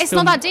realise this. It's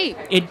film, not that deep.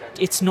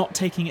 It's not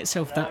taking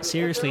itself that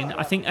seriously, and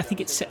I think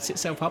it sets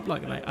itself up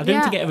like that. I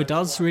don't think it ever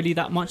does really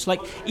that much.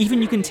 Like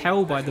even you can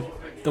tell by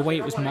the way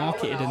it was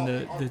marketed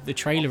in the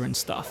trailer and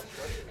stuff.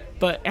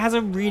 But it has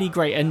a really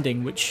great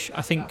ending, which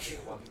I think,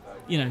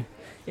 you know,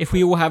 if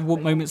we all have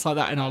moments like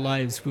that in our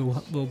lives,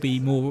 we'll be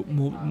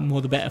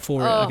more the better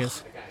for it, I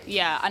guess.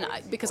 Yeah, and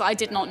because I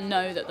did not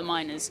know that the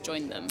miners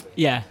joined them.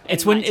 Yeah,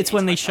 it's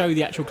when they show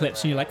the actual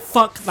clips and you're like,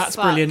 fuck, that's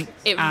brilliant.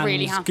 It and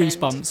really happened.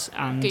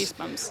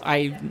 Goosebumps.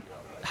 I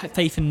have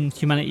faith in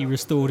humanity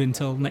restored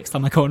until next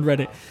time I go on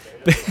Reddit.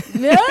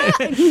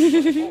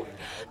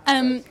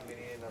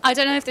 I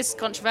don't know if this is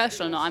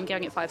controversial or not. I'm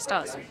giving it 5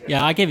 stars.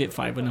 Yeah, I gave it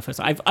 5 when I first.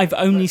 I've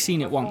only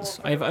seen it once.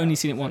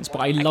 But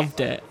I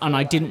loved it, and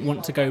I didn't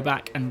want to go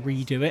back and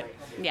redo it.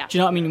 Yeah. Do you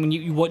know what I mean? When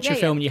you watch a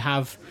film, and you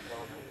have.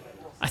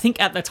 I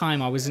think at the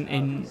time I was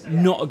in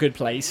not a good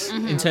place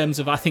in terms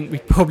of. I think we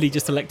probably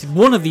just elected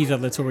one of these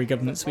other Tory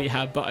governments we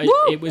had, but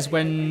it was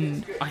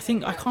when I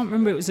can't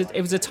remember.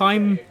 It was a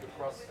time.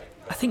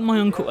 I think my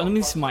uncle, I mean,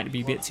 this might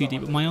be a bit too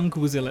deep, but my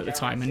uncle was ill at the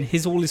time,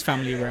 and all his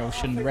family were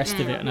Welsh and the rest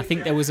of it. And I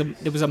think there was a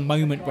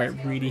moment where it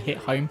really hit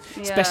home,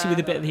 especially with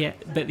a bit of the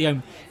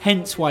home.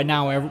 Hence why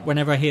now,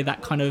 whenever I hear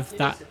that kind of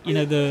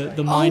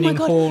the mining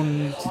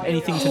horn,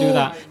 anything to do with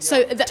that.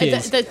 So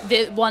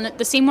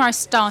the scene where I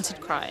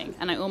started crying,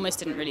 and I almost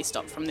didn't really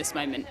stop from this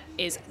moment,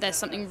 is there's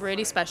something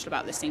really special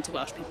about listening to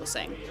Welsh people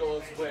sing.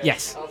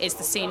 Yes. It's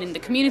the scene in the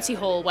community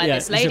hall where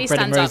this lady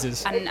stands up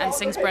and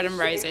sings Bread and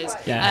Roses,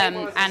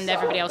 and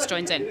everybody else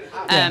joins in.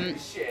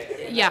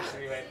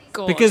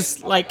 Gorge.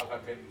 Because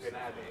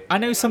I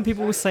know some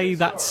people will say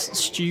that's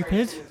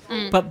stupid,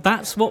 but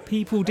that's what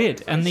people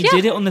did, and they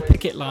did it on the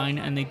picket line,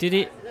 and they did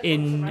it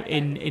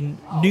in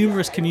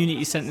numerous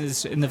community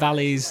centres in the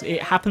valleys.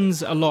 It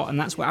happens a lot, and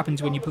that's what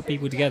happens when you put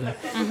people together.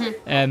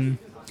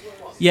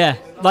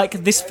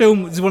 This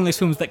film is one of those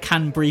films that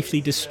can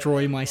briefly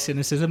destroy my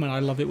cynicism, and I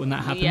love it when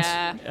that happens.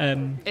 Yeah,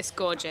 it's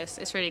gorgeous.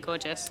 It's really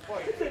gorgeous.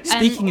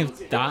 Speaking of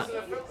that,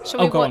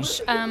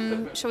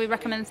 shall we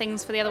recommend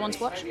things for the other one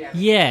to watch?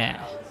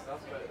 Yeah.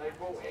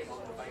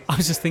 I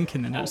was just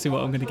thinking then, actually,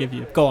 what I'm going to give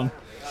you. Go on.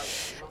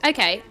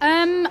 Okay.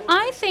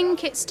 I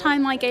think it's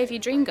time I gave you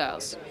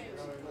Dreamgirls.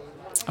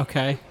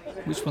 Okay.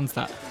 Which one's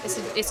that?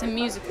 It's a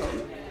musical.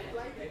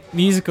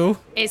 Musical?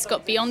 It's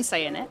got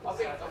Beyonce in it.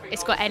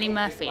 It's got Eddie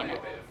Murphy in it.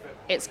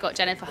 It's got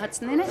Jennifer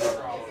Hudson in it.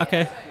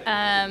 Okay.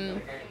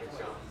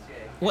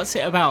 What's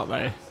it about,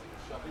 though?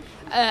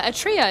 A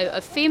trio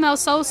of female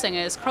soul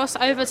singers cross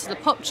over to the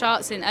pop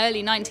charts in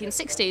early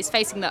 1960s,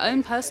 facing their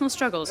own personal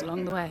struggles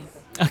along the way.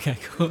 Okay,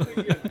 cool.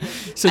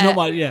 So not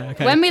my... Yeah,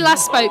 okay. When we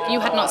last spoke, you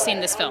had not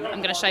seen this film.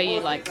 I'm going to show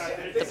you,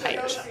 the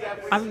page.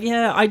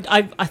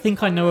 I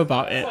think I know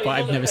about it, but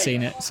I've never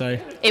seen it, so...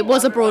 It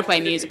was a Broadway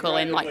musical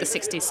in, the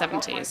 60s,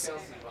 70s.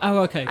 Oh,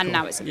 okay, And cool.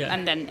 now it's...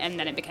 And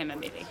then it became a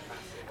movie.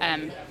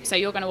 So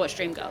you're going to watch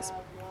Dreamgirls.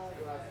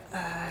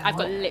 I've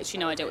got literally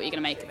no idea what you're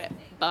going to make of it,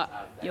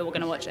 but you're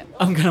going to watch it.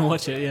 I'm going to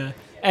watch it, yeah.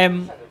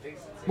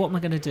 What am I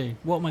going to do?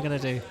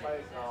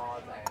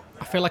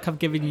 I feel like I've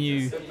given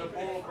you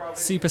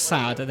super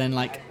sad and then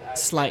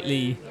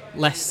slightly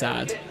less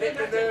sad,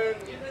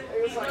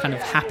 kind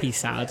of happy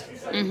sad.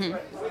 Mm-hmm.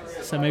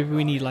 So maybe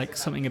we need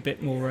something a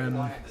bit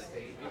more.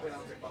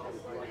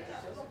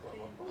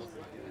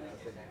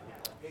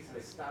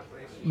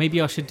 Maybe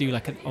I should do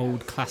an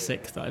old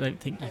classic that I don't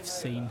think you've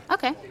seen.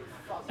 Okay.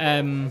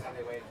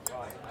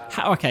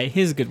 Okay,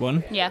 here's a good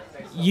one. Yeah.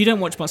 You don't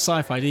watch much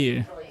sci-fi, do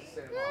you?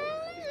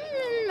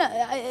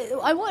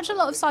 I watch a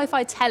lot of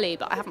sci-fi telly,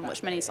 but I haven't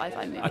watched many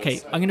sci-fi movies.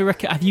 Okay, I'm going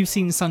to have you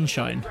seen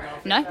Sunshine?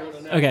 No.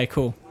 Okay,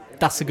 cool.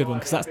 That's a good one,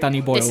 because that's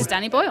Danny Boyle. This is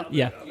Danny Boyle.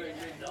 Yeah.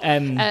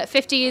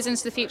 50 years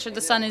into the future,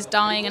 the sun is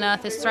dying and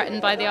Earth is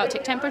threatened by the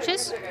Arctic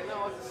temperatures.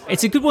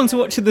 It's a good one to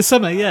watch in the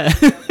summer, yeah.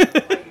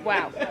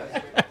 Wow.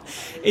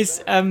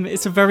 It's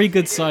a very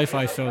good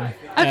sci-fi film.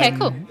 Okay,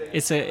 cool.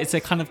 It's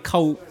a kind of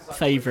cult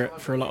favourite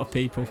for a lot of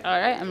people. All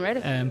right, I'm ready.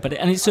 But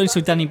it's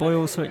also Danny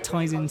Boyle, so it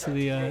ties into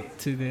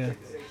the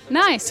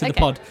nice. the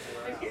pod.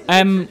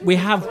 We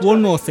have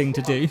one more thing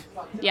to do.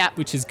 Yeah.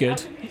 Which is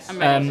good. I'm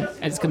ready.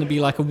 It's going to be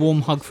a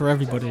warm hug for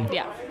everybody.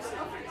 Yeah.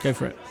 Go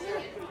for it.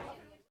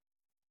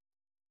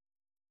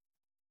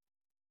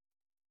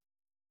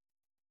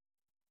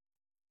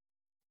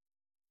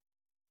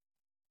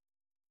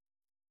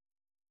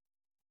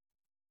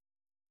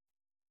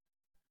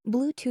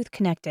 Bluetooth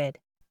connected.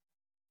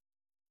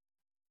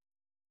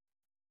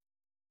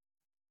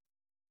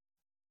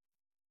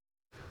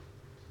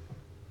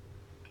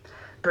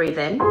 Breathe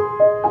in.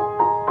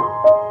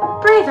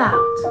 Breathe out.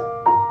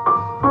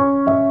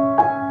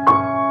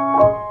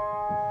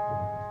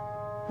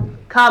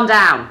 Calm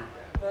down.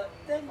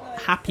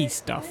 Happy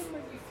stuff.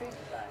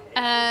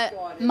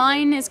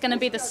 Mine is going to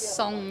be the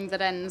song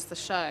that ends the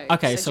show.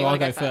 Okay, do so you I'll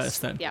wanna go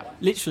first then. Yeah.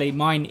 Literally,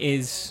 mine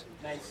is...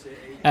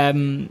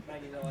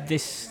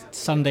 this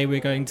Sunday we're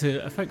going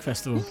to a folk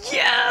festival.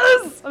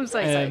 Yes! I'm so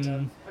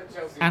excited.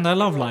 And I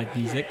love live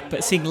music,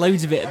 but seeing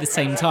loads of it at the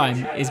same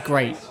time is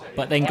great.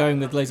 But then going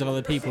with loads of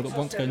other people that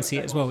want to go and see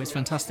it as well is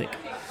fantastic.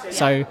 Yeah.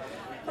 So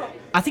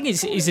I think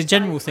it's a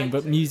general thing,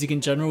 but music in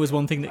general is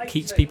one thing that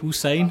keeps people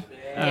sane.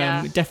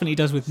 It definitely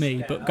does with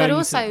me. But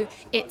also,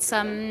 it's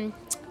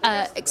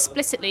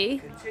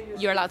explicitly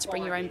you're allowed to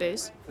bring your own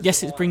booze.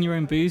 Yes, it's bring your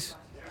own booze,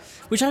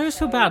 which I always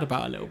feel bad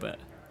about a little bit.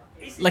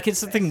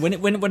 It's the thing,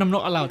 when I'm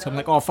not allowed to, I'm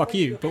like, oh, fuck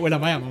you. But when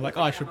I am, I'm like,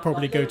 oh, I should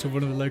probably go to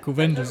one of the local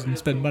vendors and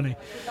spend money.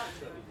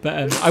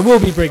 But I will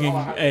be bringing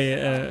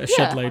a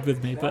shed load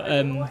with me. But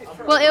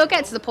well, it'll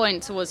get to the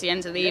point towards the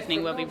end of the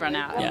evening where we run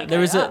out. yeah,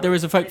 there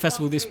is a folk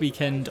festival this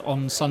weekend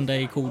on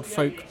Sunday called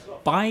Folk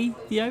by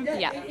the Oak.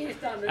 Yeah.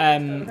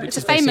 Which It's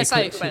is a famous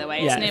basically oak, by the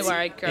way. It's near where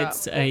I grew up.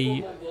 It's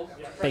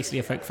basically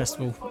a folk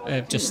festival,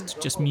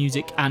 just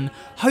music and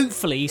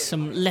hopefully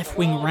some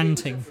left-wing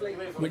ranting,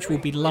 which will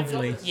be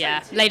lovely.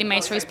 Yeah. Lady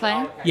Macery's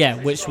playing. Yeah,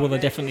 which will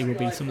definitely will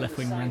be some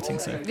left-wing ranting.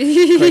 So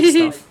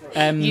great stuff.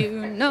 You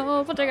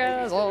know the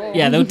diggers.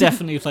 Yeah, they'll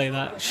definitely play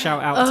that.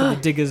 Shout out to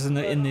the diggers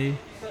in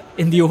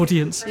the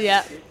audience.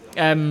 Yeah.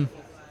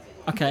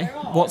 Okay,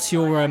 what's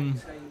your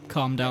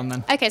calm down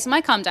then? Okay, so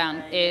my calm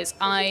down is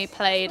I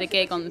played a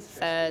gig on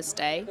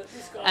Thursday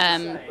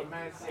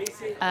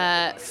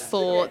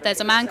there's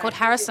a man called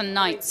Harrison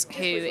Knights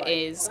who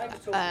is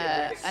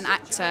an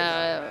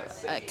actor,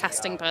 a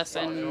casting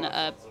person,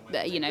 a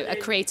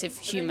creative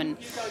human,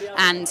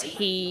 and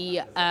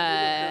he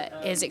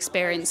is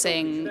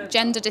experiencing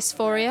gender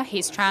dysphoria.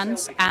 He's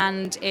trans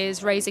and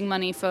is raising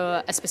money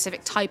for a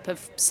specific type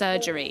of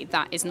surgery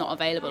that is not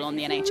available on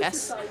the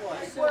NHS.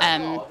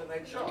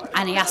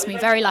 And he asked me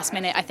very last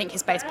minute, I think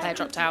his bass player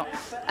dropped out,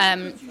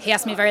 he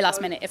asked me very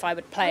last minute if I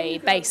would play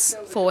bass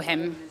for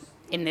him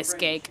in this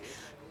gig.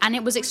 And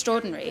it was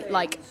extraordinary.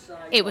 Like,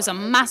 it was a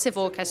massive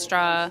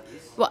orchestra.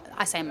 Well,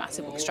 I say a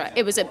massive orchestra.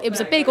 It was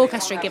a big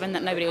orchestra, given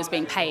that nobody was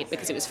being paid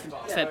because it was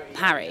for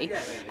Harry.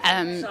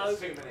 And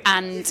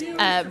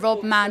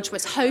Rob Madge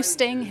was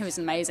hosting, who is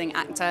an amazing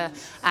actor.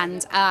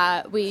 And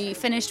we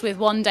finished with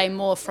One Day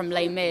More from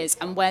Les Mis,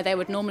 and where they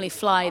would normally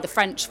fly the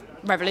French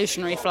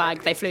revolutionary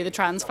flag, they flew the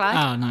trans flag.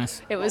 Oh,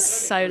 nice. It was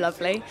so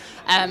lovely.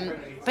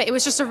 But it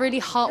was just a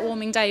really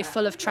heartwarming day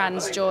full of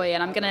trans joy,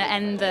 and I'm going to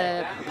end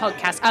the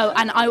podcast. Oh,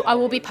 and I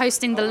will be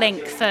posting the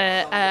link for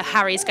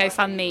Harry's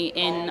GoFundMe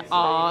in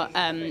our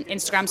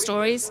Instagram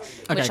stories,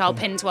 which I'll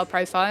pin to our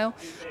profile,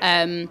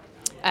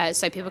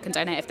 so people can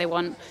donate if they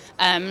want.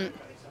 But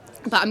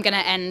I'm going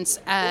to end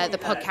the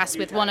podcast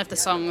with one of the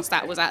songs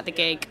that was at the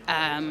gig,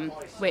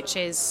 which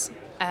is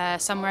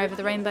Somewhere Over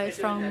the Rainbow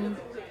from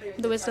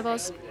The Wizard of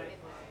Oz.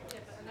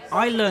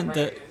 I learned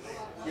that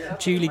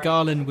Julie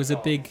Garland was a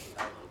big...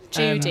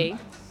 Judy.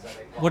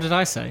 What did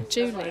I say?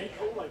 Julie.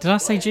 Did I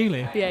say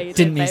Julie? Yeah, you did.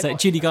 Didn't mean babe. that.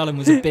 Julie Garland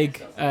was a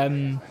big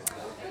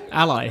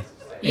ally.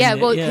 Yeah,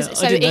 well,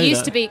 so it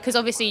used to be, because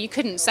obviously you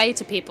couldn't say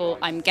to people,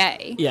 I'm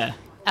gay. Yeah.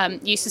 You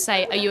used to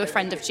say, are you a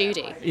friend of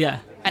Judy? Yeah.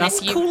 And That's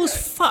if you- cool as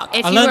fuck.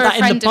 if I you learned were a that in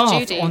friend the of bath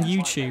Judy- on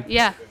YouTube.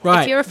 Yeah.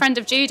 Right. If you're a friend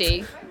of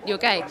Judy, you're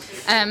gay.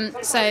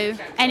 So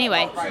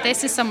anyway,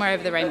 this is Somewhere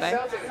Over the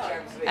Rainbow.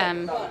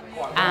 And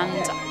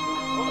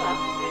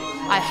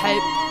I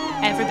hope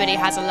everybody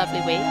has a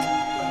lovely week.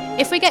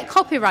 If we get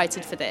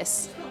copyrighted for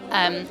this,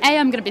 A,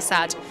 I'm going to be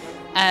sad.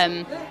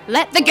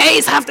 Let the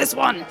gays have this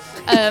one.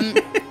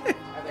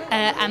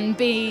 And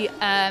B,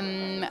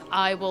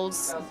 I will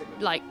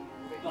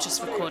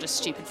just record a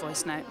stupid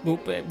voice note. Well,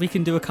 we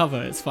can do a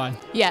cover. It's fine.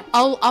 Yeah,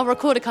 I'll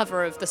record a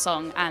cover of the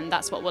song, and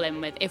that's what we'll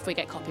end with if we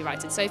get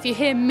copyrighted. So if you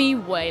hear me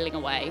wailing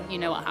away, you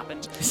know what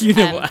happened. You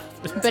know what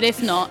happened. But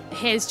if not,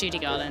 here's Judy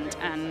Garland,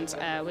 and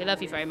we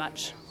love you very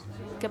much.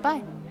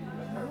 Goodbye.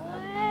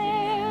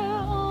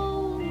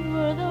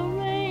 Over the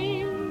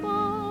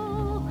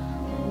rainbow,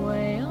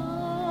 way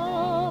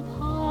up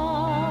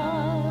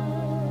high,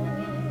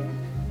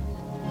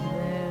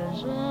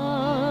 there's a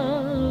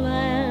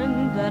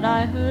land that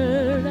I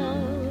heard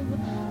of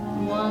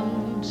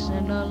once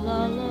in a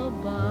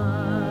lullaby.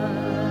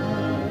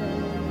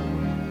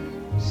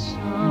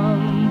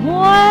 Somewhere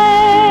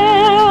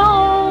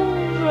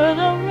over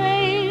the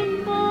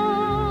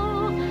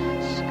rainbow,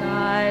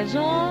 skies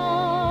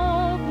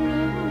are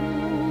blue,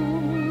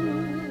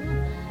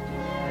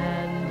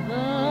 and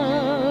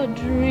the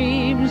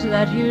dreams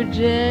that you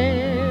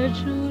dare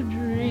to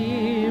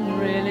dream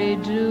really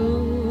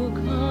do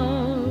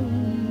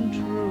come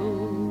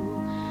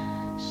true.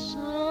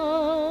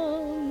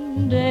 Someday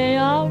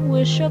I'll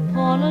wish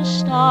upon a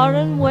star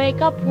and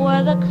wake up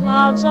where the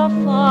clouds are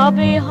far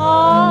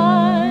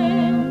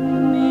behind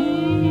me,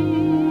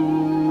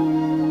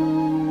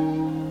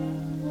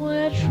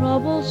 where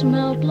troubles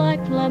melt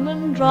like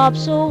lemon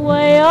drops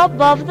away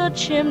above the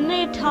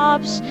chimney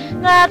tops.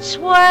 That's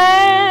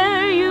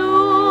where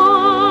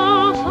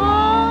you'll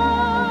find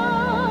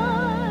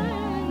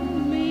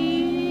me.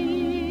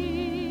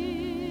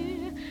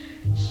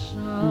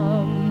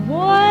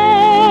 Somewhere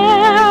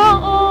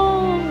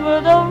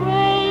over the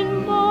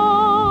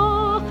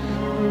rainbow,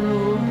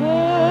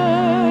 bluebirds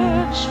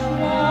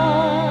fly.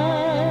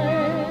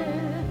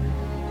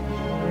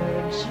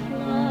 Birds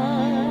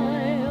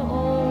fly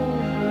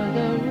over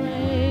the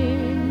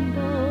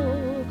rainbow.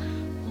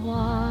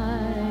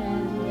 Why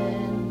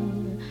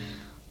then,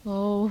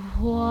 oh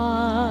why